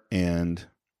car, and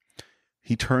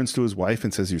he turns to his wife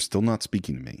and says, you're still not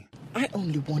speaking to me. I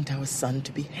only want our son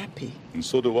to be happy. And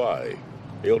so do I.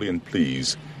 Alien,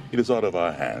 please. It is out of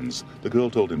our hands. The girl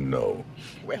told him no.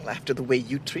 Well, after the way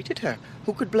you treated her,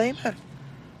 who could blame her?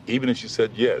 Even if she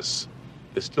said yes,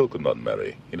 they still could not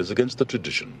marry. It is against the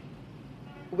tradition.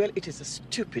 Well, it is a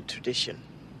stupid tradition.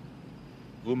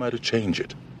 Who am I to change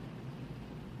it?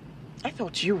 I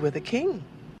thought you were the king.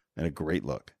 And a great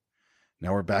look.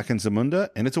 Now we're back in Zamunda,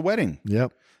 and it's a wedding.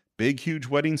 Yep. Big, huge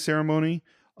wedding ceremony.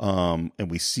 And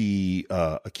we see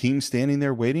Akeem standing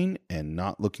there waiting and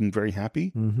not looking very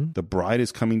happy. Mm-hmm. The bride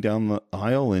is coming down the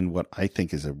aisle in what I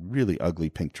think is a really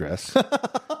ugly pink dress.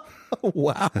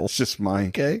 Wow. It's just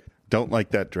don't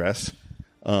like that dress.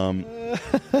 And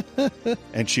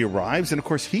she arrives, and of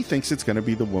course he thinks it's going to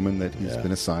be the woman that he's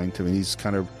been assigned to, and he's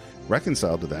kind of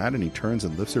reconciled to that, and he turns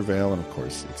and lifts her veil, and of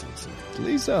course it's Lisa.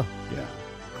 Lisa. Yeah.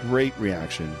 Great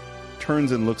reaction.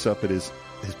 Turns and looks up at his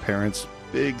parents.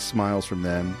 Big smiles from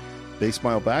them. They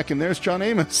smile back, and there's John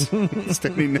Amos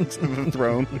standing next to the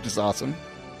throne, which is awesome.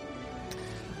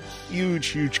 Huge,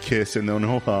 huge kiss, and then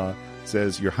Onoha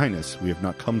says, Your Highness, we have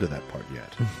not come to that part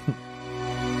yet. Your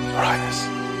Highness.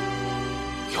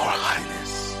 Your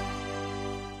Highness.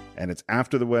 And it's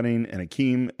after the wedding, and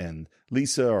Akeem and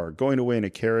Lisa are going away in a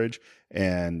carriage,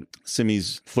 and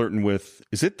Simi's flirting with,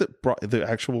 is it the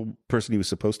actual person he was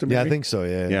supposed to marry? Yeah, I think so,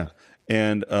 yeah.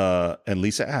 And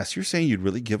Lisa asks, you're saying you'd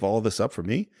really give all this up for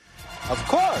me? Of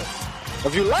course.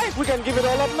 If you like, we can give it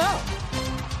all up now.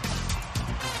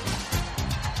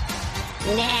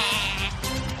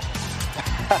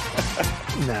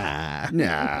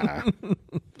 Nah.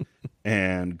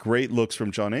 And great looks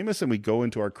from John Amos, and we go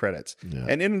into our credits. Yeah.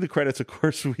 And in the credits, of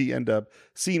course, we end up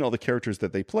seeing all the characters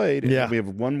that they played. And we have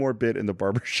one more bit in the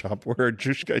barbershop where a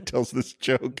Jewish guy tells this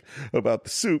joke about the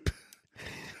soup.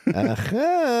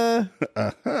 Where's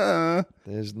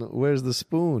the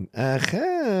spoon?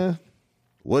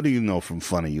 What do you know from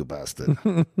funny, you bastard?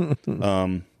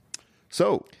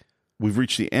 So we've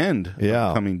reached the end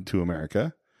of Coming to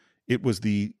America. It was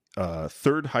the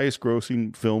third highest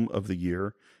grossing film of the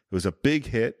year. It was a big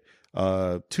hit.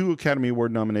 2 Academy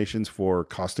Award nominations for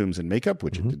costumes and makeup,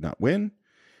 which it did not win.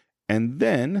 And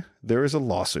then there is a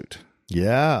lawsuit.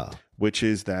 Yeah. Which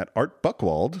is that Art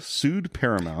Buchwald sued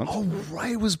Paramount. Oh,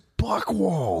 right. It was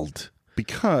Buchwald.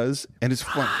 Because, and it's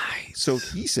funny. So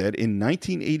he said in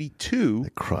 1982.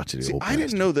 Crotchety old I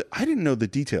didn't know the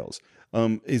details.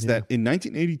 That in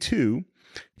 1982,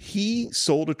 he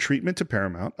sold a treatment to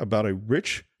Paramount about a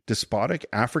rich, despotic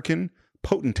African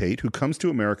potentate who comes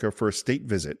to America for a state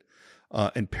visit.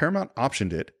 And Paramount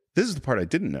optioned it. This is the part I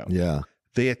didn't know. Yeah.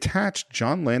 They attached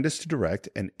John Landis to direct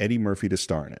and Eddie Murphy to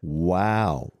star in it.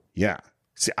 Wow. Yeah.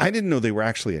 See, I didn't know they were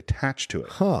actually attached to it.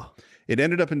 Huh. It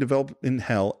ended up in development in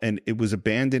hell, and it was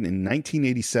abandoned in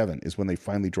 1987 is when they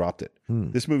finally dropped it.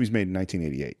 This movie's made in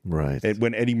 1988. Right. And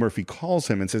when Eddie Murphy calls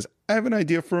him and says, I have an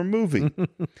idea for a movie.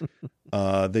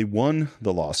 They won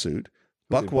the lawsuit.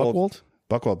 Buchwald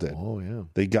did. Oh, yeah.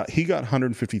 He got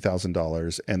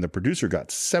 $150,000, and the producer got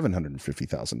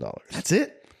 $750,000. That's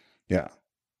it? Yeah.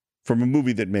 From a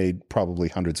movie that made probably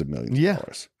hundreds of millions of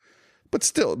dollars.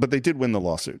 But they did win the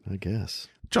lawsuit. I guess.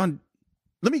 John,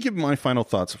 let me give my final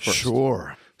thoughts first.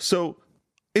 Sure. So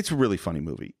it's a really funny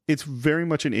movie. It's very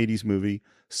much an 80s movie.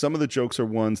 Some of the jokes are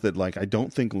ones that I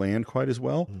don't think land quite as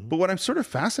well. But what I'm sort of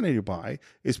fascinated by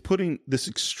is putting this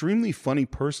extremely funny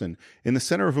person in the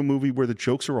center of a movie where the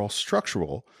jokes are all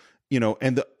structural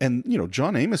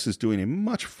John Amos is doing a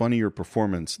much funnier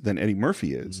performance than Eddie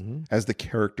Murphy is as the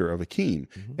character of Akeem.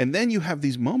 And then you have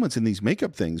these moments in these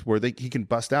makeup things where he can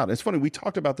bust out. And it's funny, we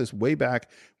talked about this way back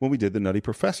when we did the Nutty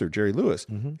Professor, Jerry Lewis,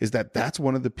 is that's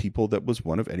one of the people that was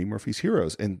one of Eddie Murphy's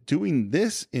heroes. And doing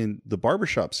this in the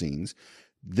barbershop scenes,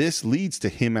 this leads to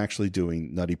him actually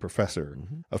doing Nutty Professor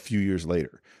a few years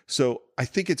later. So I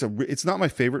think it's not my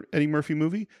favorite Eddie Murphy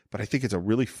movie, but I think it's a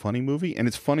really funny movie. And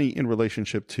it's funny in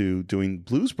relationship to doing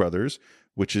Blues Brothers,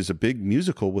 which is a big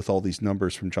musical with all these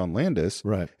numbers from John Landis.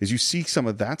 Right. Is you see some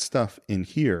of that stuff in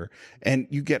here, and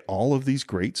you get all of these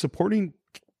great supporting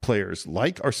players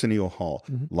like Arsenio Hall,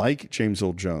 like James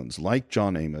Earl Jones, like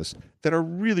John Amos, that are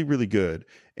really, really good.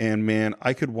 And man,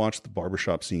 I could watch the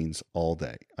barbershop scenes all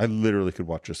day. I literally could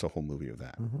watch just a whole movie of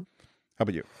that. How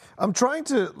about you? I'm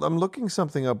looking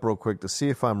something up real quick to see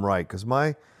if I'm right, because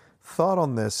my thought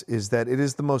on this is that it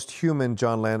is the most human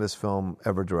John Landis film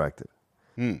ever directed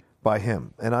by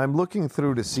him. And I'm looking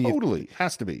through to see. Totally.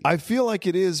 Has to be. I feel like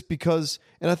it is because,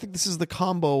 and I think this is the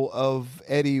combo of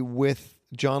Eddie with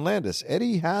John Landis.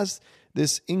 Eddie has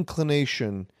this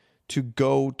inclination to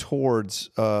go towards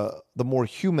the more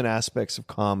human aspects of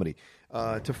comedy,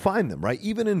 to find them, right?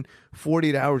 Even in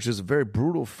 48 Hours, which is a very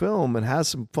brutal film and has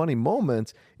some funny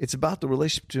moments, it's about the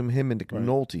relationship between him and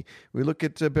Nolte. We look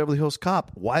at Beverly Hills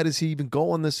Cop. Why does he even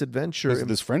go on this adventure? Because of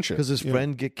this friendship. Because his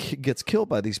friend gets killed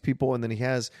by these people, and then he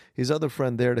has his other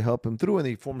friend there to help him through, and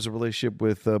he forms a relationship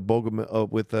with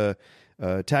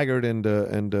Taggart and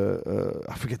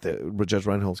I forget the Judge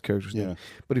Reinhold's character's name,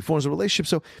 but he forms a relationship.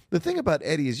 So the thing about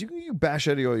Eddie is you bash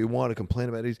Eddie all you want to complain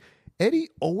about Eddie. Eddie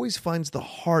always finds the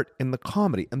heart in the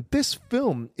comedy. And this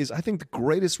film is, I think, the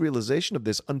greatest realization of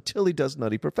this until he does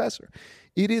Nutty Professor.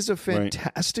 It is a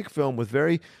fantastic film with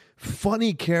very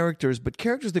funny characters, but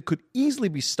characters that could easily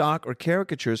be stock or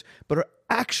caricatures, but are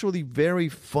actually very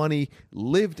funny,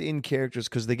 lived-in characters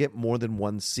because they get more than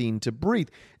one scene to breathe,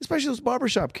 especially those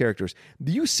barbershop characters.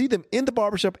 You see them in the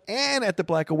barbershop and at the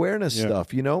Black Awareness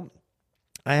stuff,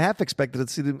 I half expected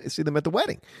to see them at the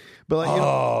wedding, but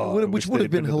which would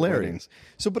have been hilarious.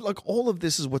 So, but all of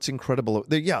this is what's incredible.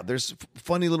 There's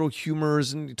funny little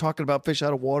humors, and you're talking about Fish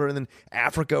Out of Water, and then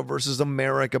Africa versus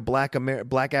America, Black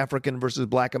African versus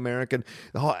Black American,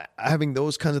 having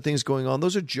those kinds of things going on.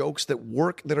 Those are jokes that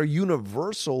work, that are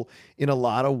universal in a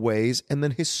lot of ways. And then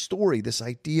his story, this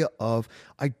idea of,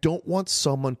 I don't want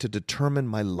someone to determine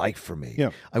my life for me.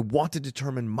 I want to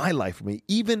determine my life for me,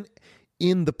 even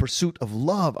in the pursuit of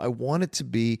love. I want it to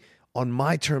be on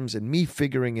my terms and me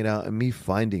figuring it out and me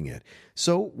finding it.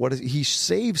 So he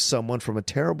saves someone from a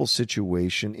terrible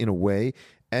situation in a way,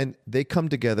 and they come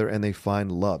together and they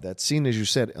find love. That scene, as you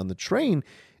said, on the train,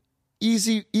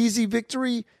 easy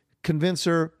victory, convince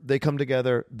her, they come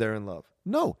together, they're in love.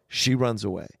 No, she runs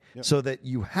away. So that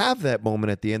you have that moment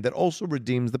at the end that also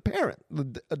redeems the parent,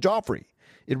 Joffrey.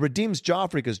 It redeems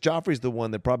Joffrey because Joffrey's the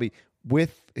one that probably,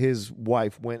 with his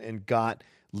wife, went and got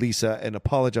Lisa and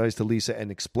apologized to Lisa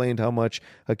and explained how much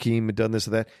Hakeem had done this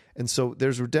or that. And so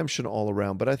there's redemption all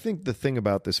around. But I think the thing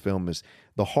about this film is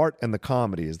the heart and the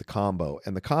comedy is the combo.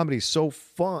 And the comedy is so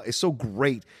fun, it's so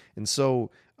great and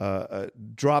so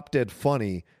drop dead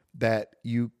funny that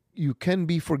you can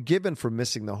be forgiven for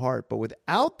missing the heart. But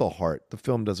without the heart, the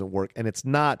film doesn't work. And it's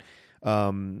not...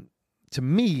 to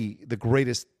me,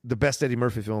 the best Eddie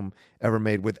Murphy film ever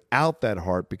made without that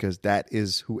heart, because that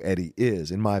is who Eddie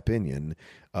is, in my opinion.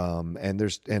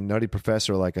 And Nutty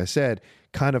Professor, like I said,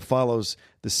 kind of follows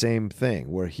the same thing,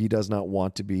 where he does not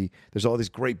want to be. There's all these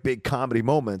great big comedy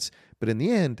moments, but in the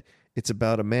end, it's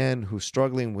about a man who's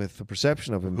struggling with the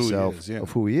perception of himself,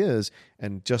 of who he is,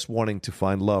 and just wanting to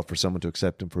find love for someone to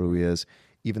accept him for who he is,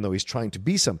 even though he's trying to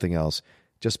be something else.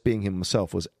 Just being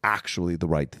himself was actually the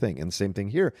right thing. And the same thing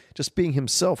here. Just being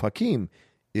himself, Hakeem,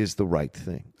 is the right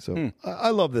thing. So I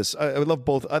love this. I love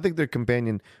both. I think they're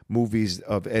companion movies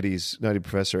of Eddie's Nutty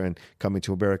Professor and Coming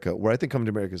to America, where I think Coming to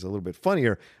America is a little bit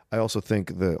funnier. I also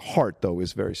think the heart, though,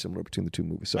 is very similar between the two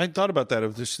movies. So I thought about that,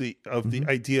 of just the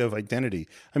idea of identity.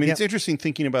 I mean, it's interesting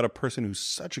thinking about a person who's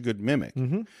such a good mimic,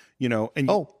 and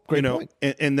great point.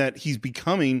 And that he's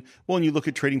becoming, well, and you look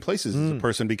at Trading Places as a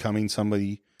person becoming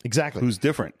somebody who's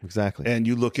different. Exactly. And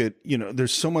you look at,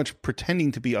 there's so much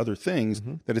pretending to be other things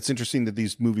that it's interesting that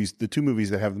these movies, the two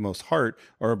movies that have the most heart,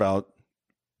 are about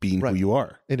being who you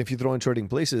are. And if you throw in Trading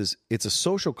Places, it's a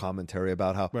social commentary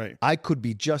about how I could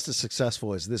be just as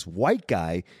successful as this white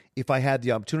guy if I had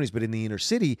the opportunities, but in the inner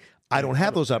city, I don't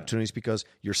have those opportunities because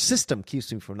your system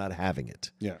keeps me from not having it.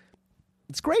 Yeah.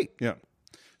 It's great. Yeah.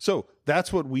 So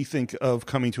that's what we think of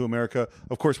Coming to America.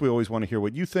 Of course, we always want to hear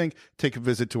what you think. Take a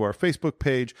visit to our Facebook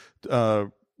page.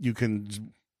 You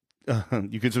can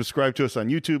You can subscribe to us on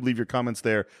YouTube. Leave your comments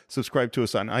there. Subscribe to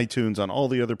us on iTunes, on all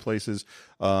the other places.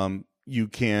 You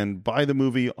can buy the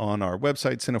movie on our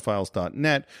website,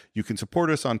 cinephiles.net. You can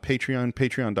support us on Patreon,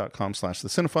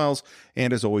 patreon.com/thecинephiles.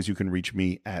 And as always, you can reach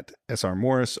me at SR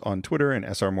Morris on Twitter and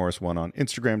SR Morris1 on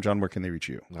Instagram. John, where can they reach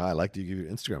you? I like to give you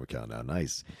an Instagram account now.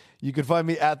 Nice. You can find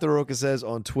me at The Rocha Says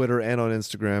on Twitter and on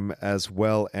Instagram as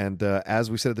well. And as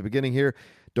we said at the beginning here,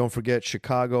 don't forget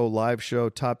Chicago live show,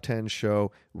 top 10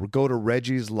 show. Go to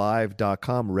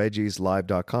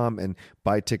reggieslive.com, and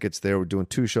buy tickets there. We're doing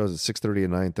 2 shows at 6:30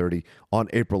 and 9:30 on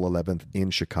April 11th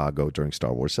in Chicago during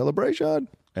Star Wars Celebration.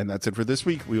 And that's it for this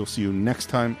week. We will see you next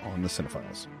time on The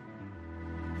Cinephiles.